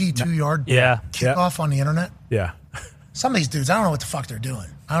 92-yard kickoff on the internet. Yeah. Some of these dudes, I don't know what the fuck they're doing.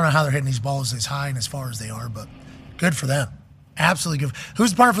 I don't know how they're hitting these balls as high and as far as they are, but good for them. Absolutely good.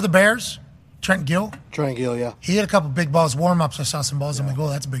 Who's the punter for the Bears? Trent Gill? Trent Gill, yeah. He hit a couple big balls, warm-ups. I saw some balls. I'm like,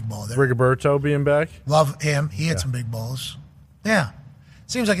 that's a big ball there. Rigoberto being back? Love him. He hit some big balls. Yeah.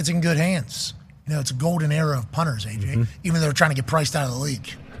 Seems like it's in good hands. It's a golden era of punters, AJ, even though they're trying to get priced out of the league.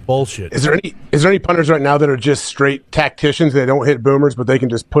 Bullshit. Is there any punters right now that are just straight tacticians? They don't hit boomers, but they can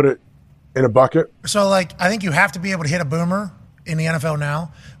just put it in a bucket? So, I think you have to be able to hit a boomer in the NFL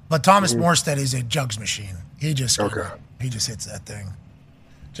now, but Thomas Morstead is a jugs machine. He just hits that thing.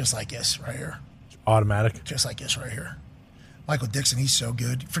 Just like this right here. Automatic. Just like this right here. Michael Dixon, he's so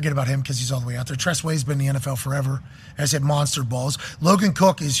good. Forget about him because he's all the way out there. Tress Way's been in the NFL forever. Has hit monster balls. Logan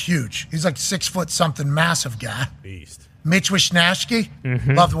Cook is huge. He's like 6 foot something, massive guy. Beast. Mitch Wishnowsky,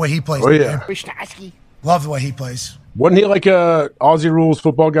 love the way he plays. Oh, yeah. Wishnowsky. Love the way he plays. Wasn't he like a Aussie Rules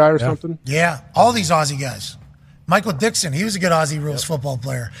football guy or something? Yeah, all these Aussie guys. Michael Dixon, he was a good Aussie rules football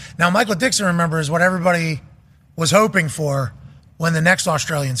player. Now, Michael Dixon, remember, is what everybody was hoping for when the next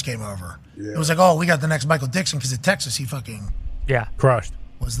Australians came over. It was like, oh, we got the next Michael Dixon because at Texas he fucking crushed.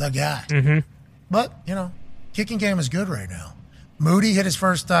 Was the guy. Mm-hmm. But, kicking game is good right now. Moody hit his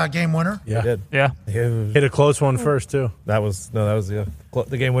first game winner. Yeah. He did. Yeah. Hit a close one first, too.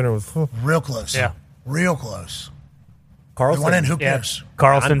 The game winner was real close. Yeah. Real close. Carlson. Went in, who cares?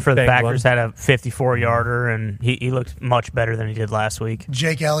 Carlson for the Packers had a 54-yarder, and he looked much better than he did last week.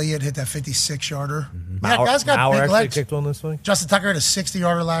 Jake Elliott hit that 56-yarder. Mauer, Yeah, guys got Mauer big actually legs. kicked one this week. Justin Tucker had a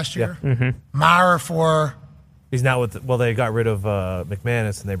 60-yarder last year. Yeah. Mm-hmm. Maurer for... He's not with. Well, they got rid of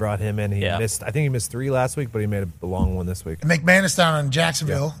McManus and they brought him in. He missed. I think he missed 3 last week, but he made a long one this week. McManus down in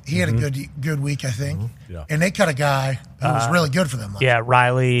Jacksonville. He had a good week, I think. Yeah. And they cut a guy who was really good for them.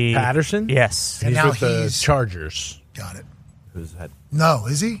 Riley Patterson? Yes. And He's now with the Chargers. Got it. Who's had? No,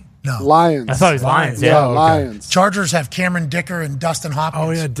 is he? No. Lions. I thought he was Lions. Yeah, Okay. Lions. Chargers have Cameron Dicker and Dustin Hopkins.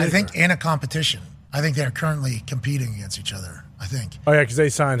 Oh, yeah, I Dicker. think in a competition. I think they're currently competing against each other, I think. Oh, yeah, because they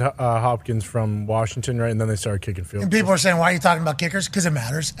signed Hopkins from Washington, right? And then they started kicking field And goals. people are saying, why are you talking about kickers? Because it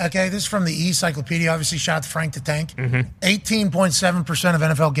matters. Okay, this is from the E-Cyclopedia. Obviously, shout out to Frank the Tank. 18.7% of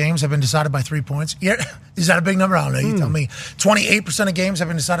NFL games have been decided by 3 points. Yeah, is that a big number? I don't know. You tell me. 28% of games have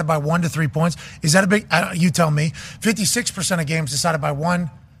been decided by 1 to 3 points. Is that a big? You tell me. 56% of games decided by 1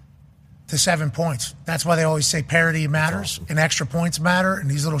 to 7 points. That's why they always say parity matters and extra points matter and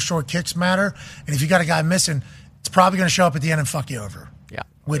these little short kicks matter. And if you got a guy missing, it's probably going to show up at the end and fuck you over. Yeah.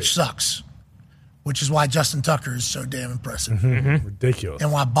 Which sucks. Which is why Justin Tucker is so damn impressive. Ridiculous.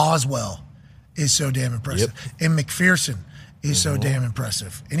 And why Boswell is so damn impressive. And McPherson is so damn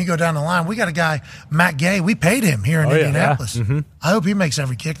impressive. And you go down the line, we got a guy, Matt Gay, we paid him here in Indianapolis. I hope he makes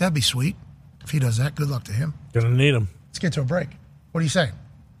every kick. That'd be sweet. If he does that, good luck to him. Gonna need him. Let's get to a break. What are you saying?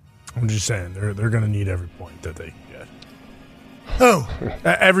 I'm just saying, they're going to need every point that they can get. Who?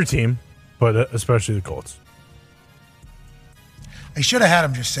 Every team, but especially the Colts. They should have had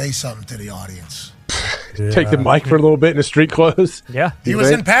him just say something to the audience. Take the mic for a little bit in his street clothes. Yeah. He was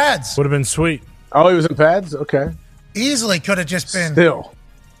in pads. Would have been sweet. Oh, he was in pads? Okay. Easily could have just been, Still.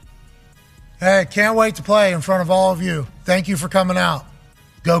 hey, can't wait to play in front of all of you. Thank you for coming out.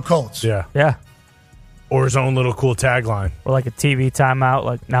 Go Colts. Yeah. Yeah. Or his own little cool tagline. Or like a TV timeout,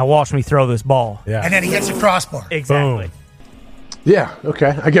 like, now watch me throw this ball. Yeah. And then he hits a crossbar. Exactly. Boom. Yeah,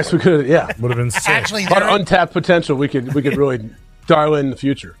 okay. I guess we could, Would have been sick. Actually, A lot of untapped potential we could really dial in the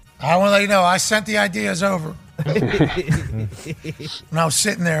future. I want to let you know, I sent the ideas over. When I was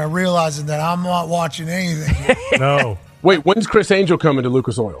sitting there realizing that I'm not watching anything. No. Wait, when's Chris Angel coming to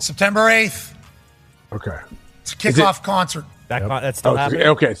Lucas Oil? September 8th. Okay. It's a kickoff concert. That's still happening.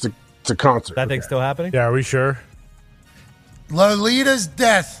 Okay, it's a concert. That thing's still happening. Yeah, are we sure? Lolita's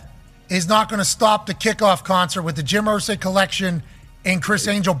death is not going to stop the kickoff concert with the Jim Irsay collection and Chris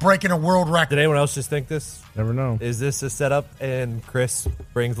Angel breaking a world record. Did anyone else just think this? Never know. Is this a setup? And Chris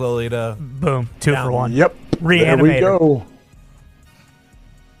brings Lolita. Boom. 2 down. for 1. Yep. Reanimator. There we go.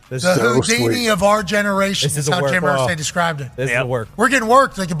 This The is So Houdini sweet. of our generation This is is a how work. Jim Wow. Irsay described it. this is a work. We're getting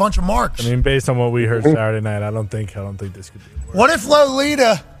worked like a bunch of marks. I mean, based on what we heard Saturday night, I don't think this could be worse. What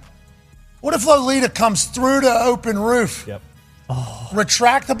if Lolita comes through the open roof? Yep.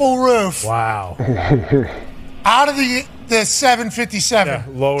 Retractable roof. Wow. Out of the 757. Yeah,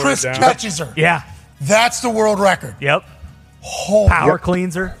 lower it Chris down. catches her. Yeah. That's the world record. Yep. Holy Power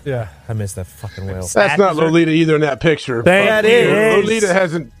cleanser. Yeah. I missed that fucking whale. That's not Lolita either in that picture. Thank you. Lolita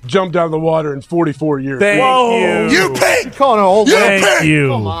hasn't jumped out of the water in 44 years. Thank you. You pig! Calling an old Thank pig! you.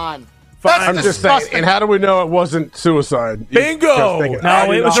 Come on. That's I'm just saying. disgusting. And how do we know it wasn't suicide? Bingo!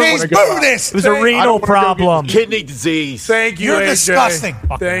 No, it was She's Buddhist. It was a renal problem. Kidney disease. Thank you, You're AJ. disgusting.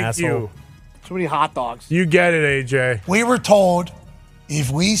 Thank asshole. you. Too many hot dogs. You get it, AJ. We were told if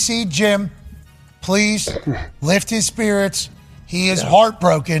we see Jim, please lift his spirits. He is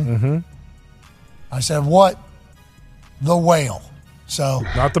heartbroken. I said, what? The whale. So,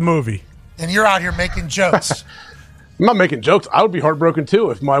 Not the movie. and you're out here making jokes. I'm not making jokes. I would be heartbroken too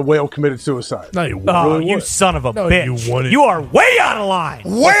if my whale committed suicide. No, you wouldn't. Oh, Really you would. son of a No, bitch. you wouldn't. You are way out of line.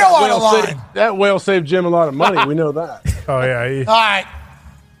 Whale out of line. That whale saved Jim a lot of money. We know that. Oh, yeah. He All right.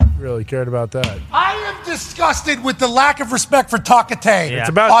 really cared about that. I am disgusted with the lack of respect for Takate Yeah. It's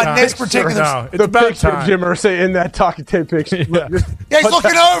about on time. this particular. No, it's the about picture of time. Jim Irsay in that Takate picture. Yeah, he's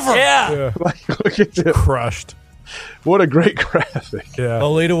looking over. Yeah. Like, look at this. Crushed. What a great graphic. Yeah.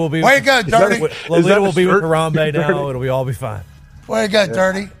 Lolita will be. Way to go, Dirty. Lolita will be with shirt? Harambe now. It'll be all be fine. Way to go,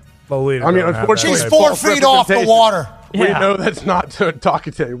 Dirty. Lolita I mean, don't have unfortunately, She's that. 4 false feet off the representation. water. We Yeah. know that's not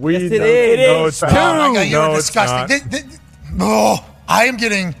Takate. We Yes, it know. is. No, it's Oh, my God, not. you're No, it's disgusting. not. Oh, I am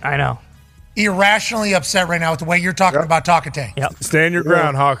getting I know. irrationally upset right now with the way you're talking about Takate. Yep. Stand your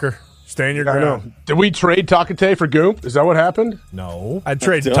ground, Hawker. Stand your I ground. know. Did we trade Takate for Goomp? Is that what happened? No. I'd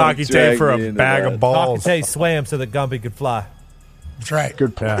trade Don't Takate drag for me a into bag that. of balls. Takate swam so that Gumpy could fly. That's right.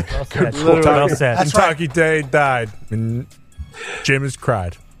 Good point. Yeah. Good Well point. said. And Takate died, and Jim has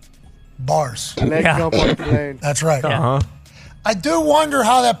cried. Bars. Let Gump on the plane. That's right. Uh-huh. I do wonder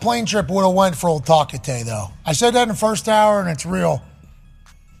how that plane trip would have went for old Takate, though. I said that in the first hour, and it's real.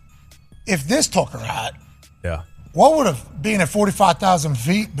 If this took her out, Yeah. what would have being at 45,000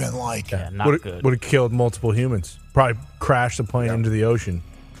 feet been like? Yeah, not Would good. have killed multiple humans. Probably crashed the plane into the ocean.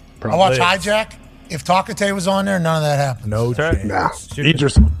 I watch Hijack. If Takate was on there, none of that happened. No chance. Nah.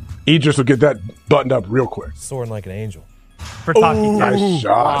 Idris will get that buttoned up real quick. Soaring like an angel. For Takate. Nice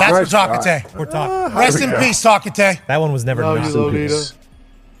shot. That's Nice for Takate. shot. We're talking. Rest in peace, Takate. That one was never Love not. you, Lolita.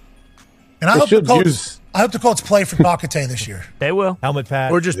 And I They hope the should Colts. use- I hope the Colts play for Takate this year. They will. Helmet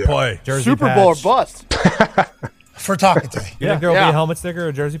patch. Or just play. Jersey Super Bowl or patch. bust. For Takate. You think there will be Yeah. a helmet sticker or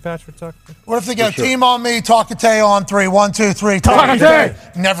a jersey patch for Takate? What if they go team on me, Takate on 3? 1, 2, 3. Takate.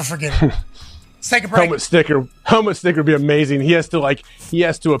 Never forget it. Let's take a break. Helmet sticker would be amazing. He has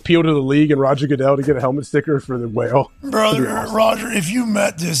to appeal to the league and Roger Goodell to get a helmet sticker for the whale. Brother Roger, if you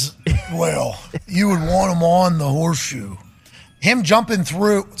met this whale, you would want him on the horseshoe. Him jumping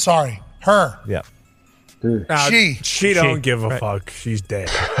through. Sorry, her. Yeah. Nah, She. She don't give a fuck. She's dead.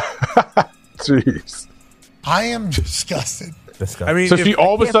 Jeez. I am disgusted. I mean, So if- she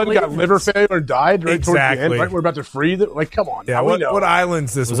all of I a can't sudden got believe liver failure and died right towards the end. Exactly. Right, we're about to freeze it. Like, come on. Yeah, now, we what know.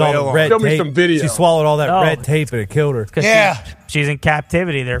 island's this It was all whale the on? red Show me tape. some video. She swallowed all that No. red tape and it killed her. 'Cause Yeah. she's in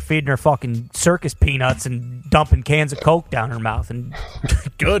captivity. They're feeding her fucking circus peanuts and dumping cans of Coke down her mouth. And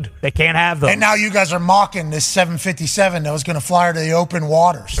Good. they can't have those. And now you guys are mocking this 757 that was going to fly her to the open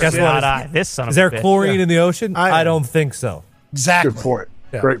waters. Guess Not what? I. This son Is of there a bitch. chlorine in the ocean? I don't think so. Exactly. Good point.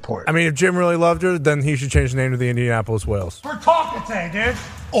 Yeah. Great point. I mean, if Jim really loved her, then he should change the name to the Indianapolis Whales. For Takate, dude.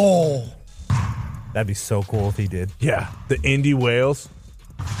 Oh. That'd be so cool if he did. Yeah, the Indy Whales.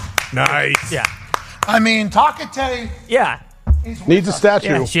 Nice. Yeah. I mean, Takate. Yeah. Needs a statue.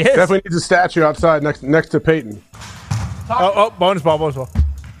 Yeah, she is. Definitely needs a statue outside next to Peyton. Bonus ball.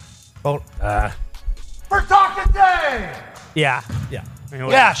 Oh, For Takate. Yeah. yeah. I mean,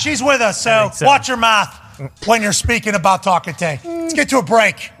 Yeah, she's with us, so think so. watch your mouth when you're speaking about Takate. Let's get to a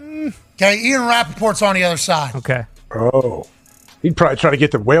break. Okay, Ian Rapoport's on the other side. Okay. Oh. He'd probably try to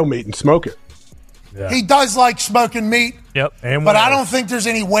get the whale meat and smoke it. He does like smoking meat, Yep. And but I whales. don't think there's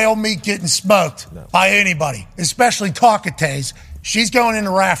any whale meat getting smoked by anybody, especially Takate's. She's going into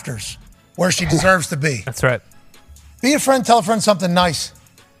rafters where she deserves to be. That's right. Be a friend, tell a friend something nice.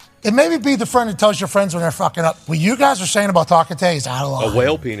 And maybe be the friend who tells your friends when they're fucking up. What you guys are saying about Takate is out of line. A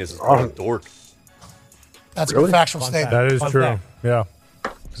whale penis is a dork. That's Really? a factual statement. That is Fun true. fact. Yeah.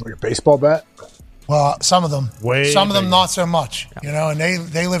 It's like a baseball bat. Well, some of them. Way some of them bigger. not so much. You know, and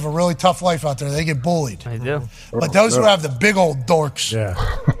they live a really tough life out there. They get bullied. They do. But those who have the big old dorks Yeah.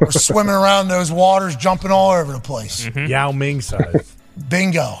 are swimming around those waters, jumping all over the place. Yao Ming size.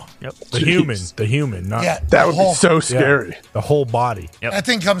 Bingo. Yep. The human, not Yeah, That the would whole- be so yeah, scary. the whole body. That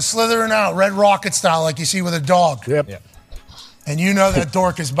thing comes slithering out, red rocket style, like you see with a dog. Yep. And you know that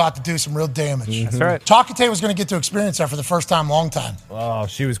dork is about to do some real damage. That's right. Takate was going to get to experience that for the first time, long time. Oh,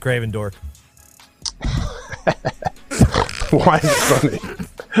 she was craving dork. Why is it funny?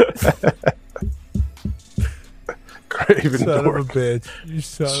 Craven Son of a dork. bitch. You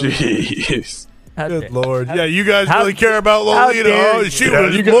son of a Jeez. Good Lord. Yeah, you guys How- really care about how Lolita. dare Oh, you. she Yeah,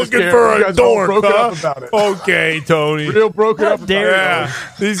 was you guys looking care. for You a guys all dork, broke huh? up about it. Okay, Tony. Real broken up about Yeah, it.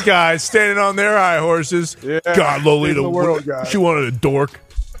 these guys standing on their high horses. Yeah, God, Lolita, in the world, guys. she wanted a dork.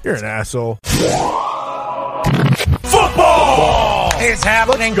 You're an asshole. Football is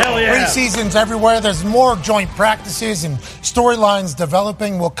happening. Let's go. Yeah. Preseason's everywhere. There's more joint practices and storylines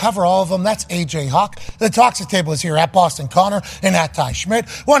developing. We'll cover all of them. That's AJ Hawk. The Toxic Table is here at Boston Connor and at Ty Schmidt.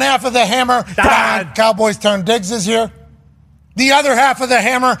 One half of the Hammer, Dad. Cowboys turn Diggs is here. The other half of the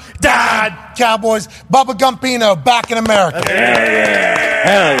Hammer, Dad. Cowboys, Bubba Gumpino back in America.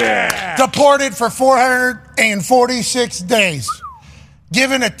 Hell yeah. Deported for 446 days.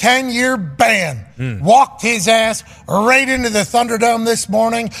 Given a 10-year ban. Walked his ass right into the Thunderdome this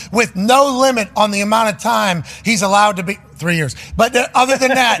morning with no limit on the amount of time he's allowed to be. 3 years. But other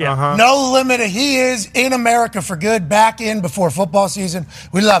than that, no limit. He is in America for good, back in before football season.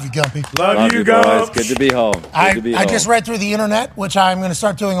 We love you, Gumpy. Love you boys. guys. Good to be home. Good to be I home. just read through the internet, which I'm going to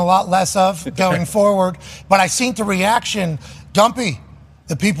start doing a lot less of going forward. But I seen the reaction. Gumpy,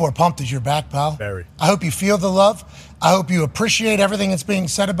 the people are pumped as you're back, pal. Very. I hope you feel the love. I hope you appreciate everything that's being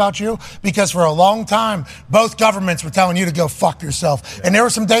said about you, because for a long time, both governments were telling you to go fuck yourself. And there were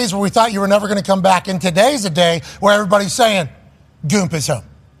some days where we thought you were never going to come back. And today's a day where everybody's saying, GUMP is home.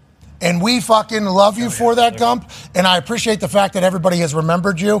 And we fucking love you for that, Gump. And I appreciate the fact that everybody has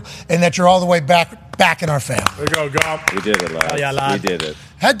remembered you and that you're all the way back in our family. There you go, Gump. We did it, lads. We did it.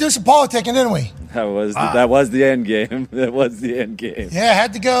 Had to do some politicking, didn't we? That was the end game. That was the end game. Yeah,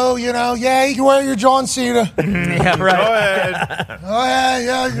 had to go, you can wear your John Cena. Yeah, right. Go ahead.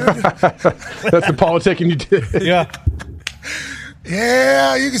 Yeah. That's the politicking you did. Yeah.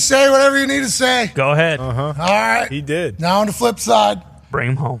 Yeah, you can say whatever you need to say. Go ahead. All right. He did. Now on the flip side,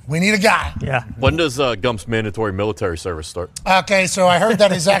 Bring him home. we need a guy. Yeah. When does Gump's mandatory military service start? Okay, so I heard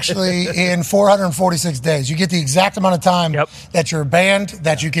that is actually in 446 days. You get the exact amount of time that you're banned,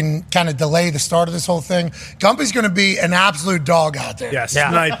 that you can kind of delay the start of this whole thing. Gumpy's going to be an absolute dog out there. Yeah,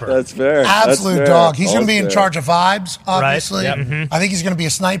 sniper. That's fair. Absolute dog. He's going to be in That's charge of vibes, obviously. Right. Yep. I think he's going to be a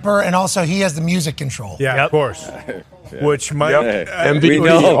sniper, and also he has the music control. Yeah, of course. Which might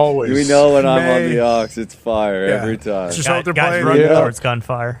MVP always. We know when I'm on the aux, it's fire every time. Just hope they're Guys playing. running towards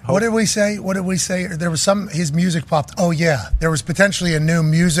gunfire. What did we say? There was his music popped. Oh, yeah. There was potentially a new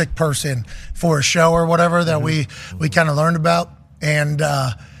music person for a show or whatever that we kind of learned about. And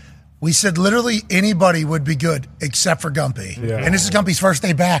we said literally anybody would be good except for Gumpy. Yeah. And this is Gumpy's first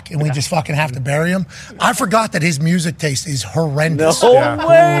day back, and we just fucking have to bury him. I forgot that his music taste is horrendous. No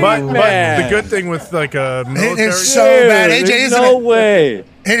way, but man. the good thing with like a military... It is so bad. AJ, There's isn't no it? way.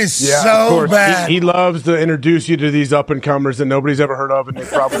 It is Of so course. bad. He loves to introduce you to these up and comers that nobody's ever heard of, and they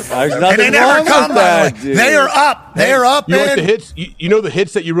probably There's And nothing they never wrong come, with by that, the way. dude. They are up. They are up, You man. like the hits? You know the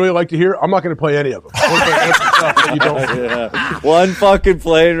hits that you really like to hear? I'm not going to play any of them. I'm gonna play extra stuff that you don't. Yeah. One fucking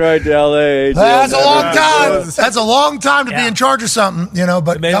plane ride to LA. That's a long time. That's a long time to be in charge of something,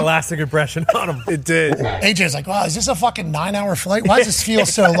 but It made a lasting impression on him. It did. AJ's like, wow, is this a fucking 9-hour flight? Why does this feel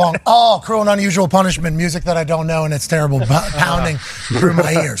so long? Oh, Cruel and Unusual Punishment, music that I don't know, and it's terrible, pounding through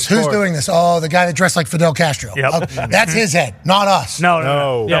my ears. Who's doing this? Oh, the guy that dressed like Fidel Castro. Yep. That's his head, not us.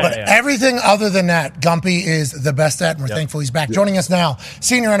 No. But everything other than that, Gumpy is the best at, and we're thankful he's back. Joining us now,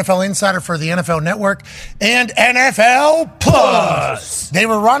 senior NFL insider for the NFL Network and NFL Plus. They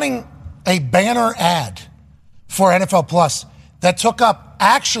were running a banner ad for NFL Plus that took up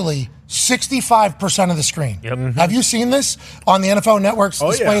actually 65% of the screen. Yep. Have you seen this on the NFL Network's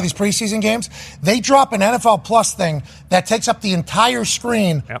display of these preseason games? They drop an NFL Plus thing that takes up the entire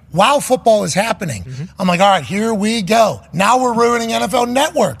screen while football is happening. I'm like, all right, here we go. Now we're ruining NFL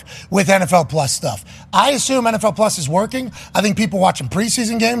Network with NFL Plus stuff. I assume NFL Plus is working. I think people watching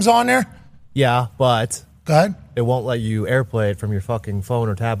preseason games on there. Yeah, but Go ahead. It won't let you AirPlay it from your fucking phone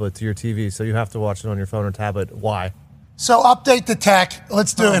or tablet to your TV, so you have to watch it on your phone or tablet. Why? So update the tech.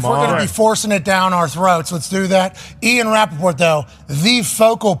 Let's do it. If we're going to be forcing it down our throats, let's do that. Ian Rapoport, though, the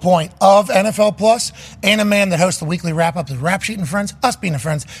focal point of NFL Plus, and a man that hosts the weekly wrap-up of Rap Sheet and Friends, us being the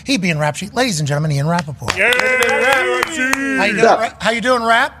friends, he being Rap Sheet. Ladies and gentlemen, Ian Rapoport. Yeah, How you doing,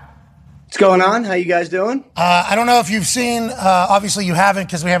 Rap? What's going on? How you guys doing? I don't know if you've seen, obviously you haven't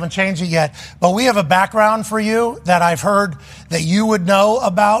because we haven't changed it yet, but we have a background for you that I've heard that you would know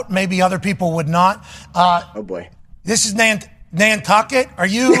about, maybe other people would not. Oh, boy. This is Nantucket. Are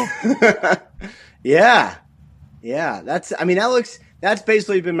you? Yeah. That's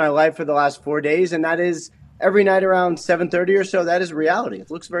basically been my life for the last 4 days, and that is every night around 7:30 or so. That is reality.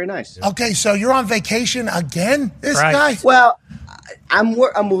 It looks very nice. Okay, so you're on vacation again, this guy? Well, I'm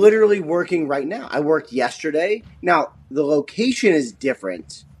literally working right now. I worked yesterday. Now, the location is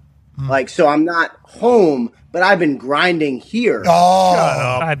different. So I'm not home, but I've been grinding here.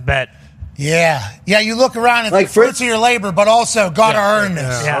 Oh, I bet. Yeah, you look around at the fruits of your labor, but also got to earn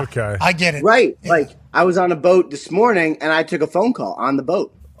this. Yeah. Okay. I get it. Right. Yeah. Like, I was on a boat this morning, and I took a phone call on the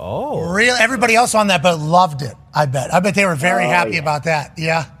boat. Oh. Really? Everybody else on that boat loved it, I bet. I bet they were very happy about that.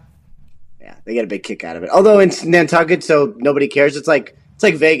 Yeah. Yeah, they get a big kick out of it. Although it's Nantucket, so nobody cares. It's like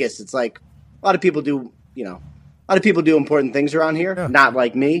Vegas. It's like a lot of people do, a lot of people do important things around here. Not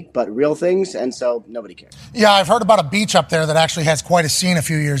like me, but real things, and so nobody cares. Yeah, I've heard about a beach up there that actually has quite a scene a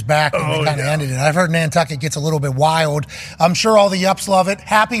few years back, and they kind of ended it. I've heard Nantucket gets a little bit wild. I'm sure all the Yups love it.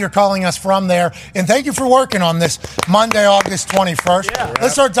 Happy you're calling us from there, and thank you for working on this Monday, August 21st. Yeah,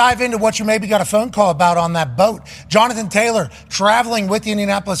 let's start dive into what you maybe got a phone call about on that boat. Jonathan Taylor traveling with the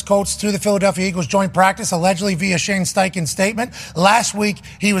Indianapolis Colts to the Philadelphia Eagles joint practice, allegedly via Shane Steichen's statement. Last week,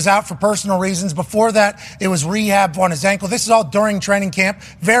 he was out for personal reasons. Before that, it was rehab on his ankle. This is all during training camp.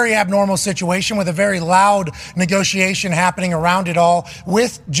 Very abnormal situation with a very loud negotiation happening around it all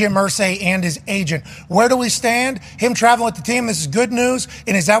with Jim Irsay and his agent. Where do we stand? Him traveling with the team, this is good news.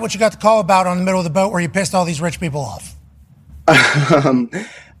 And is that what you got the call about on the middle of the boat where you pissed all these rich people off?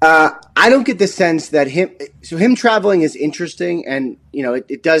 I don't get the sense that him traveling is interesting, and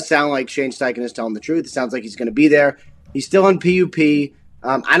it does sound like Shane Steichen is telling the truth. It sounds like he's going to be there. He's still on PUP.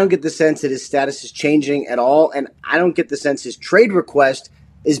 I don't get the sense that his status is changing at all, and I don't get the sense his trade request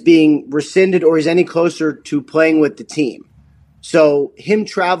is being rescinded or he's any closer to playing with the team. So him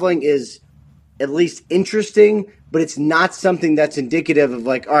traveling is at least interesting, but it's not something that's indicative of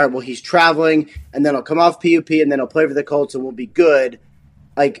like, all right, well, he's traveling, and then he'll come off PUP, and then he'll play for the Colts, and we'll be good.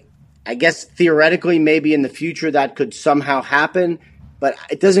 Like, I guess theoretically, maybe in the future that could somehow happen, but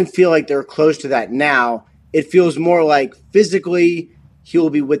it doesn't feel like they're close to that now. It feels more like physically he will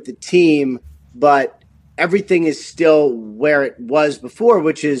be with the team, but everything is still where it was before,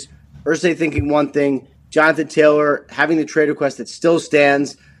 which is Irsay thinking one thing, Jonathan Taylor having the trade request that still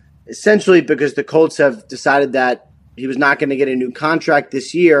stands, essentially because the Colts have decided that he was not going to get a new contract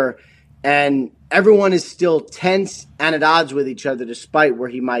this year, and everyone is still tense and at odds with each other despite where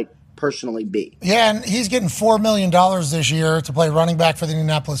he might personally be. Yeah, and he's getting $4 million this year to play running back for the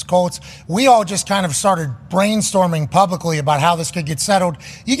Indianapolis Colts. We all just kind of started brainstorming publicly about how this could get settled.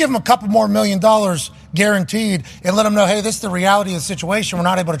 You give him a couple more $1 million guaranteed and let him know, hey, this is the reality of the situation. We're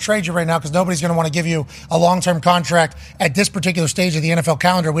not able to trade you right now because nobody's going to want to give you a long-term contract at this particular stage of the NFL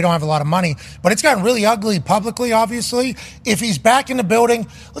calendar. We don't have a lot of money. But it's gotten really ugly publicly, obviously. If he's back in the building,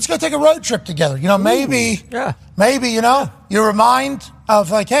 let's go take a road trip together. Maybe, you remind of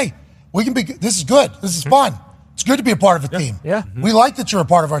like, hey, we can be. This is good. This is fun. It's good to be a part of a team. Yeah. We like that you're a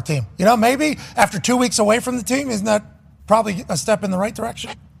part of our team. Maybe after 2 weeks away from the team, isn't that probably a step in the right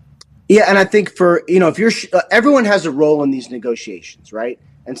direction? Yeah, and I think for, if you're everyone has a role in these negotiations, right?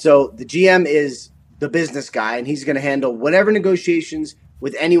 And so the GM is the business guy, and he's going to handle whatever negotiations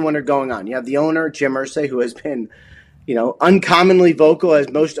with anyone are going on. You have the owner, Jim Irsay, who has been, uncommonly vocal, as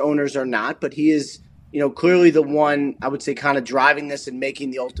most owners are not, but he is clearly the one, I would say, kind of driving this and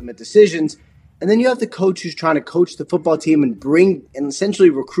making the ultimate decisions. And then you have the coach who's trying to coach the football team and bring and essentially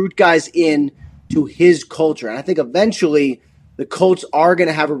recruit guys in to his culture. And I think eventually the Colts are going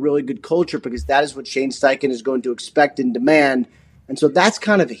to have a really good culture because that is what Shane Steichen is going to expect and demand. And so that's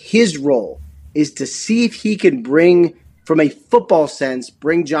kind of his role, is to see if he can bring, from a football sense,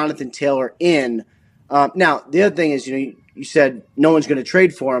 bring Jonathan Taylor in. Now, the other thing is, you said no one's going to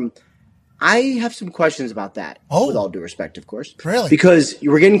trade for him. I have some questions about that, with all due respect, of course. Really? Because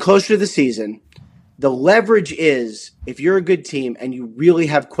we're getting closer to the season. The leverage is, if you're a good team and you really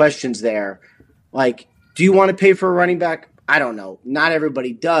have questions there, like, do you want to pay for a running back? I don't know. Not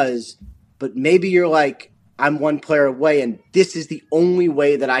everybody does. But maybe you're like, I'm one player away, and this is the only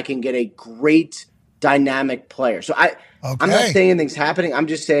way that I can get a great dynamic player. So I'm not saying anything's happening. I'm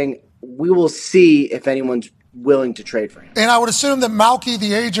just saying we will see if anyone's willing to trade for him. And I would assume that Malky,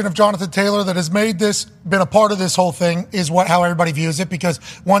 the agent of Jonathan Taylor that has been a part of this whole thing, is how everybody views it, because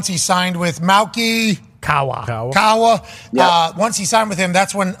once he signed with Malky Kawa. Once he signed with him,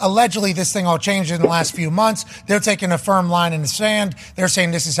 that's when allegedly this thing all changed in the last few months. They're taking a firm line in the sand. They're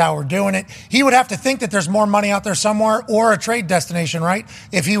saying this is how we're doing it. He would have to think that there's more money out there somewhere or a trade destination, right?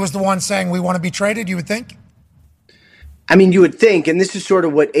 If he was the one saying we want to be traded, you would think? I mean, you would think, and this is sort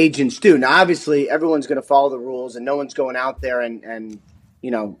of what agents do. Now, obviously, everyone's going to follow the rules, and no one's going out there and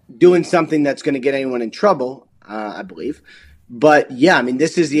doing something that's going to get anyone in trouble, I believe. But, yeah, I mean,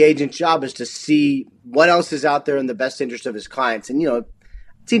 this is the agent's job, is to see what else is out there in the best interest of his clients. And, it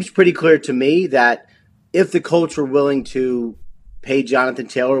seems pretty clear to me that if the Colts were willing to pay Jonathan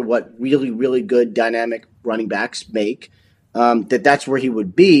Taylor what really, really good dynamic running backs make, that's where he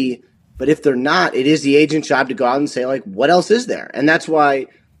would be. But if they're not, it is the agent's job to go out and say, like, what else is there? And that's why,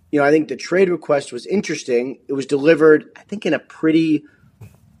 I think the trade request was interesting. It was delivered, I think, in a pretty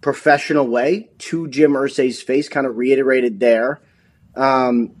professional way to Jim Irsay's face, kind of reiterated there,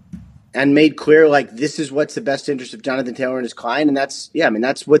 and made clear, like, this is what's the best interest of Jonathan Taylor and his client. And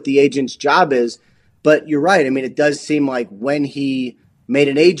that's what the agent's job is. But you're right. I mean, it does seem like when he made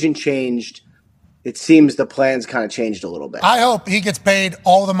an agent change, it seems the plans kind of changed a little bit. I hope he gets paid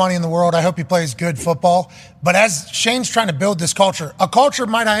all the money in the world. I hope he plays good football. But as Shane's trying to build this culture, a culture,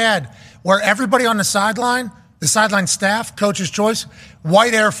 might I add, where everybody on the sideline staff, coach's choice,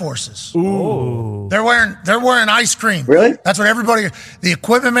 white Air Forces. Ooh. They're wearing ice cream. Really? That's what everybody, the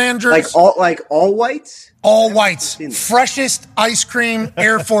equipment managers. Like all whites? All whites. Freshest ice cream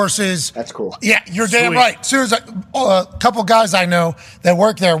Air Forces. That's cool. Yeah, you're damn right. As soon as a couple guys I know that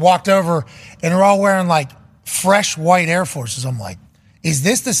work there walked over and they're all wearing like fresh white Air Forces. I'm like, Is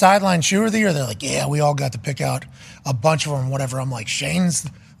this the sideline shoe of the year? They're like, yeah, we all got to pick out a bunch of them, whatever. I'm like, Shane's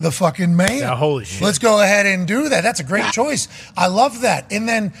the fucking man. Yeah, holy shit. Let's go ahead and do that. That's a great choice. I love that. And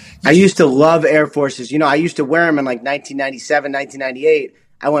then I used to love Air Forces. I used to wear them in like 1997, 1998.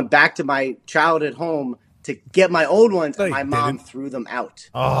 I went back to my childhood home to get my old ones, and my mom threw them out.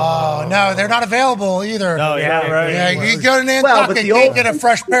 Oh, no, they're not available either. No, yeah, right. Yeah, you go to Nantucket, you can't get a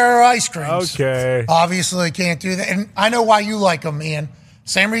fresh pair of ice creams. Okay. Obviously, can't do that. And I know why you like them, Ian.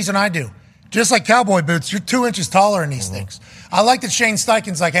 Same reason I do. Just like cowboy boots, you're 2 inches taller in these things. I like that Shane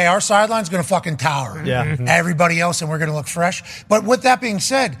Steichen's like, hey, our sideline's going to fucking tower everybody else, and we're going to look fresh. But with that being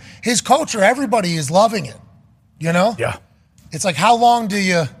said, his culture, everybody is loving it. Yeah. It's like, how long do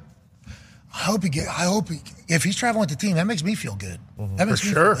you... if he's traveling with the team, that makes me feel good. That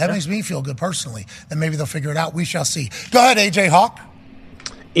makes me feel good personally. And maybe they'll figure it out. We shall see. Go ahead, AJ Hawk.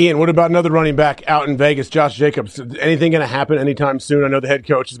 Ian, what about another running back out in Vegas, Josh Jacobs? Anything going to happen anytime soon? I know the head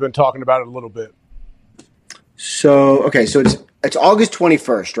coach has been talking about it a little bit. So it's August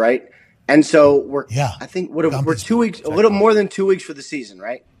 21st, right? And so we're 2 weeks, a little more than 2 weeks for the season,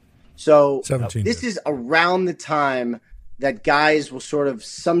 right? So 17 this is around the time that guys will sort of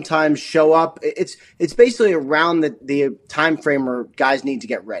sometimes show up. It's basically around the time frame where guys need to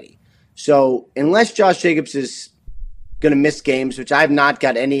get ready. So unless Josh Jacobs is going to miss games, which I have not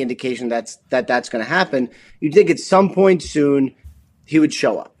got any indication that's going to happen, you'd think at some point soon he would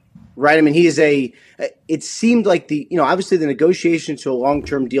show up, right? I mean, it seemed like obviously the negotiation to a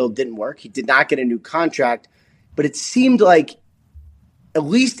long-term deal didn't work. He did not get a new contract, but it seemed like at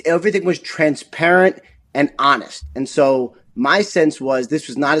least everything was transparent and honest. And so my sense was this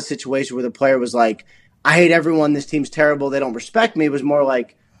was not a situation where the player was like, I hate everyone, this team's terrible, they don't respect me. It was more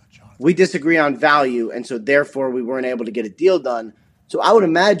like, we disagree on value, and so therefore we weren't able to get a deal done. So I would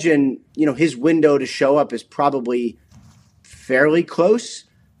imagine, his window to show up is probably fairly close.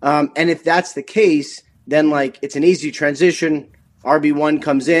 And if that's the case, then it's an easy transition. RB1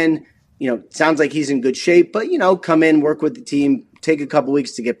 comes in, sounds like he's in good shape, but come in, work with the team, take a couple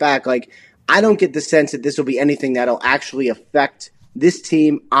weeks to get back. I don't get the sense that this will be anything that'll actually affect this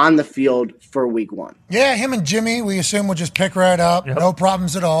team on the field for week one. Yeah, him and Jimmy, we assume, will just pick right up. Yep. No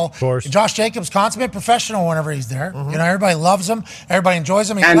problems at all. Of course. Josh Jacobs, consummate professional whenever he's there. Everybody loves him. Everybody enjoys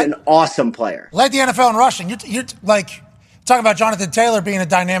him. And an awesome player. Led the NFL in rushing. You're talking about Jonathan Taylor being a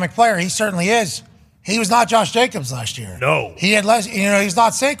dynamic player. He certainly is. He was not Josh Jacobs last year. No. He had less, he's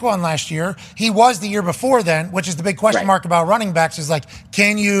not Saquon last year. He was the year before then, which is the big question mark about running backs is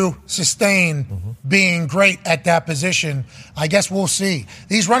can you sustain being great at that position? I guess we'll see.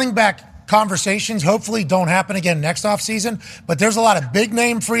 These running back conversations hopefully don't happen again next offseason, but there's a lot of big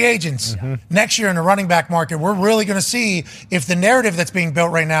name free agents next year in the running back market. We're really going to see if the narrative that's being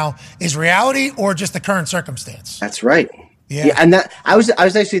built right now is reality or just the current circumstance. That's right. Yeah, and that I was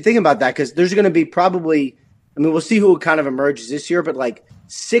actually thinking about that because there's going to be probably, we'll see who kind of emerges this year, but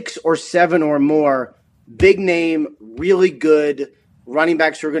 6 or 7 or more big name, really good running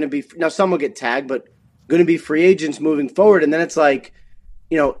backs who are going to be, now some will get tagged, but going to be free agents moving forward. And then it's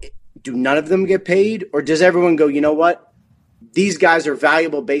do none of them get paid, or does everyone go, you know what, these guys are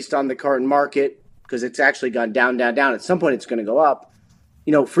valuable based on the current market because it's actually gone down, down, down. At some point it's going to go up.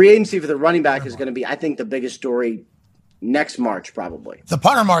 Free agency for the running back is going to be, I think, the biggest story next March, probably. The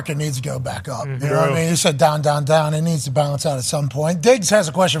punter market needs to go back up. You know what I mean? You said down, down, down. It needs to balance out at some point. Diggs has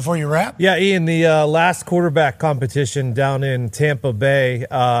a question for you, Rap. Yeah, Ian, the last quarterback competition down in Tampa Bay,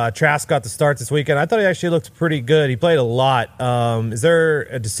 Trask got the start this weekend. I thought he actually looked pretty good. He played a lot. Is there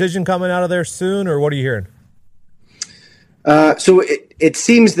a decision coming out of there soon, or what are you hearing? So it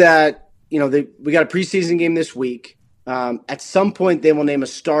seems that, we got a preseason game this week. At some point, they will name a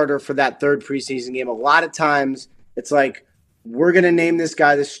starter for that third preseason game. A lot of times, it's we're going to name this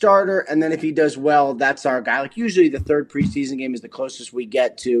guy the starter, and then if he does well, that's our guy. Usually the third preseason game is the closest we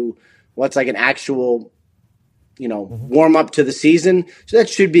get to what's an actual, warm-up to the season. So that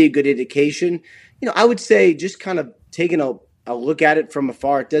should be a good indication. I would say just kind of taking a look at it from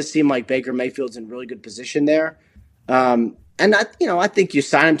afar, it does seem like Baker Mayfield's in really good position there. And, I think you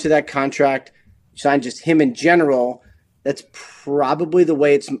sign him to that contract, you sign just him in general, that's probably the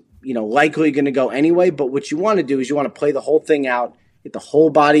way it's likely going to go anyway. But what you want to do is you want to play the whole thing out, get the whole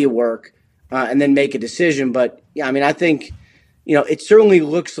body of work, and then make a decision. But, I think, it certainly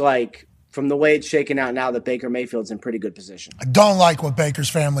looks like from the way it's shaken out now that Baker Mayfield's in pretty good position. I don't like what Baker's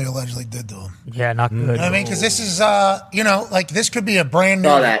family allegedly did to him. Yeah, not good. Because this is, this could be a brand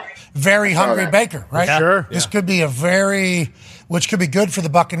new, very hungry Baker, right? Sure. This could be a very, which could be good for the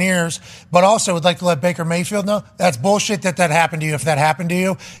Buccaneers, but also would like to let Baker Mayfield know that's bullshit that happened to you. If that happened to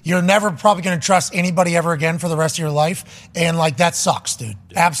you, you're never probably going to trust anybody ever again for the rest of your life. And like, that sucks, dude.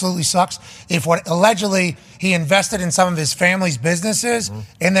 Absolutely sucks. If what allegedly he invested in some of his family's businesses,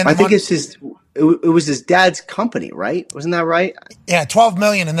 and then I think it was his dad's company, right? Wasn't that right? Yeah, $12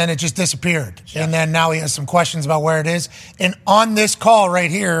 million, and then it just disappeared. Yeah. And then now he has some questions about where it is. And on this call right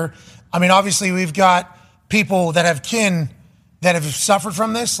here, I mean, obviously we've got people that have kin that have suffered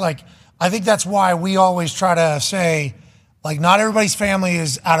from this. Like, I think that's why we always try to say, like, not everybody's family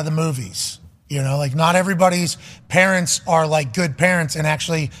is out of the movies. You know, like, not everybody's parents are like good parents and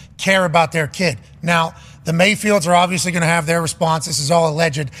actually care about their kid. Now, the Mayfields are obviously going to have their response. This is all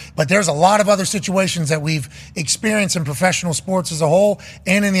alleged, but there's a lot of other situations that we've experienced in professional sports as a whole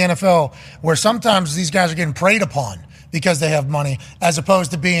and in the NFL where sometimes these guys are getting preyed upon because they have money as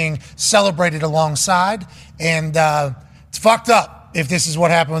opposed to being celebrated alongside. And it's fucked up if this is what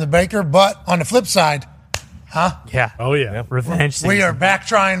happened with the Baker. But on the flip side, Yeah. Oh, yeah. Revenge season. we are back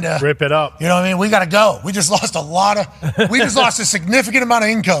trying to rip it up. You know what I mean? We got to go. We just lost a significant amount of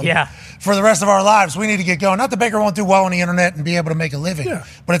income for the rest of our lives. We need to get going. Not that Baker won't do well on the internet and be able to make a living,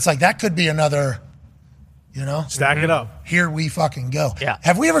 but it's like that could be another, you know? Stack it up. Here we fucking go. Yeah.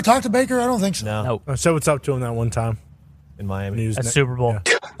 Have we ever talked to Baker? I don't think so. No. I said what's up to him that one time in Miami. At Super Bowl.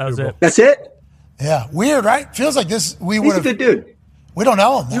 Yeah. That was it. That's it? Yeah. Weird, right? Feels like this. He's a good dude. We don't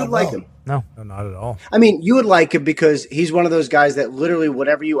know him. You would like him. No, not at all. I mean, you would like him because he's one of those guys that literally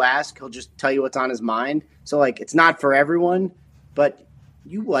whatever you ask, he'll just tell you what's on his mind. So, like, it's not for everyone, but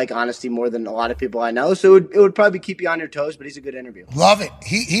you like honesty more than a lot of people I know. So it would probably keep you on your toes, but he's a good interview. Love it.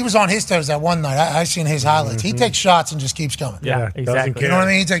 He was on his toes that one night. I seen his highlights. He takes shots and just keeps coming. Yeah, exactly. You know what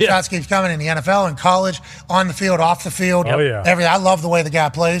I mean? He takes shots, keeps coming in the NFL, in college, on the field, off the field. Oh, yeah. Everything. I love the way the guy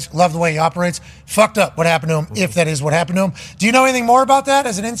plays. Love the way he operates. Fucked up what happened to him, if that is what happened to him. Do you know anything more about that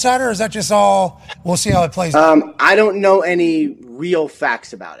as an insider, or is that just all, we'll see how it plays out? I don't know any real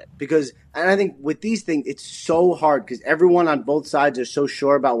facts about it because – and I think with these things, it's so hard because everyone on both sides are so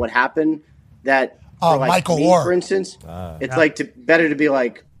sure about what happened that for like Michael me, Orr, for instance, it's like better to be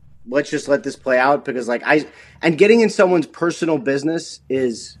like, let's just let this play out because like and getting in someone's personal business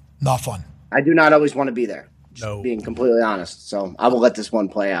is not fun. I do not always want to be there. Just being completely honest. So I will let this one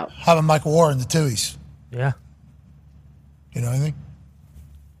play out. How about Michael Orr in the Tuies? Yeah. You know anything?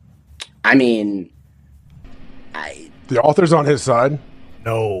 I mean, the author's on his side.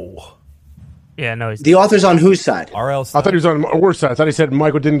 No. Yeah, no. He's the author's on whose side? RL side. I thought he was on our side. I thought he said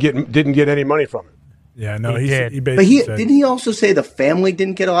Michael didn't get any money from it. Yeah, no, He did. He But basically said, didn't he also say the family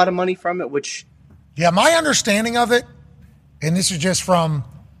didn't get a lot of money from it? Which, yeah, my understanding of it, and this is just from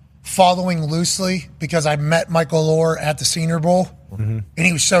following loosely because I met Michael Orr at the Senior Bowl, and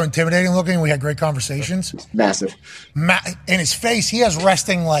he was so intimidating looking. We had great conversations. Massive. In his face, he has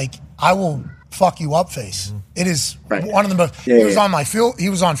resting like I will fuck you up face. It is one of the most. Yeah, he was on my field. He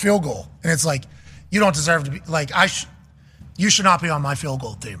was on field goal, and it's like you don't deserve to be like you should not be on my field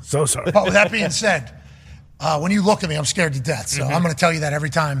goal team. So sorry. But with that being said, when you look at me, I'm scared to death. So I'm going to tell you that every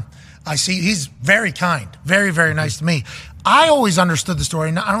time I see. He's very kind, very, very nice to me. I always understood the story.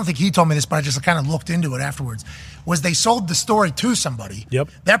 I don't think he told me this, but I just kind of looked into it afterwards. Was they sold the story to somebody. Yep.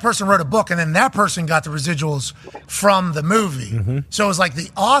 That person wrote a book, and then that person got the residuals from the movie. So it was like the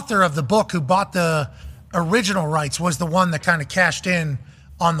author of the book who bought the original rights was the one that kind of cashed in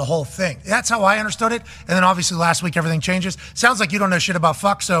on the whole thing. That's how I understood it. And then obviously last week everything changes. Sounds like you don't know shit about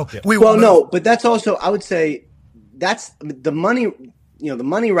fuck, so we will. Well, no, but that's also, I would say, that's the money. You know, the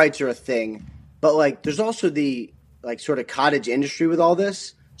money rights are a thing, but like there's also the like sort of cottage industry with all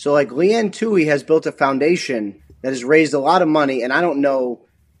this. So like Leanne Tui has built a foundation that has raised a lot of money, and I don't know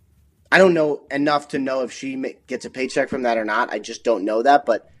enough to know if she gets a paycheck from that or not. I just don't know that,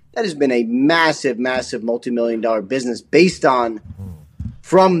 but that has been a massive, massive multi-million-dollar business based on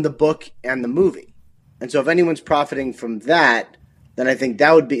from the book and the movie. And so if anyone's profiting from that, then I think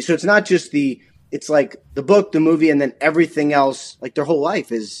that would be, so it's not just it's like the book, the movie, and then everything else, like their whole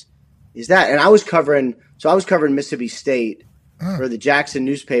life is that. And I was covering Mississippi State for the Jackson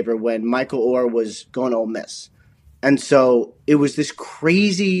newspaper when Michael Orr was going to Ole Miss. And so it was this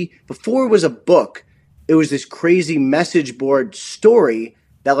crazy, before it was a book, it was this crazy message board story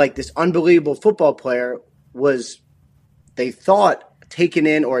that like this unbelievable football player was, they thought, taken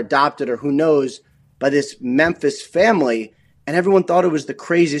in or adopted or who knows by this Memphis family. And everyone thought it was the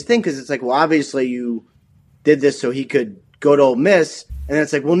craziest thing because it's like, well, obviously you did this so he could go to Ole Miss. And then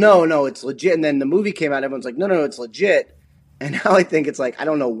it's like, well, no, it's legit. And then the movie came out. Everyone's like, no, it's legit. And now I think it's like, I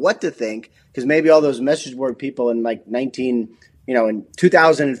don't know what to think because maybe all those message board people in like in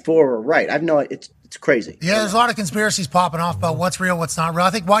 2004 were right. I've no, it's It's crazy. Yeah, there's a lot of conspiracies popping off about what's real, what's not real. I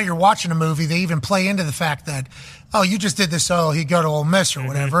think while you're watching a movie, they even play into the fact that, oh, you just did this so he'd go to Ole Miss or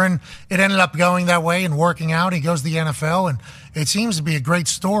whatever. And it ended up going that way and working out. He goes to the NFL, and it seems to be a great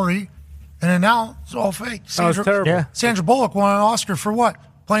story. And then now it's all fake. That was terrible. Yeah. Sandra Bullock won an Oscar for what?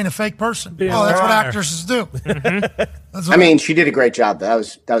 Playing a fake person. That's what actresses do. I mean, she did a great job. That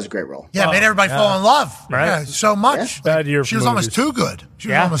was a great role. Yeah, made everybody fall in love. Right. Yeah, so much. Yeah. Bad year for She was almost movies. too good. She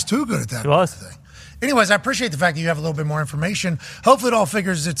was almost too good at that. She was. Thing. Anyways, I appreciate the fact that you have a little bit more information. Hopefully it all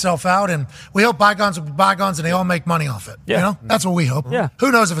figures itself out, and we hope bygones will be bygones and they all make money off it. Yeah. You know? That's what we hope. Yeah.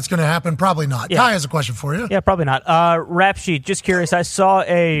 Who knows if it's going to happen? Probably not. Yeah. Ty has a question for you. Yeah, probably not. Rap Sheet, just curious. I saw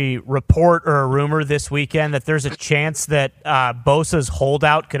a report or a rumor this weekend that there's a chance that Bosa's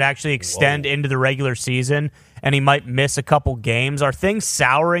holdout could actually extend into the regular season, and he might miss a couple games. Are things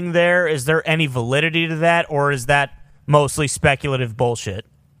souring there? Is there any validity to that, or is that mostly speculative bullshit?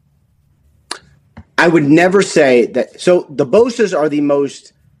 I would never say that. So the Bosas are the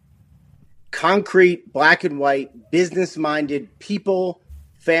most concrete, black and white, business-minded people,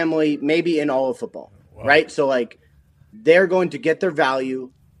 family, maybe in all of football, right? So, like, they're going to get their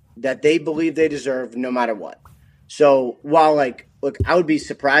value that they believe they deserve no matter what. So while, like, look, I would be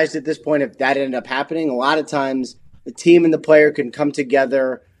surprised at this point if that ended up happening. A lot of times the team and the player can come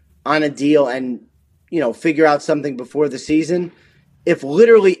together on a deal and, you know, figure out something before the season. If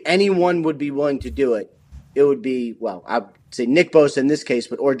literally anyone would be willing to do it, it would be, well, I'd say Nick Bosa in this case,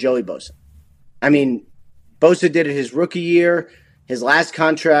 or Joey Bosa. I mean, Bosa did it his rookie year, his last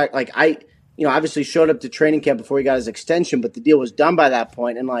contract. Like, obviously showed up to training camp before he got his extension, but the deal was done by that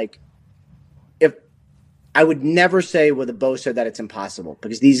point. And, like, if I would never say with a Bosa that it's impossible,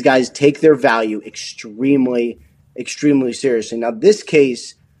 because these guys take their value extremely, extremely seriously. Now, this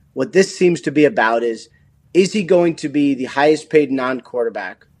case, what this seems to be about is he going to be the highest paid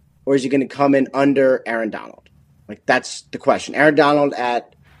non-quarterback, or is he going to come in under Aaron Donald? Like, that's the question. Aaron Donald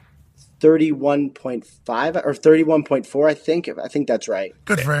at 31.5 or 31.4, I think. I think that's right.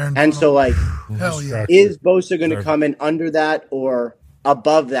 Good for Aaron. And so, like, hell yeah. is Bosa going to come in under that or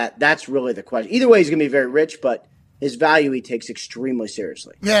above that? That's really the question. Either way, he's going to be very rich, but his value he takes extremely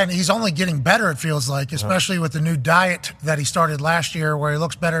seriously. Yeah, and he's only getting better, it feels like, especially with the new diet that he started last year where he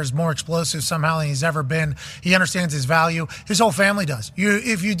looks better, is more explosive somehow than he's ever been. He understands his value. His whole family does.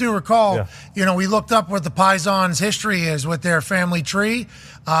 If you do recall, we looked up what the Pisons' history is with their family tree.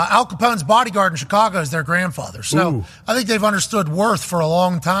 Al Capone's bodyguard in Chicago is their grandfather. So I think they've understood worth for a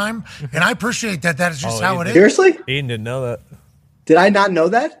long time, and I appreciate that. That is just how it is. Seriously? Ian didn't know that. Did I not know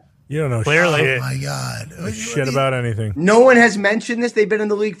that? You don't know Clearly. shit. Oh, my God. Shit about anything. No one has mentioned this. They've been in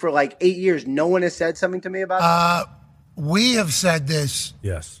the league for like 8 years. No one has said something to me about it? We have said this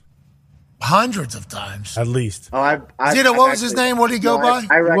hundreds of times. At least. Oh, what was his name? What did he go by?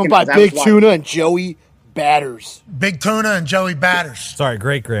 I He went by Big Tuna and Joey Batters. Big Tuna and Joey Batters. Sorry,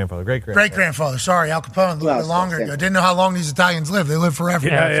 great-grandfather. Great-grandfather. Sorry, Al Capone, a little bit longer ago. Didn't know how long these Italians live. They live forever.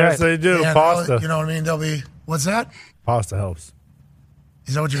 Yeah, yes, they do. Yeah, Pasta. You know what I mean? They'll be, what's that? Pasta helps.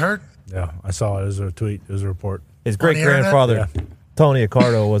 Is that what you heard? Yeah, I saw it. It was a tweet. It was a report. His great-grandfather, Tony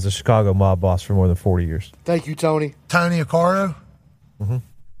Accardo, was a Chicago mob boss for more than 40 years. Thank you, Tony. Tony Accardo? Mm-hmm.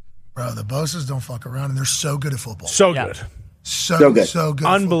 Bro, the Bosas don't fuck around, and they're so good at football. So good. So good.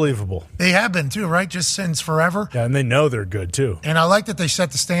 Unbelievable. They have been, too, right? Just since forever. Yeah, and they know they're good, too. And I like that they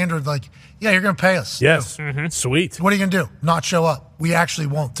set the standard, like, yeah, you're going to pay us. Yes. Sweet. What are you going to do? Not show up. We actually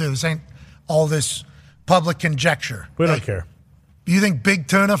won't, too. This ain't all this public conjecture. We don't care. You think Big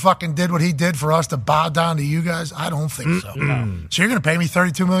Tuna fucking did what he did for us to bow down to you guys? I don't think so. So you're going to pay me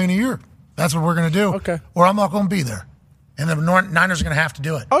 $32 million a year. That's what we're going to do. Okay. Or I'm not going to be there. And the Niners are going to have to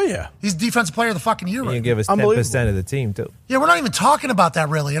do it. Oh, yeah. He's defensive player of the fucking year right You give us 10% of the team, too. Yeah, we're not even talking about that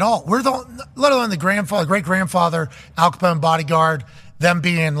really at all. We're let alone the great-grandfather, Al Capone bodyguard, them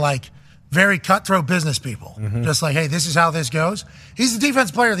being like very cutthroat business people. Just like, hey, this is how this goes. He's the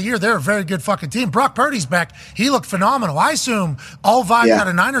defense player of the year. They're a very good fucking team. Brock Purdy's back. He looked phenomenal. I assume all vibes out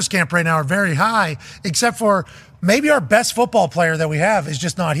of Niners camp right now are very high, except for maybe our best football player that we have is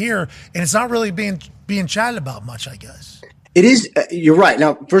just not here, and it's not really being chatted about much, I guess. It is. You're right.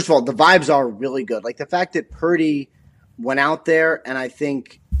 Now, first of all, the vibes are really good. Like the fact that Purdy went out there and I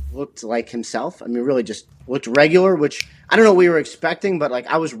think looked like himself. I mean, really just looked regular, which I don't know what we were expecting, but like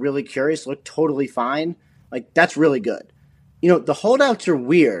I was really curious. Looked totally fine. Like that's really good. You know, the holdouts are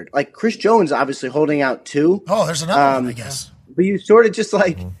weird. Like Chris Jones obviously holding out too. Oh, there's another one, I guess. But you sort of just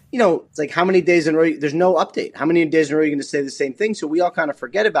like, you know, it's like how many days in a row, there's no update. How many days in a row are you going to say the same thing? So we all kind of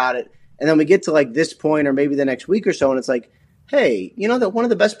forget about it. And then we get to like this point or maybe the next week or so, and it's like, hey, you know that one of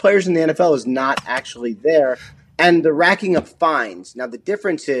the best players in the NFL is not actually there. And they're racking up fines. Now, the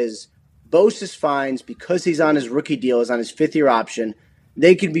difference is Bosa's fines, because he's on his rookie deal, is on his 5th-year option,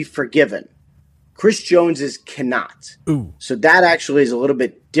 they can be forgiven. Chris Jones's cannot. Ooh. So that actually is a little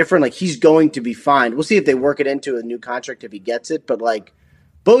bit different. Like, he's going to be fined. We'll see if they work it into a new contract if he gets it. But, like,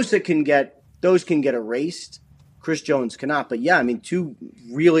 Bosa can get erased. Chris Jones cannot. But, yeah, I mean, 2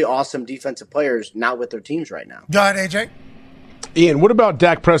 really awesome defensive players not with their teams right now. Go ahead, AJ. Ian, what about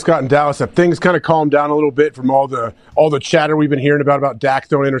Dak Prescott in Dallas? Have things kind of calmed down a little bit from all the chatter we've been hearing about Dak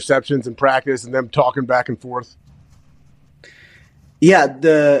throwing interceptions in practice and them talking back and forth?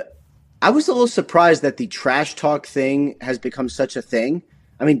 Yeah, I was a little surprised that the trash talk thing has become such a thing.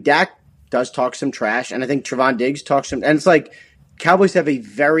 I mean, Dak does talk some trash, and I think Trevon Diggs talks some. And it's like Cowboys have a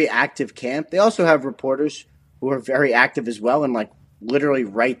very active camp. They also have reporters who are very active as well, and like literally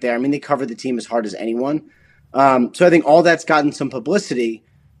right there. I mean, they cover the team as hard as anyone. So I think all that's gotten some publicity.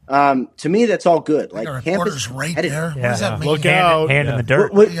 To me, that's all good. Like camp is right there. What does that mean? Look out! Hand in the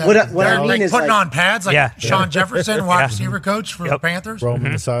dirt. What I mean like is putting like, on pads, like Sean Jefferson, wide receiver coach for the Panthers.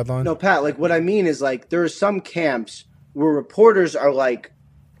 Roaming the sideline. No, Pat. Like what I mean is like there are some camps where reporters are like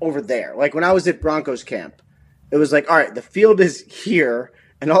over there. Like when I was at Broncos camp, it was like, all right, the field is here,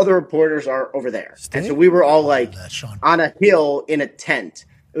 and all the reporters are over there. And so we were all like on a hill in a tent.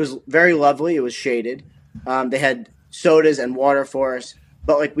 It was very lovely. It was shaded. They had sodas and water for us,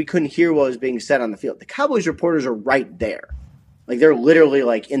 but like we couldn't hear what was being said on the field. The Cowboys reporters are right there. Like they're literally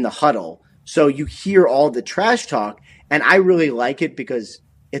like in the huddle. So you hear all the trash talk, and I really like it because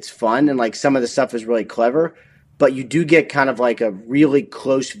it's fun and like some of the stuff is really clever, but you do get kind of like a really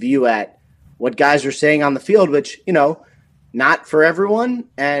close view at what guys are saying on the field, which, you know, not for everyone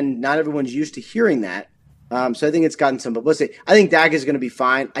and not everyone's used to hearing that. So I think it's gotten some publicity. I think Dak is going to be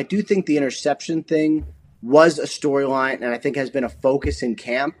fine. I do think the interception thing was a storyline and I think has been a focus in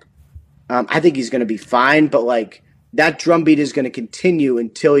camp. I think he's going to be fine, but like that drumbeat is going to continue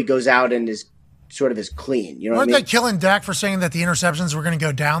until he goes out and is sort of is clean. You know what I mean? Weren't they killing Dak for saying that the interceptions were going to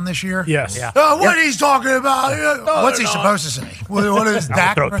go down this year? Yes. Yeah. What he's talking about? What's he supposed to say? What is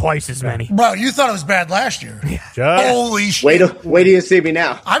Dak? Throw twice as many. Bro, you thought it was bad last year. Yeah. Holy shit. Wait till you see me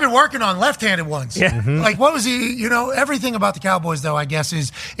now. I've been working on left-handed ones. Yeah. Like, what was he, you know, everything about the Cowboys, though, I guess,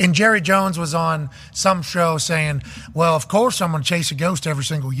 is, and Jerry Jones was on some show saying, well, of course I'm going to chase a ghost every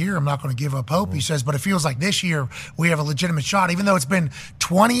single year. I'm not going to give up hope. He says, but it feels like this year we have a legitimate shot, even though it's been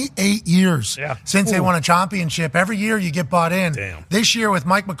 28 years since they won a championship. Every year you get bought in. Damn. This year with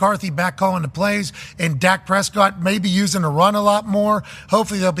Mike McCarthy back calling the plays and Dak Prescott maybe using the run a lot more,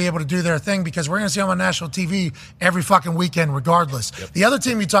 hopefully they'll be able to do their thing because we're going to see them on national TV every fucking weekend regardless. The other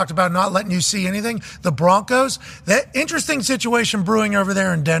team you talked about not letting you see anything, the Broncos, that interesting situation brewing over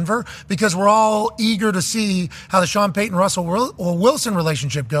there in Denver because we're all eager to see how the Sean Payton-Russell Wilson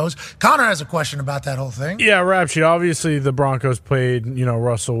relationship goes. Connor has a question about that whole thing. Yeah, Rapshi, obviously the Broncos played,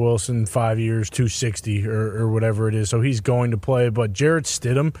 Russell Wilson 5 years, 260 or whatever it is, so he's going to play. But Jarrett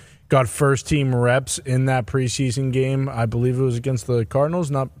Stidham got first-team reps in that preseason game. I believe it was against the Cardinals,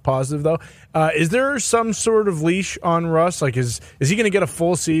 not positive, though. Is there some sort of leash on Russ? Like, is he going to get a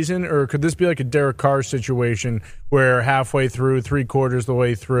full season, or could this be like a Derek Carr situation where halfway through, three-quarters the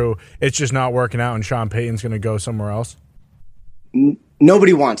way through, it's just not working out and Sean Payton's going to go somewhere else?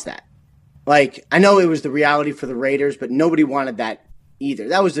 Nobody wants that. Like, I know it was the reality for the Raiders, but nobody wanted that either.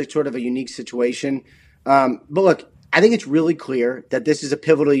 That was sort of a unique situation. But look, I think it's really clear that this is a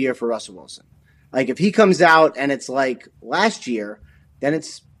pivotal year for Russell Wilson. Like, if he comes out and it's like last year, then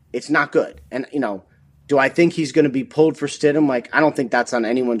it's not good. And, do I think he's going to be pulled for Stidham? Like, I don't think that's on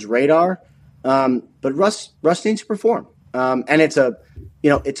anyone's radar. But Russ needs to perform. And it's a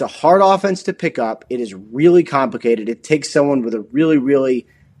hard offense to pick up. It is really complicated. It takes someone with a really, really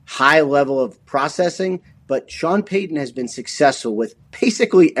high level of processing. But Sean Payton has been successful with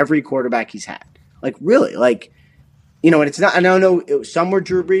basically every quarterback he's had. Like, really, like, and it's not, and I know some were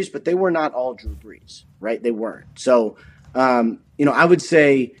Drew Brees, but they were not all Drew Brees, right? They weren't. So, I would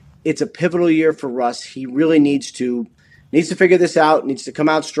say it's a pivotal year for Russ. He really needs to figure this out, needs to come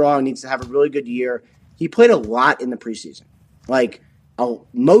out strong, needs to have a really good year. He played a lot in the preseason. Like,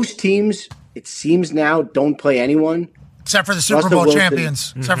 most teams, it seems now, don't play anyone. Except for the Super Bowl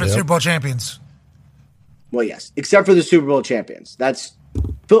champions. Except for the Super Bowl champions. Well, yes, except for the Super Bowl champions.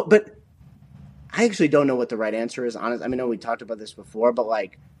 But I actually don't know what the right answer is. Honest, I know we talked about this before, but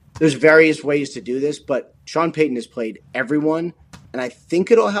like, there's various ways to do this. But Sean Payton has played everyone, and I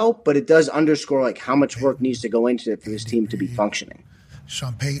think it'll help. But it does underscore like how much work needs to go into it for this team to be functioning.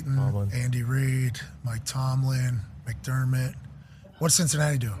 Sean Payton, Andy Reid, Mike Tomlin, McDermott. What's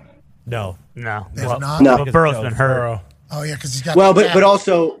Cincinnati doing? No. They have not. No. But Burrow's been hurt. Oh yeah, because he's got. Well, but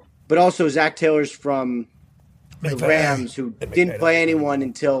also Zach Taylor's from the Rams, who didn't play anyone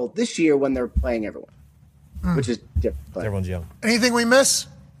until this year when they're playing everyone, which is different. But. Everyone's young. Anything we miss?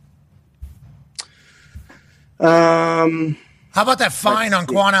 How about that fine on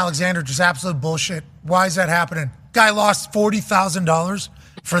Quan Alexander? Just absolute bullshit. Why is that happening? Guy lost $40,000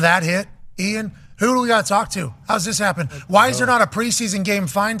 for that hit. Ian, who do we got to talk to? How's this happen? Why is there not a preseason game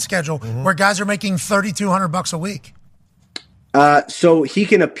fine schedule where guys are making $3,200 a week? So he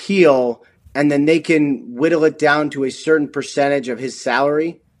can appeal, and then they can whittle it down to a certain percentage of his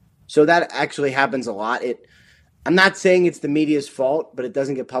salary. So that actually happens a lot. I'm not saying it's the media's fault, but it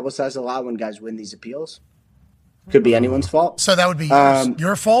doesn't get publicized a lot when guys win these appeals. Could be anyone's fault. So that would be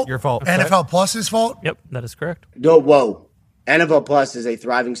your fault? Your fault. NFL Plus's fault? Yep, that is correct. No, whoa. NFL Plus is a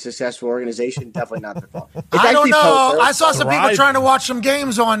thriving, successful organization. Definitely not their fault. I don't know. I saw some people trying to watch some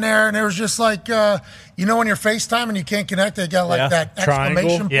games on there, and it was just like, you know when you're FaceTime and you can't connect, they got like that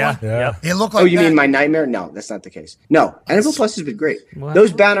exclamation point? Yeah. It looked like you mean my nightmare? No, that's not the case. No, NFL Plus has been great.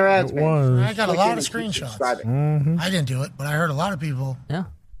 Those banner ads, man. I got a lot of screenshots. I didn't do it, but I heard a lot of people. Yeah.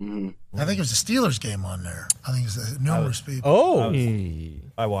 I think it was the Steelers game on there. I think it was numerous people. Oh,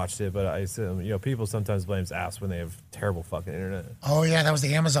 I watched it, but I said, people sometimes blame apps when they have terrible fucking internet. Oh yeah, that was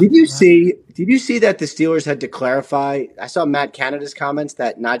the Amazon. Did you see that the Steelers had to clarify? I saw Matt Canada's comments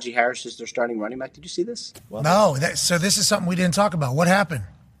that Najee Harris is their starting running back. Did you see this? No. So this is something we didn't talk about. What happened?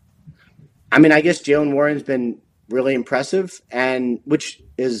 I mean, I guess Jalen Warren's been really impressive, and which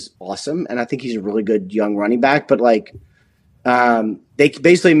is awesome, and I think he's a really good young running back. But they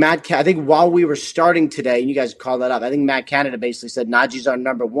basically I think while we were starting today, and you guys called that up, I think Matt Canada basically said Najee's our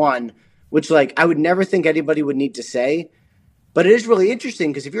number one, which I would never think anybody would need to say, but it is really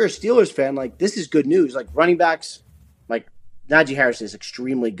interesting because if you're a Steelers fan, this is good news. Running backs, Najee Harris is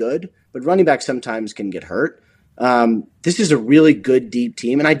extremely good, but running backs sometimes can get hurt. This is a really good deep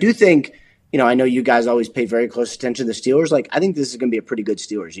team, and I do think. I know you guys always pay very close attention to the Steelers. I think this is going to be a pretty good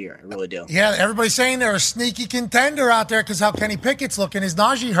Steelers year. I really do. Yeah, everybody's saying they're a sneaky contender out there because how Kenny Pickett's looking. Is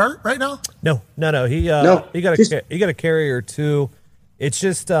Najee hurt right now? No. He got a carry or two. It's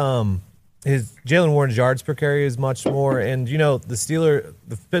just his Jalen Warren's yards per carry is much more. And the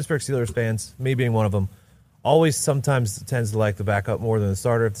Pittsburgh Steelers fans, me being one of them, always sometimes tends to like the backup more than the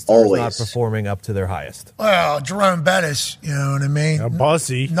starter if the starter's not performing up to their highest. Well, Jerome Bettis, you know what I mean?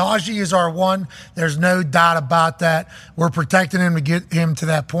 Bossy. Najee is our one. There's no doubt about that. We're protecting him to get him to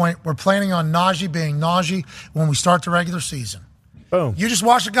that point. We're planning on Najee being Najee when we start the regular season. Boom. You just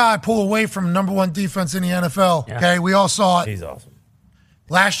watch a guy pull away from number one defense in the NFL. Yeah. Okay, we all saw it. He's awesome.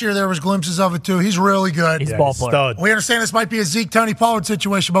 Last year there was glimpses of it too. He's really good. He's a ball player. Stud. We understand this might be a Zeke Tony Pollard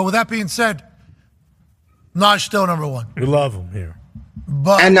situation, but with that being said, Najee's still number one. We love him here.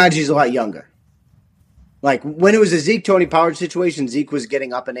 And Najee's a lot younger. When it was a Zeke Tony Pollard situation, Zeke was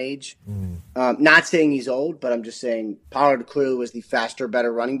getting up in age. Not saying he's old, but I'm just saying Pollard clearly was the faster,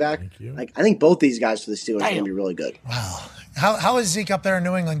 better running back. Thank you. I think both these guys for the Steelers are going to be really good. Wow. How is Zeke up there in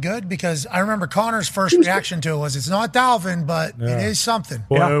New England good? Because I remember Connor's first reaction to it was, it's not Dalvin, but it is something.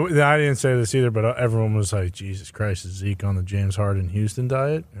 Well, I didn't say this either, but everyone was like, Jesus Christ, is Zeke on the James Harden Houston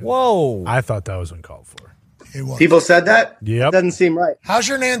diet? Whoa. I thought that was uncalled for. It was. People said that? Yep. It doesn't seem right. How's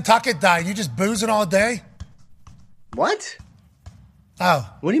your Nantucket diet? You just boozing all day? What? Oh.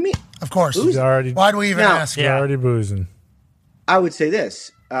 What do you mean? Of course. Already, why do we even ask? You're already boozing. I would say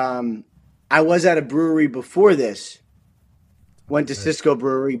this. I was at a brewery before this. Went to Cisco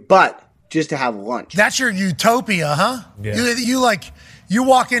Brewery, but just to have lunch. That's your utopia, huh? Yeah. You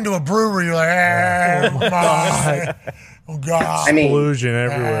walk into a brewery, you're like, oh, God. Oh, God. Explosion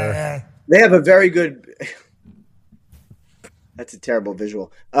everywhere. They have a very good – that's a terrible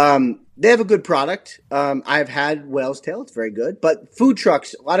visual. They have a good product. I've had Whale's Tail. It's very good. But food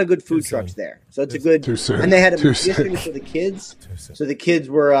trucks, a lot of good food trucks there. So it's a good – and they had a magician for the kids. So the kids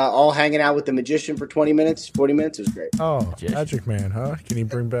were all hanging out with the magician for 20 minutes, 40 minutes. It was great. Oh, Magic Man, huh? Can you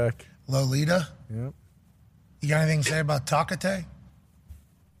bring back – Lolita? Yep. You got anything to say about Takate?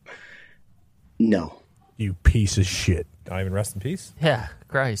 No. You piece of shit. Not even rest in peace? Yeah,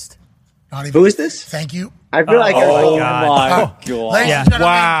 Christ. Who is this? Thank you. I feel like my God. Ladies and gentlemen,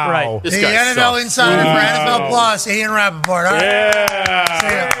 Wow. The NFL Insider for NFL Plus, Ian Rapoport. All right?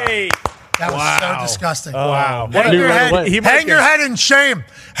 Yeah. That was so disgusting. Wow. Hang your head in shame.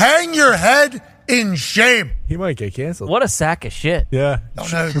 Hang your head in shame. He might get canceled. What a sack of shit. Yeah.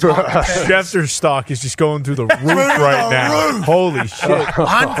 Don't know. Schefter's stock is just going through the roof right now. Holy shit.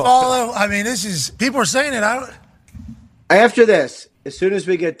 Unfollow. I mean, people are saying it. After this, as soon as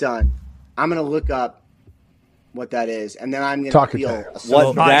we get done, I'm going to look up what that is, and then I'm going to feel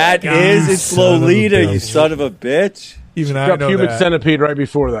what that is. It's Lolita, you son of a bitch. Even I I got know human that. centipede right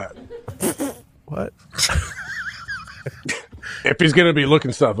before that. What? If he's going to be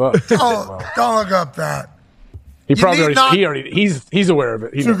looking stuff up. Don't look up that. He probably need already he's aware of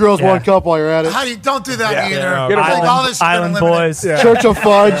it. He Two knows. girls, one cup while you're at it. How do you don't do that either? Yeah. Like, all this is gonna Island limit it. Boys. Church of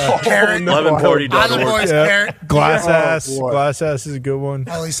Fudge. Carrot. Island Boys, carrot. Glass ass. boy. Glass ass is a good one.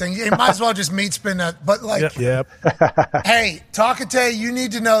 All these things. You might as well just meat spin that. But like, Yep. hey, Takate, you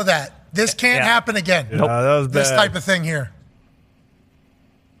need to know that this can't happen again. That was bad. This type of thing here.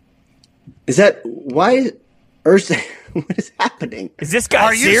 Is that why? Ursa, what is happening? Is this guy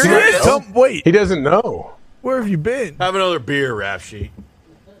Are you serious? Don't wait. He doesn't know. Where have you been? Have another beer, Rap Sheet.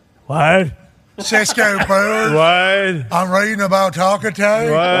 What? Cisco Brewers. What? I'm reading about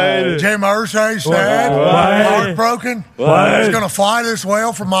Takate. What? Jim Irsay sad. What? Heartbroken. What? He's going to fly this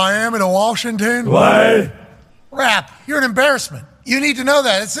whale from Miami to Washington. What? Rap, you're an embarrassment. You need to know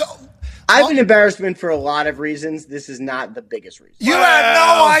that. I've been embarrassment for a lot of reasons. This is not the biggest reason. You have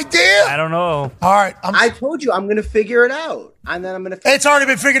no idea. I don't know. All right. I told you I'm going to figure it out. And then I'm going to. It's already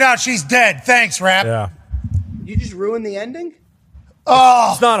been figured out. She's dead. Thanks, Rap. Yeah. You just ruined the ending?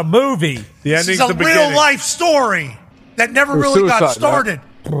 It's not a movie. The This ending's is a the beginning. real life story that never was really got suicide, started.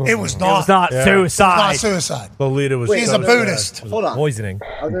 It was not. It was not Yeah. suicide. It's not suicide. Lolita was. She's a Buddhist. Hold on. Poisoning.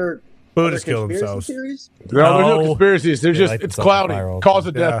 Are there Buddhists other kill conspiracy themselves. theories? No, there's no No. conspiracies. They're just like it's something cloudy. viral. Cause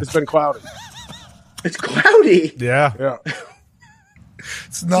of death Yeah. has been cloudy. It's cloudy. Yeah. Yeah.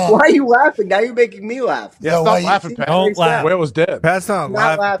 It's not. Why are you laughing? Now you're making me laugh. Yeah, No, stop why you- laughing, Pat. Don't laugh. Whale was dead. Pat's not,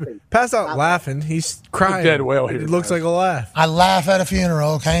 Not laughing. laughing. Pat's not laughing. He's crying. dead whale here, It looks man. like a laugh. I laugh at a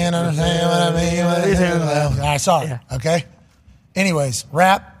funeral. Can't understand what I mean. I saw it. Okay. Anyways,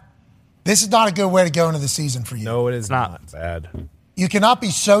 Rap, this is not a good way to go into the season for you. No, it is not. Bad. You cannot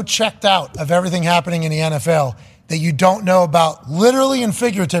be so checked out of everything happening in the NFL that you don't know about, literally and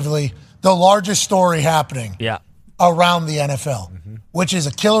figuratively, the largest story happening Yeah. around the NFL, which is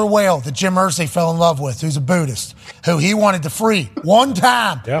a killer whale that Jim Irsay fell in love with, who's a Buddhist, who he wanted to free one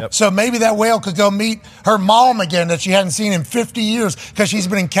time. Yep. So maybe that whale could go meet her mom again that she hadn't seen in 50 years because she's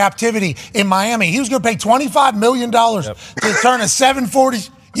been in captivity in Miami. He was going to pay $25 million to turn a 740.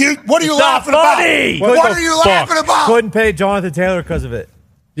 What are you laughing funny. about? What are you laughing about? Couldn't pay Jonathan Taylor because of it.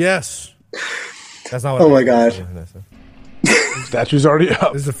 Yes. That's not what. Oh my gosh. Statue's already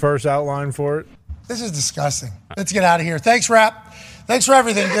up. This is the first outline for it. This is disgusting. Let's get out of here. Thanks, Rap. Thanks for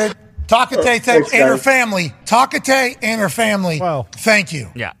everything, dude. Takate Thanks, and her guys. family. Takate and her family. Well, thank you.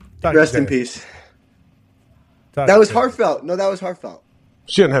 Yeah. Rest in peace. That was heartfelt. No, that was heartfelt.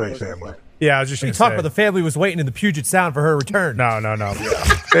 She didn't have any family. Yeah, I was just You going to talk say. about the family was waiting in the Puget Sound for her return. No.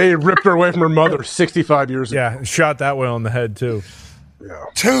 They ripped her away from her mother 65 years ago. Yeah, and shot that whale in the head, too. Yeah.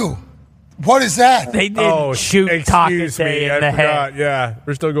 2. What is that? They didn't shoot excuse Takate me, in I the forgot. head. Yeah,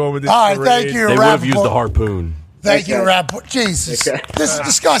 we're still going with this. All right, charade. thank you, They would have used the Rapoport. harpoon. Thank you, Rapoport. Jesus. This is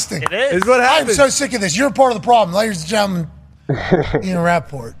disgusting. It is. It's what I'm happened. so sick of this. You're part of the problem. Ladies and gentlemen, Ian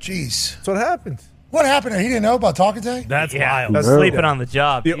Rapoport. Jeez. That's what happened. What happened there? He didn't know about Takate? That's wild. That's Sleeping on the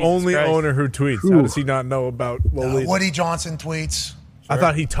job. the Jesus only Christ. owner who tweets. How does he not know about Lolita? Woody Johnson tweets. I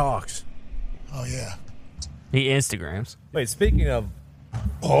thought he talks. Oh, yeah. He Instagrams. Wait, speaking of,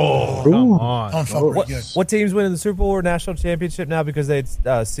 Come on. Don't fuck with what, good. what team's winning the Super Bowl or national championship now because they had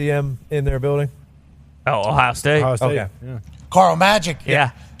CM in their building? Oh, Ohio State. Ohio State. Okay. Yeah. Carl Magic.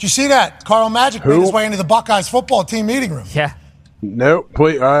 Yeah. Did you see that? Carl Magic made his way into the Buckeyes football team meeting room. Yeah. Nope.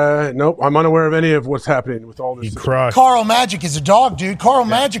 Nope. I'm unaware of any of what's happening with all this. He crushed. Carl Magic is a dog, dude. Carl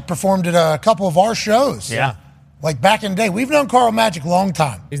Magic performed at a couple of our shows. Yeah. Like back in the day. We've known Carl Magic a long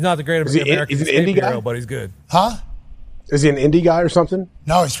time. He's not the great Is he American an escape indie guy? hero, but he's good. Huh? Is he an indie guy or something?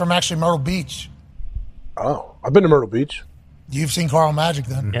 No, he's from actually Myrtle Beach. Oh, I've been to Myrtle Beach. You've seen Carl Magic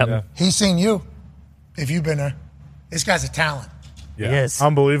then. Yep. Yeah. He's seen you if you've been there. This guy's a talent. Yeah. Yes.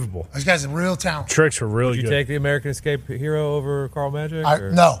 Unbelievable. This guy's a real talent. Tricks were really Would you good. take the American escape hero over Carl Magic?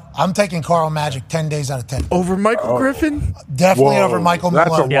 or- No, I'm taking Carl Magic 10 days out of 10. Over Michael Griffin? Definitely Whoa, over Michael that's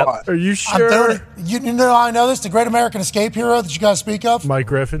Malone. a lot. Are you I'm sure? doing it. You know how I know this? The Great American Escape Hero that you guys speak of? Mike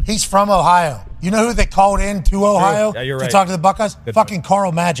Griffin? He's from Ohio. You know who they called in to Ohio Yeah, you're to right. talk to the Buckeyes? Good Fucking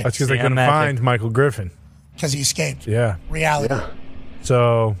Carl Magic. That's because they Sam couldn't Magic. find Michael Griffin. Because he escaped Yeah. reality.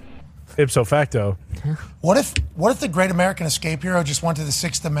 So, ipso facto, What if the Great American Escape Hero just went to the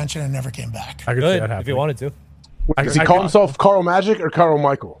sixth dimension and never came back? I could see Good, that if happening. you wanted to. Does he call himself Carl Magic or Carl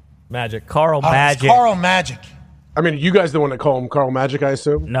Michael? Magic. Carl It's Magic. Carl Magic. I mean, you guys the one that call him Carl Magic, I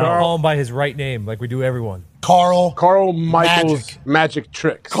assume? No. Call him by his right name, like we do everyone. Carl Michael's Magic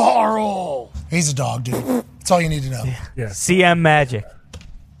Tricks. Carl. He's a dog, dude. That's all you need to know. Yeah. CM Magic.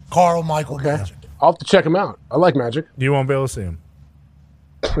 Carl Michael Magic. I'll have to check him out. I like Magic. You won't be able to see him.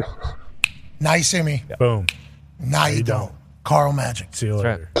 Now you see me. Boom. Now you don't. Carl Magic. See you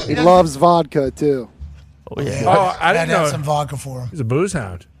later. He loves vodka too. Oh, yeah. I didn't know. Some vodka for him. He's a booze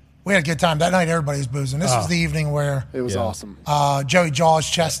hound. We had a good time. That night, everybody was boozing. This was the evening where... It was awesome. Joey Jaws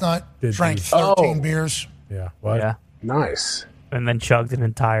Chestnut drank 13 beers. Yeah. What? Yeah. Nice. And then chugged an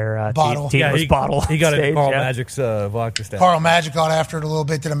entire Bottle. Tito's bottle. He got on a stage, Carl yeah. Magic's vodka stand. Carl Magic got after it a little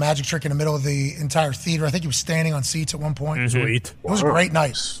bit, did a magic trick in the middle of the entire theater. I think he was standing on seats at one point. Sweet. It was a great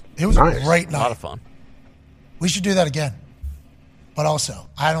night. It was a great night. A lot of fun. We should do that again. But also,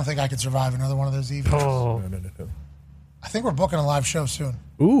 I don't think I could survive another one of those evenings. Oh. No. I think we're booking a live show soon.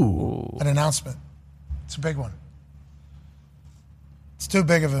 Ooh. An announcement. It's a big one. It's too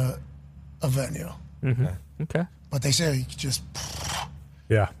big of a venue. Mm-hmm. Okay. But they say you could just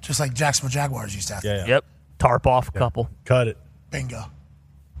like Jacksonville Jaguars used to have. Yeah. Yep. Tarp off a couple. Cut it. Bingo.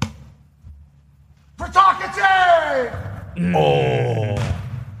 For Talkative! Oh.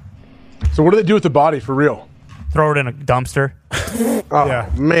 So what do they do with the body for real? Throw it in a dumpster.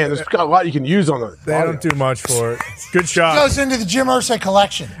 Man, there's got a lot you can use on the They don't do much for it. Good shot. Goes into the Jim Irsay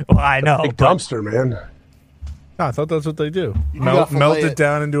collection. Well, I know. Big dumpster, man. No, I thought that's what they do. gotta Melt fillet it it.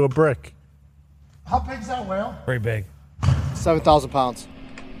 down into a brick. How big's that whale? Very big. 7,000 pounds.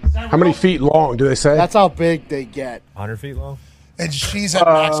 How many feet long do they say? That's how big they get. 100 feet long? And she's at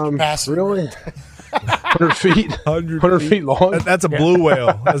max capacity. Really? 100 feet? 100 feet long? That's a blue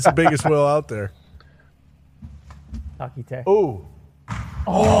whale. That's the biggest whale out there. Takite. Ooh.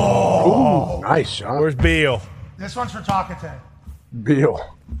 Ooh, nice shot. Where's Beal? This one's for Talkative. Beal.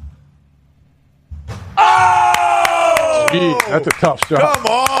 Oh! Gee, that's a tough shot. Come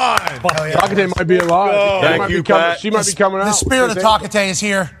on. Talkative might be alive. Thank you, Pat. She might be coming out. The spirit of Talkative is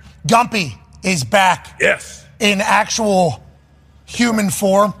here. Gumpy is back. Yes. In actual human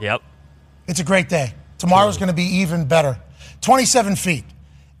form. Yep. It's a great day. Tomorrow's going to be even better. 27 feet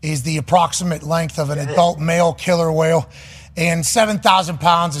is the approximate length of an adult male killer whale. And 7,000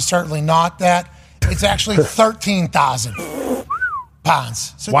 pounds is certainly not that. It's actually 13,000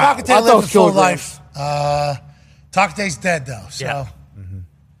 pounds. So Wow. Talkative lived a full life. Talkative's dead, though. So. Yeah.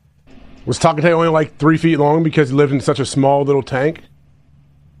 Was Takate only like 3 feet long because he lived in such a small little tank?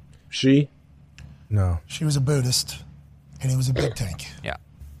 She? No. She was a Buddhist, and he was a big tank. Yeah.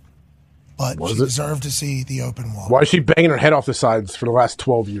 But Was she it? deserved to see the open wall. Why is she banging her head off the sides for the last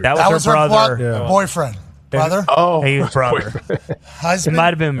 12 years? That was That her was her brother. boyfriend. Brother? Oh, He was brother. It Husband?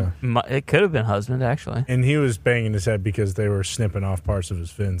 might have been. It could have been husband, actually. And he was banging his head because they were snipping off parts of his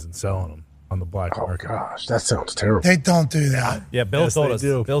fins and selling them on the black oh market. gosh, that sounds terrible. They don't do that. Yeah, Bill Yes, told they us.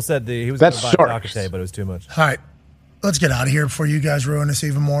 do. Bill said he was going That's to buy sharks. Takate, but it was too much. All right. Let's get out of here before you guys ruin us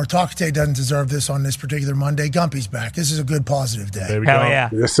even more. Talkative doesn't deserve this on this particular Monday. Gumpy's back. This is a good, positive day. There we Hell go. yeah.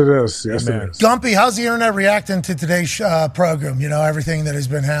 Yes, it is. Yes, Amen. it is. Gumpy, how's the internet reacting to today's program? You know, everything that has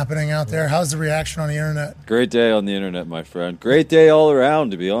been happening out there. How's the reaction on the internet? Great day on the internet, my friend. Great day all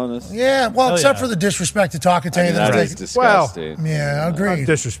around, to be honest. Yeah, well, Oh, except yeah. for the disrespect to Talkative. I mean, that that's is disgusting. yeah, Not agreed.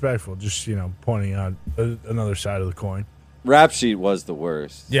 disrespectful, just, pointing out another side of the coin. Rap Sheet was the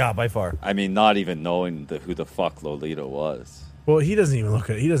worst. Yeah, by far. I mean, not even knowing who the fuck Lolita was. Well, he doesn't even look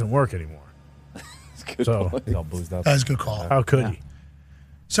at it. He doesn't work anymore. Good So point. He's all boozed up. That was a good call. how could he?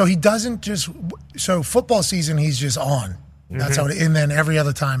 So he doesn't just. So football season, he's just on. That's how. And then every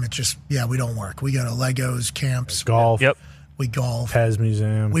other time, it's just we don't work. We go to Legos camps. Golf. Yep. We golf. Pez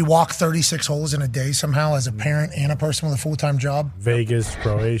Museum. We walk 36 holes in a day somehow as a parent and a person with a full-time job. Vegas, He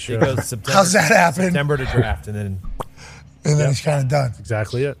Croatia. goes September, How's that happen? September to draft, and then And then he's kind of done.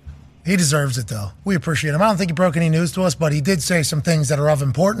 Exactly it. He deserves it, though. We appreciate him. I don't think he broke any news to us, but he did say some things that are of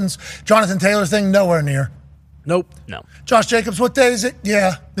importance. Jonathan Taylor thing, nowhere near. Nope. No. Josh Jacobs, what day is it?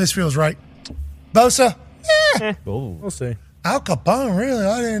 Yeah, this feels right. Bosa? We'll see. Al Capone, really?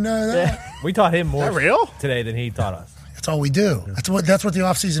 I didn't know that. we taught him more Is that real? today than he taught us. That's all we do. That's what the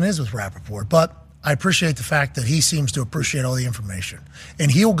offseason is with Rapoport. But I appreciate the fact that he seems to appreciate all the information. And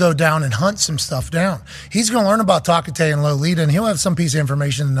he'll go down and hunt some stuff down. He's going to learn about Takate and Lolita, and he'll have some piece of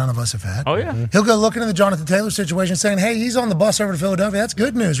information that none of us have had. Oh, yeah. He'll go looking into the Jonathan Taylor situation saying, hey, he's on the bus over to Philadelphia. That's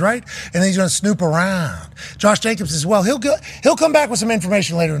good news, right? And then he's going to snoop around. Josh Jacobs as well. He'll come back with some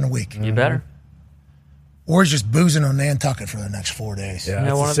information later in the week. You better. Or he's just boozing on Nantucket for the next 4 days. Yeah, one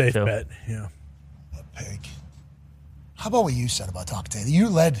that's a of the safe two. bet. Yeah. Pig. How about what you said about Takate? You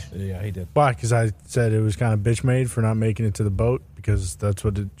led. Yeah, he did. Why? Because I said it was kind of bitch made for not making it to the boat because that's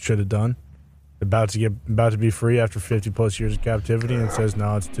what it should have done. About to be free after 50 plus years of captivity, and it says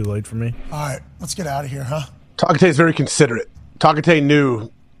no, it's too late for me. All right, let's get out of here, huh? Takate is very considerate. Takate knew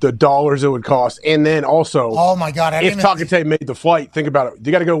the dollars it would cost, and then also, Oh my God! I if didn't even- Takate made the flight, think about it.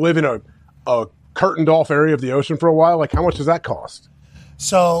 You got to go live in a curtained off area of the ocean for a while. Like, how much does that cost?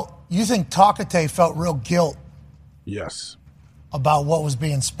 So you think Takate felt real guilt? Yes. about what was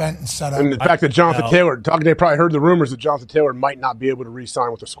being spent and set up. And the fact that Jonathan Taylor probably heard the rumors that Jonathan Taylor might not be able to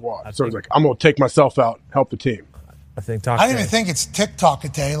re-sign with the squad. So he's like, I'm going to take myself out, help the team. I think I don't even think it's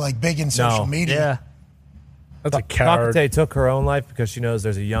TikTok-ate, like big in social media. Yeah. That's a coward. Takate took her own life because she knows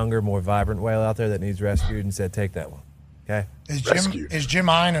there's a younger, more vibrant whale out there that needs rescued and said, take that one. Okay? Is Jim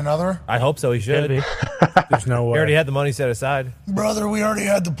Hine another? I hope so. He should. There's no way. He already had the money set aside. Brother, we already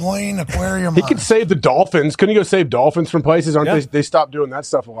had the plane aquarium. He could save the Dolphins. Couldn't he go save Dolphins from places? They stopped doing that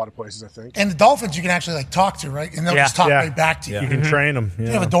stuff a lot of places, I think. And the Dolphins you can actually like talk to, right? And they'll just talk right back to you. You can train them. You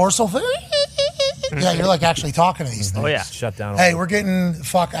have a dorsal thing? Yeah, you're like actually talking to these things. Oh, yeah. Shut down. Hey, we're getting the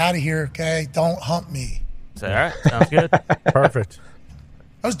fuck out of here, okay? Don't hump me. All right. Sounds good. Perfect.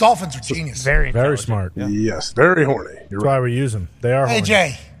 Those Dolphins are genius. Very smart. Yes, very horny. That's why we use them. They are Hey, horny.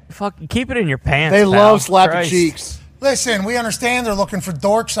 Jay. Fuck, keep it in your pants. They pal. love slapping Christ. cheeks. Listen, we understand they're looking for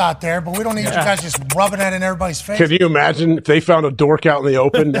dorks out there, but we don't need you guys just rubbing that in everybody's face. Can you imagine if they found a dork out in the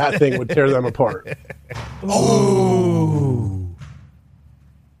open? That thing would tear them apart. Ooh.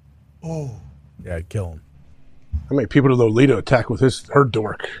 Yeah, I'd kill him. How many people did Lolita attack with her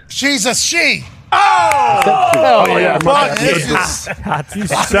dork? She's a she. Oh yeah, Fuck, this is- You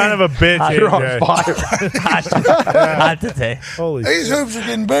son of a bitch, You're on AJ. fire. Not today. Holy These hoops are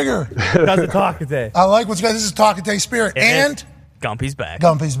getting bigger. Doesn't talk today. I like what's good. This is Talking Day Spirit. And Gumpy's back.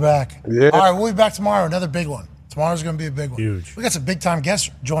 Gumpy's back. Yeah. All right, we'll be back tomorrow. Another big one. Tomorrow's going to be a big one. Huge. We got some big-time guests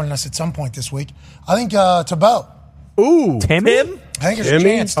joining us at some point this week. I think Tebow. Ooh. Tim? I think there's a Timmy?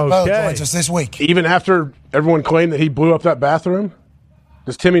 chance Tebow Okay. joins us this week. Even after everyone claimed that he blew up that bathroom,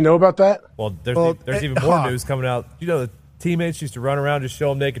 does Timmy know about that? Well, there's even more news coming out. You know, the teammates used to run around just show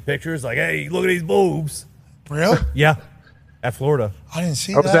them naked pictures, like, "Hey, look at these boobs." Really? Yeah, at Florida. I didn't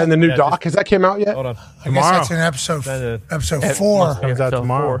see Oh, is that in the new Yeah, doc? Has that came out yet? Hold on. I guess that's in episode 4 Comes out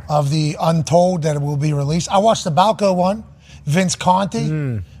tomorrow. of the Untold that will be released. I watched the Balco one, Vince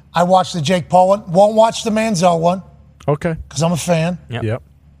Conti. I watched the Jake Paul one. Won't watch the Manziel one Okay. because I'm a fan, Yep. Yep.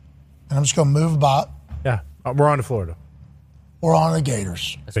 and I'm just going to move about. Yeah. We're on to Florida. We're on the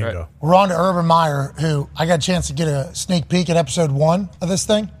Gators. Bingo. We're on to Urban Meyer, who I got a chance to get a sneak peek at episode 1 of this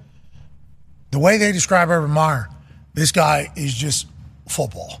thing. The way they describe Urban Meyer, this guy is just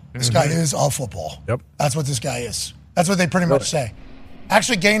football. This guy is all football. Yep. That's what this guy is. That's what they pretty much say.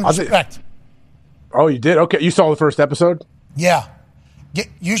 Actually gained respect. Oh, you did? Okay. You saw the first episode? Yeah.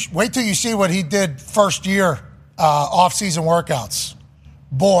 Wait till you see what he did first year off-season workouts.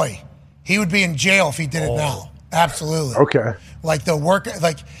 Boy, he would be in jail if he did it now. Absolutely. Okay. Like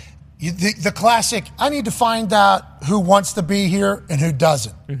the classic, I need to find out who wants to be here and who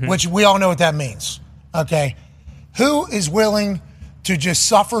doesn't, which we all know what that means. Okay. Who is willing to just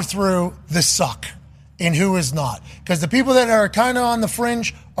suffer through the suck and who is not? Because the people that are kind of on the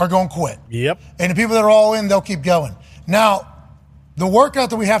fringe are going to quit. Yep. And the people that are all in, they'll keep going. Now, the workout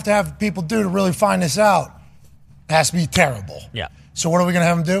that we have to have people do to really find this out has to be terrible. Yeah. So what are we going to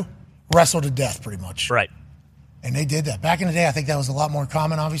have them do? Wrestle to death, pretty much. Right. And they did that. Back in the day, I think that was a lot more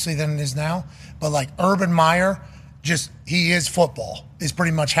common, obviously, than it is now. But like Urban Meyer, he is football, is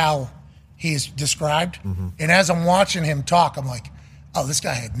pretty much how he is described. And as I'm watching him talk, I'm like, oh, this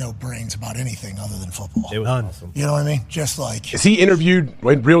guy had no brains about anything other than football. It was awesome. You know what I mean? Just like. Is he interviewed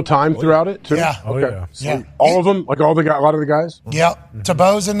in real time throughout it, too? Yeah. Oh, Okay. yeah. So Yeah. all of them? Like a lot of the guys? Yep.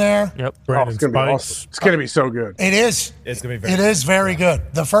 Tebow's in there. Yep. Oh, Brandon it's going to be Spikes. awesome. It's going to be so good. It is. It's gonna be very It is very good.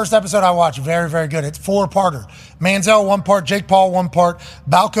 The first episode I watched, very, very good. It's 4-parter. Manziel 1 part, Jake Paul 1 part,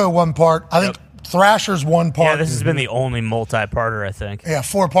 Balco 1 part. I think Thrasher's 1 part. Yeah, this has been the only multi-parter, I think. Yeah,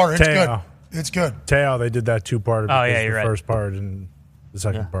 4-parter. It's Teo. good. It's good. Teo, they did that 2-parter because yeah, you're the right. first part and the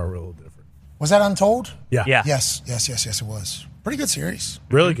second part were a little different. Was that Untold? Yeah. Yeah. Yes, it was. Pretty good series.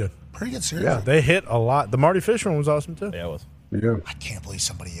 Really good. Pretty good series. Yeah, they hit a lot. The Marty Fisher one was awesome, too. Yeah, it was. Yeah. I can't believe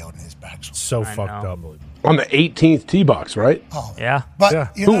somebody yelled in his back. So fucked up. On the 18th tee box, right? Oh, Yeah. but Yeah.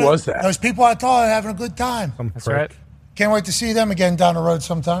 you Who know, was that? Those people I thought are having a good time. That's right. Can't wait to see them again down the road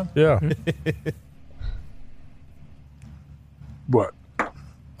sometime. Yeah. What?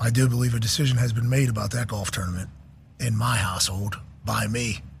 I do believe a decision has been made about that golf tournament in my household by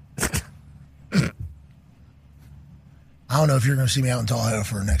me. I don't know if you're going to see me out in Tahoe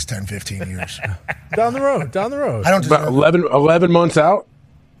for the next 10, 15 years. Down the road. I don't About deserve it. 11 months out?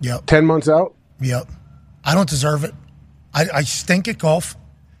 Yep. 10 months out? Yep. I don't deserve it. I stink at golf.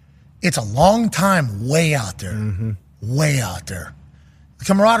 It's a long time way out there. Way out there. The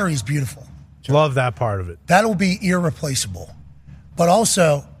camaraderie is beautiful. Love that part of it. That'll be irreplaceable. But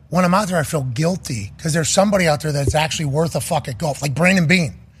also, when I'm out there, I feel guilty because there's somebody out there that's actually worth a fuck at golf, like Brandon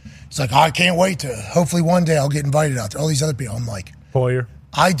Bean. It's like, I can't wait to, hopefully one day I'll get invited out there. All these other people, I'm like, Poyer.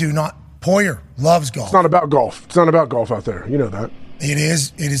 I do not, Poyer loves golf. It's not about golf. It's not about golf out there. You know that. It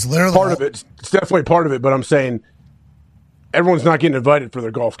is. It is literally part of it. It's definitely part of it. But I'm saying everyone's not getting invited for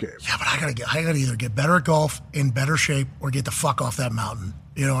their golf game. Yeah, but I gotta either get better at golf, in better shape, or get the fuck off that mountain.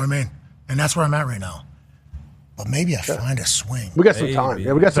 You know what I mean? And that's where I'm at right now. But maybe I find a swing. We got some time.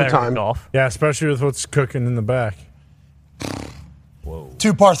 Yeah, we got some time. Yeah, especially with what's cooking in the back. Whoa.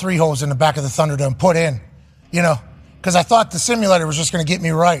 2 par 3 holes in the back of the Thunderdome put in. You know, because I thought the simulator was just going to get me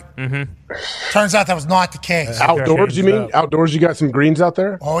right. Mm-hmm. Turns out that was not the case. Outdoors, you mean? Outdoors, you got some greens out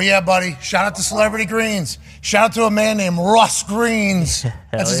there? Oh, yeah, buddy. Shout out to Celebrity Greens. Shout out to a man named Russ Greens.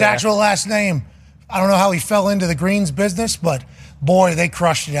 That's his actual last name. I don't know how he fell into the greens business, but boy, they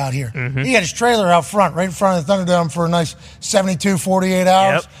crushed it out here. Mm-hmm. He had his trailer out front, right in front of the Thunderdome for a nice 72, 48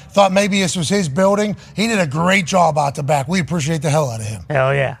 hours. Yep. Thought maybe this was his building. He did a great job out the back. We appreciate the hell out of him.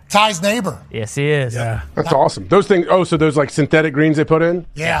 Hell yeah. Ty's neighbor. Yes, he is. Yeah. That's awesome. Those things, so those like synthetic greens they put in?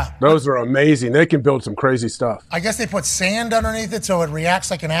 Yeah. Those are amazing. They can build some crazy stuff. I guess they put sand underneath it so it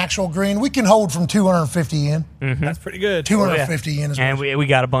reacts like an actual green. We can hold from 250 in. Mm-hmm. That's pretty good. 250 in. And we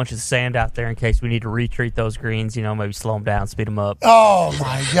got a bunch of sand out there in case we need to retreat those greens, maybe slow them down, speed them up. Oh,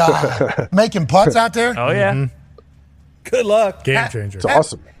 my God. Making putts out there? Oh, yeah. Mm-hmm. Good luck. Game changer. It's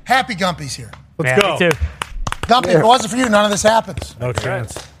awesome. Happy Gumpy's here. Let's go. Me too. Gumpy, if it wasn't for you, none of this happens. No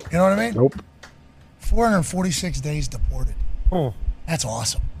chance. You know what I mean? Nope. 446 days deported. Oh. That's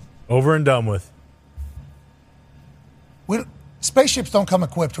awesome. Over and done with. Spaceships don't come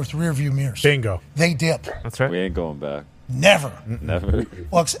equipped with rear view mirrors. Bingo. They dip. That's right. We ain't going back. Never. Never.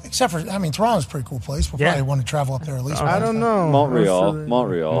 Well, except for, Toronto's a pretty cool place. We'll probably want to travel up there at least. I don't know. Montreal.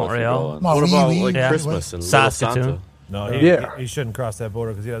 What about like Christmas and Little Santa? No, he shouldn't cross that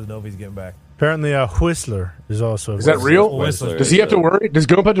border because he doesn't know if he's getting back. Apparently, Whistler is also. Is that real? Whistler. Does he have to worry? Does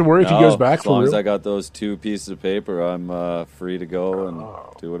Gump have to worry if he goes back as for long real? as I got those 2 pieces of paper, I'm free to go and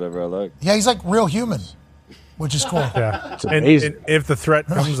do whatever I like. Yeah, he's like real human, which is cool. Yeah. It's amazing. And if the threat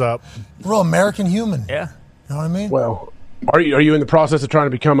comes up. Real American human. Yeah. You know what I mean? Well, are you in the process of trying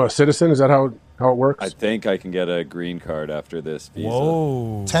to become a citizen? Is that how it works? I think I can get a green card after this visa.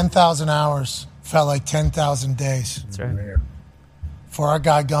 Whoa. 10,000 hours felt like 10,000 days. That's right. For our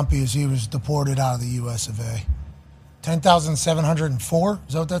guy Gumpy, as he was deported out of the U.S. of A. 10,704?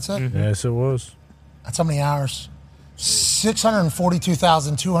 Is that what that said? Mm-hmm. Yes, it was. That's how many hours?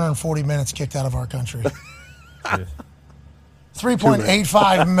 642,240 minutes kicked out of our country.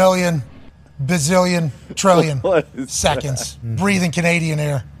 3.85 million bazillion trillion seconds breathing Canadian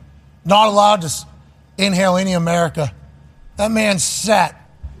air. Not allowed to inhale any America. That man sat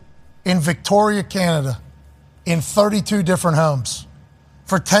in Victoria, Canada, in 32 different homes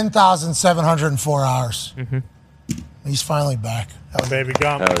for 10,704 hours. Mm-hmm. He's finally back. Baby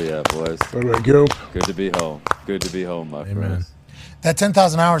Gump. Hell yeah, boys. Good to be home. Good to be home, my friends. That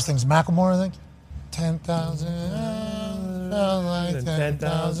 10,000 hours thing's Macklemore, I think. 10,000 hours, felt like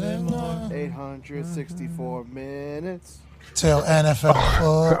 10,000 more. 864 minutes. Till NFL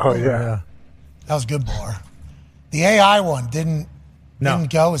football. Oh, yeah. That was a good bar. The AI one didn't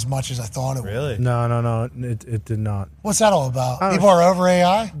go as much as I thought it would. Really? No. It did not. What's that all about? People are over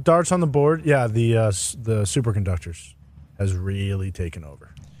AI? Darts on the board. Yeah, the superconductors has really taken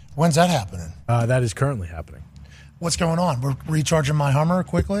over. When's that happening? That is currently happening. What's going on? We're recharging my Hummer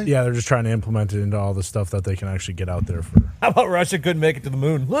quickly? Yeah, they're just trying to implement it into all the stuff that they can actually get out there for. How about Russia couldn't make it to the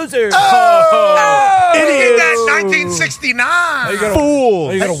moon? Loser! Oh! Idiot! That's 1969!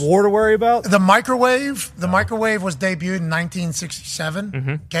 Fool! You got a war to worry about? The microwave was debuted in 1967.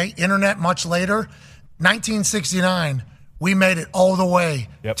 Mm-hmm. Okay, internet much later. 1969, we made it all the way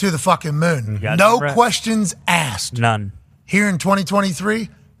to the fucking moon. No questions asked. None. Here in 2023,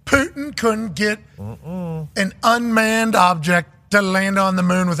 Putin couldn't get an unmanned object to land on the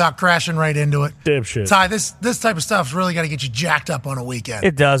moon without crashing right into it. Dipshit. Ty, this type of stuff's really got to get you jacked up on a weekend.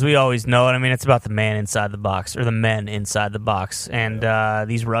 It does. We always know it. I mean, it's about the man inside the box, or the men inside the box. And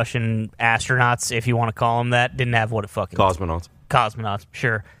these Russian astronauts, if you want to call them that, didn't have what it fucking... Cosmonauts,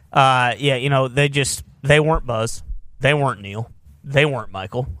 sure. They weren't Buzz. They weren't Neil. They weren't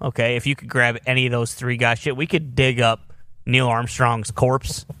Michael. Okay, if you could grab any of those 3 guys, we could dig up Neil Armstrong's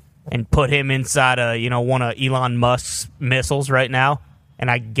corpse and put him inside one of Elon Musk's missiles right now, and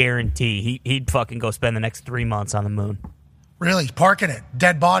I guarantee he'd fucking go spend the next 3 months on the moon. Really? Parking it.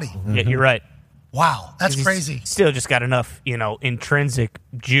 Dead body. Mm-hmm. Yeah, you're right. Wow, that's crazy. Still just got enough, intrinsic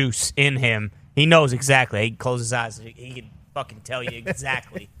juice in him. He knows exactly. He can close his eyes. He can fucking tell you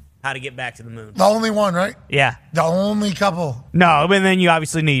exactly how to get back to the moon. The only one, right? Yeah. The only couple. No, and then you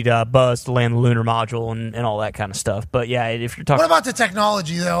obviously need Buzz to land the lunar module and all that kind of stuff. But yeah, if you're talking, What about the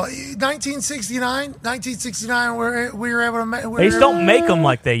technology though? 1969, we were able to make. they just don't make them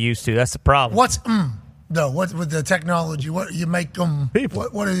like they used to. That's the problem. What's no? What with the technology? What you make them? People.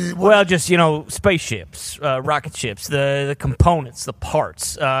 What is it? Well, just spaceships, rocket ships, the components, the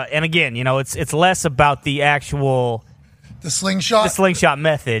parts, and again, it's less about the actual the slingshot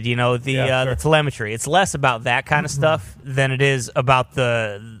method. The telemetry. It's less about that kind of stuff than it is about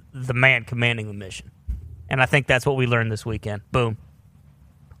the man commanding the mission. And I think that's what we learned this weekend. Boom,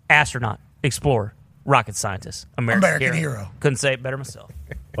 astronaut, explorer, rocket scientist, American hero. Couldn't say it better myself.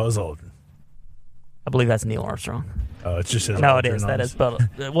 Buzz Aldrin. I believe that's Neil Armstrong. Oh, it's just no, it is. That is. But,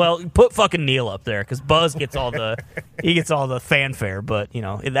 well, put fucking Neil up there because Buzz gets all the fanfare. But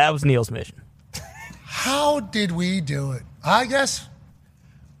that was Neil's mission. How did we do it? I guess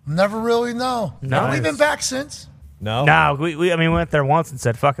never really know. No, we've been back since. No, we went there once and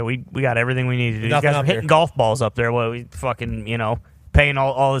said, "Fuck it, we got everything we needed." These guys are hitting golf balls up there. What we fucking paying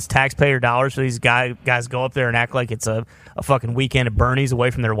all this taxpayer dollars for these guys go up there and act like it's a fucking weekend at Bernie's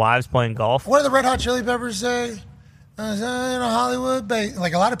away from their wives playing golf. What do the Red Hot Chili Peppers say? Hollywood,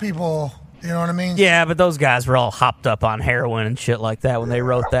 like a lot of people, you know what I mean? Yeah, but those guys were all hopped up on heroin and shit like that when they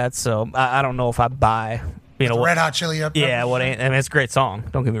wrote that. So I don't know if I buy. The Red Hot Chili Peppers. Yeah, it's a great song.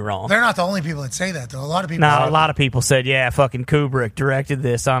 Don't get me wrong. They're not the only people that say that though. A lot of people. No, a lot of people said, yeah, fucking Kubrick directed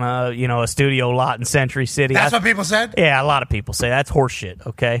this on a studio lot in Century City. That's what people said? Yeah, a lot of people say that's horseshit,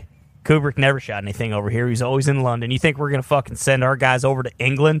 okay? Kubrick never shot anything over here. He's always in London. You think we're going to fucking send our guys over to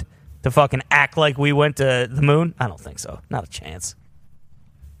England to fucking act like we went to the moon? I don't think so. Not a chance.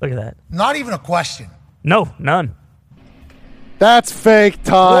 Look at that. Not even a question. No, none. That's fake,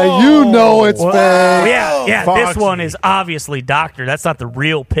 Ty. Whoa. You know it's fake. Yeah. This one is obviously doctored. That's not the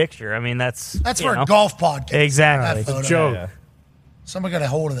real picture. I mean, that's for a golf podcast. Exactly. It's a joke. Yeah. Somebody got a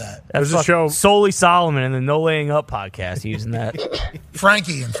hold of that. That's a show. Solely Solomon and the No Laying Up podcast using that.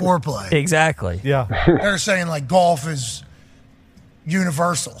 Frankie and Foreplay. Exactly. Yeah. They're saying like golf is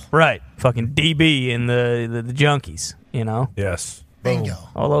universal. Right. Fucking DB and the junkies, Yes. Bingo.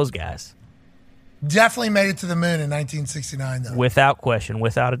 All those guys. Definitely made it to the moon in 1969, though. Without question,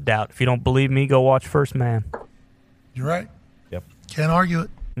 without a doubt. If you don't believe me, go watch First Man. You're right. Yep. Can't argue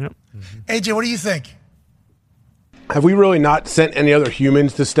it. Yep. AJ, what do you think? Have we really not sent any other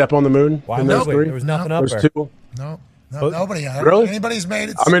humans to step on the moon? Why in not? those three? There was nothing up There's there. two. No, nobody. Really? Anybody's made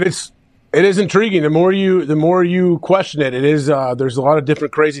it. I mean, it is intriguing. The more you question it, it is. There's a lot of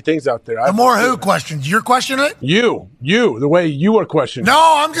different crazy things out there. The more who questions? You're questioning it? You, the way you are questioning.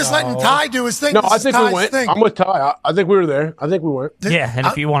 No, I'm just letting Ty do his thing. No, This I is think Ty's we went. thing. I'm with Ty. I think we were there. I think we went. Yeah, and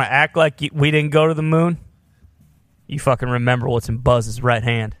if you want to act like we didn't go to the moon, you fucking remember what's in Buzz's right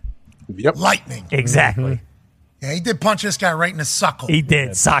hand. Yep. Lightning. Exactly. Yeah, he did punch this guy right in the suckle. He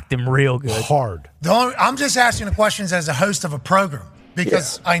did. Socked him real good. Hard. I'm just asking the questions as a host of a program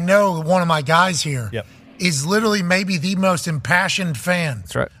because I know one of my guys here is literally maybe the most impassioned fan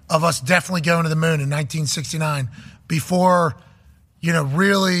That's right. of us definitely going to the moon in 1969 before,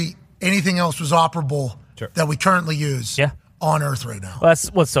 really anything else was operable that we currently use on Earth right now. Well,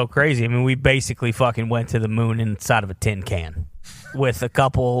 that's what's so crazy. I mean, we basically fucking went to the moon inside of a tin can with a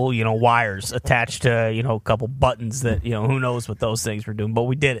couple, wires attached to, a couple buttons that, who knows what those things were doing. But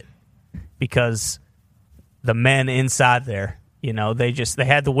we did it because the men inside there, they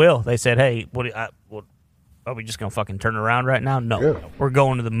had the will. They said, hey, are we just going to fucking turn around right now? No, we're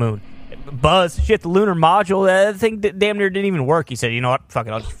going to the moon. Buzz, the lunar module, that thing damn near didn't even work. He said, you know what, fuck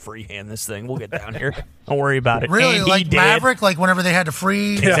it, I'll just freehand this thing. We'll get down here. Don't worry about it. Really? And like Maverick? Like whenever they had to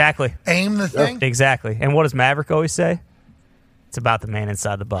exactly aim the thing? Exactly. And what does Maverick always say? It's about the man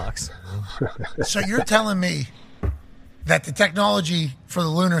inside the box. So you're telling me that the technology for the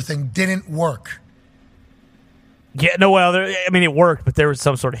lunar thing didn't work? Yeah, no, well, it worked, but there was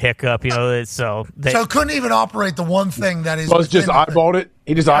some sort of hiccup, so couldn't even operate the one thing that is. Buzz just eyeballed it.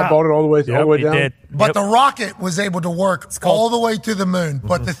 He just eyeballed it all the way down. Did. But the rocket was able to work all the way to the moon.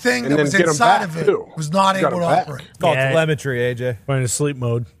 But the thing that was inside of it was not able to operate. It's called telemetry, AJ. Went in sleep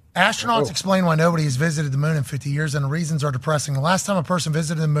mode. Astronauts explain why nobody has visited the moon in 50 years, and the reasons are depressing. The last time a person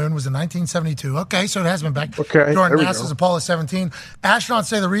visited the moon was in 1972. Okay, so it has been back during NASA's Apollo 17. Astronauts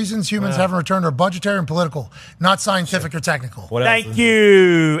say the reasons humans haven't returned are budgetary and political, not scientific or technical. Thank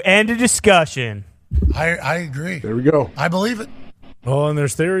you. End of discussion. I agree. There we go. I believe it. Oh, and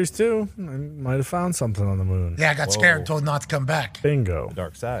there's theories, too. I might have found something on the moon. Yeah, I got scared, told not to come back. Bingo. The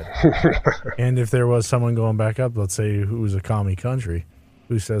dark side. And if there was someone going back up, let's say who was a commie country,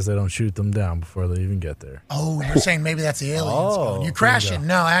 Who says they don't shoot them down before they even get there? Oh, you're saying maybe that's the aliens. You crashing?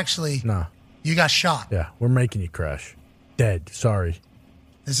 No, actually, No. you got shot. Yeah, we're making you crash. Dead. Sorry.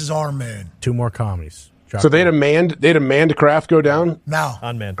 This is our moon. 2 more commies. So they had a manned craft go down? No.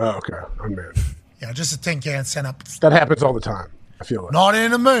 Unmanned. Oh, okay. Unmanned. Yeah, just a tin can sent up. That happens all the time, I feel like. Not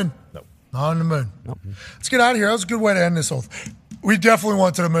in the moon. Nope. Not in the moon. Nope. Let's get out of here. That was a good way to end this whole thing. We definitely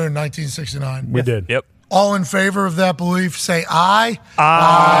went to the moon in 1969. We did. Yep. All in favor of that belief, say aye.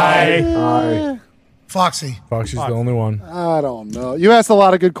 Aye. Foxy. Foxy's the only one. I don't know. You asked a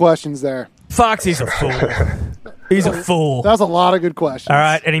lot of good questions there. Foxy's a fool. He's a fool. That was a lot of good questions. All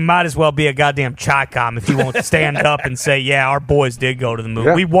right, and he might as well be a goddamn Chi-Com if he won't stand up and say, yeah, our boys did go to the moon.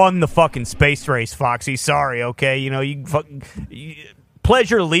 Yeah. We won the fucking space race, Foxy. Sorry, okay? You know, you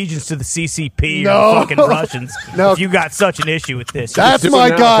pledge your allegiance to the CCP or the fucking Russians if you got such an issue with this. That's my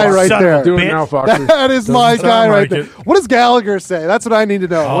guy right there. Do it now, Foxy. That is my guy right there. What does Gallagher say? That's what I need to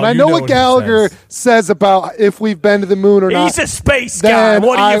know. When I know what Gallagher says about if we've been to the moon or not. He's a space guy.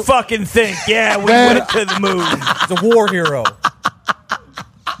 What do you fucking think? Yeah, we went to the moon. He's a war hero.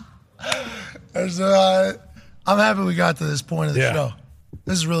 I'm happy we got to this point of the show.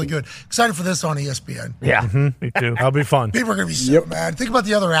 This is really good. Excited for this on ESPN. Yeah, me too. That'll be fun. People are going to be so mad. Think about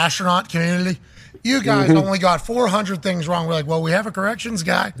the other astronaut community. You guys only got 400 things wrong. We're like, well, we have a corrections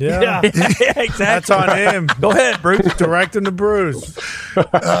guy. Yeah. Exactly. That's on him. Go ahead, Bruce. Directing the Bruce.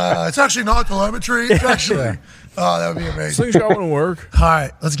 It's actually not telemetry. It's actually... Oh, that would be amazing. Things going to work. All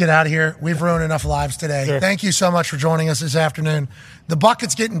right, let's get out of here. We've ruined enough lives today. Sure. Thank you so much for joining us this afternoon. The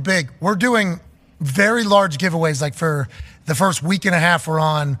bucket's getting big. We're doing very large giveaways, like for the first week and a half we're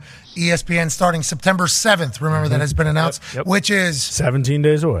on ESPN starting September 7th. Remember that has been announced, which is 17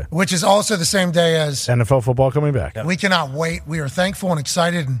 days away. Which is also the same day as NFL football coming back. We cannot wait. We are thankful and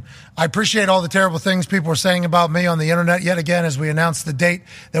excited, and I appreciate all the terrible things people are saying about me on the internet yet again as we announce the date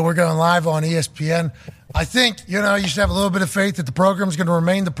that we're going live on ESPN. I think, you should have a little bit of faith that the program is going to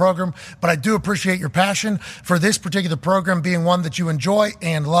remain the program, but I do appreciate your passion for this particular program being one that you enjoy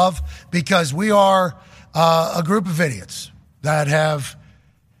and love, because we are a group of idiots that have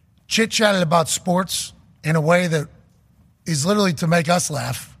chit-chatted about sports in a way that is literally to make us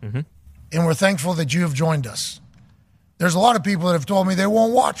laugh, and we're thankful that you have joined us. There's a lot of people that have told me they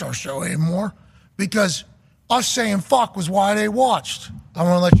won't watch our show anymore because us saying fuck was why they watched. I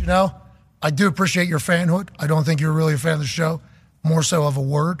want to let you know, I do appreciate your fanhood. I don't think you're really a fan of the show, more so of a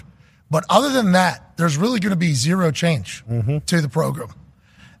word. But other than that, there's really going to be zero change to the program.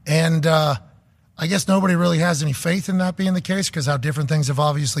 And I guess nobody really has any faith in that being the case because how different things have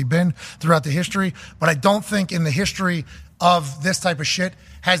obviously been throughout the history. But I don't think in the history of this type of shit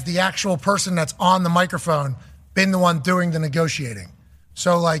has the actual person that's on the microphone been the one doing the negotiating.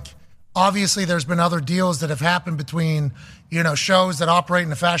 So, obviously there's been other deals that have happened between, shows that operate in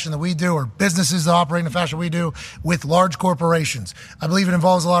the fashion that we do or businesses that operate in the fashion we do with large corporations. I believe it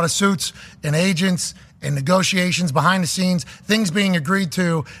involves a lot of suits and agents and negotiations behind the scenes, things being agreed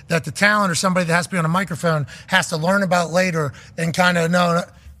to that the talent or somebody that has to be on a microphone has to learn about later and kind of know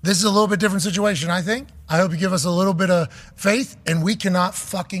this is a little bit different situation, I think. I hope you give us a little bit of faith, and we cannot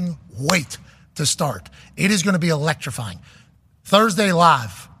fucking wait to start. It is going to be electrifying. Thursday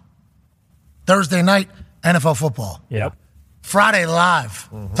live. Thursday night, NFL football. Yep. Friday live,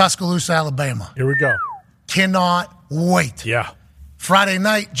 Tuscaloosa, Alabama. Here we go. Cannot wait. Yeah. Friday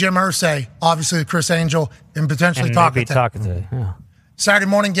night, Jim Irsay, obviously Chris Angel, and potentially talking to. Yeah. Saturday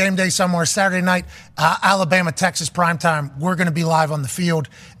morning, game day somewhere. Saturday night, Alabama, Texas, primetime. We're going to be live on the field.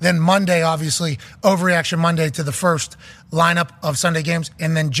 Then Monday, obviously, Overreaction Monday to the first lineup of Sunday games.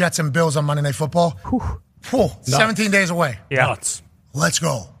 And then Jets and Bills on Monday Night Football. Whew, 17 days away. Yeah. Nuts. Let's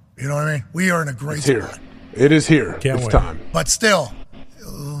go. You know what I mean? We are in a great It's spot. here. It is here. Can't it's wait. time. But still.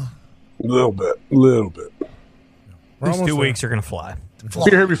 A little bit. These 2 weeks are going to fly.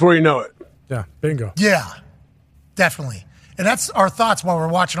 Be here before you know it. Yeah, bingo. Yeah, definitely. And that's our thoughts while we're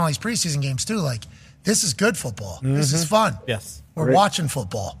watching all these preseason games, too. This is good football. This is fun. Yes. We're watching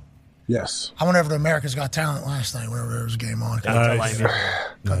football. Yes. I went over to America's Got Talent last night whenever there was a game on.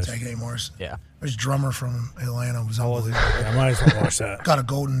 Couldn't take it anymore. Yeah. There's a drummer from Atlanta. Was unbelievable. I might as well watch that. Got a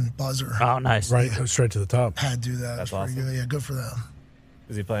golden buzzer. Oh, nice. Right, go straight to the top. Had to do that. That's It was pretty awesome. good. Yeah, good for them.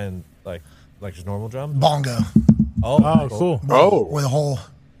 Is he playing like just normal drums? Bongo. Oh, cool. With a whole.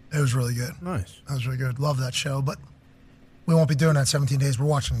 It was really good. Nice. That was really good. Love that show. But we won't be doing that 17 days. We're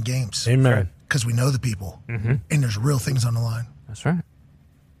watching games. Amen. Because we know the people. And there's real things on the line. That's right.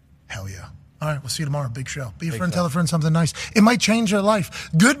 Hell yeah. All right, we'll see you tomorrow. Big show. Be a friend, tell a friend something nice. It might change your life.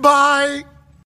 Goodbye.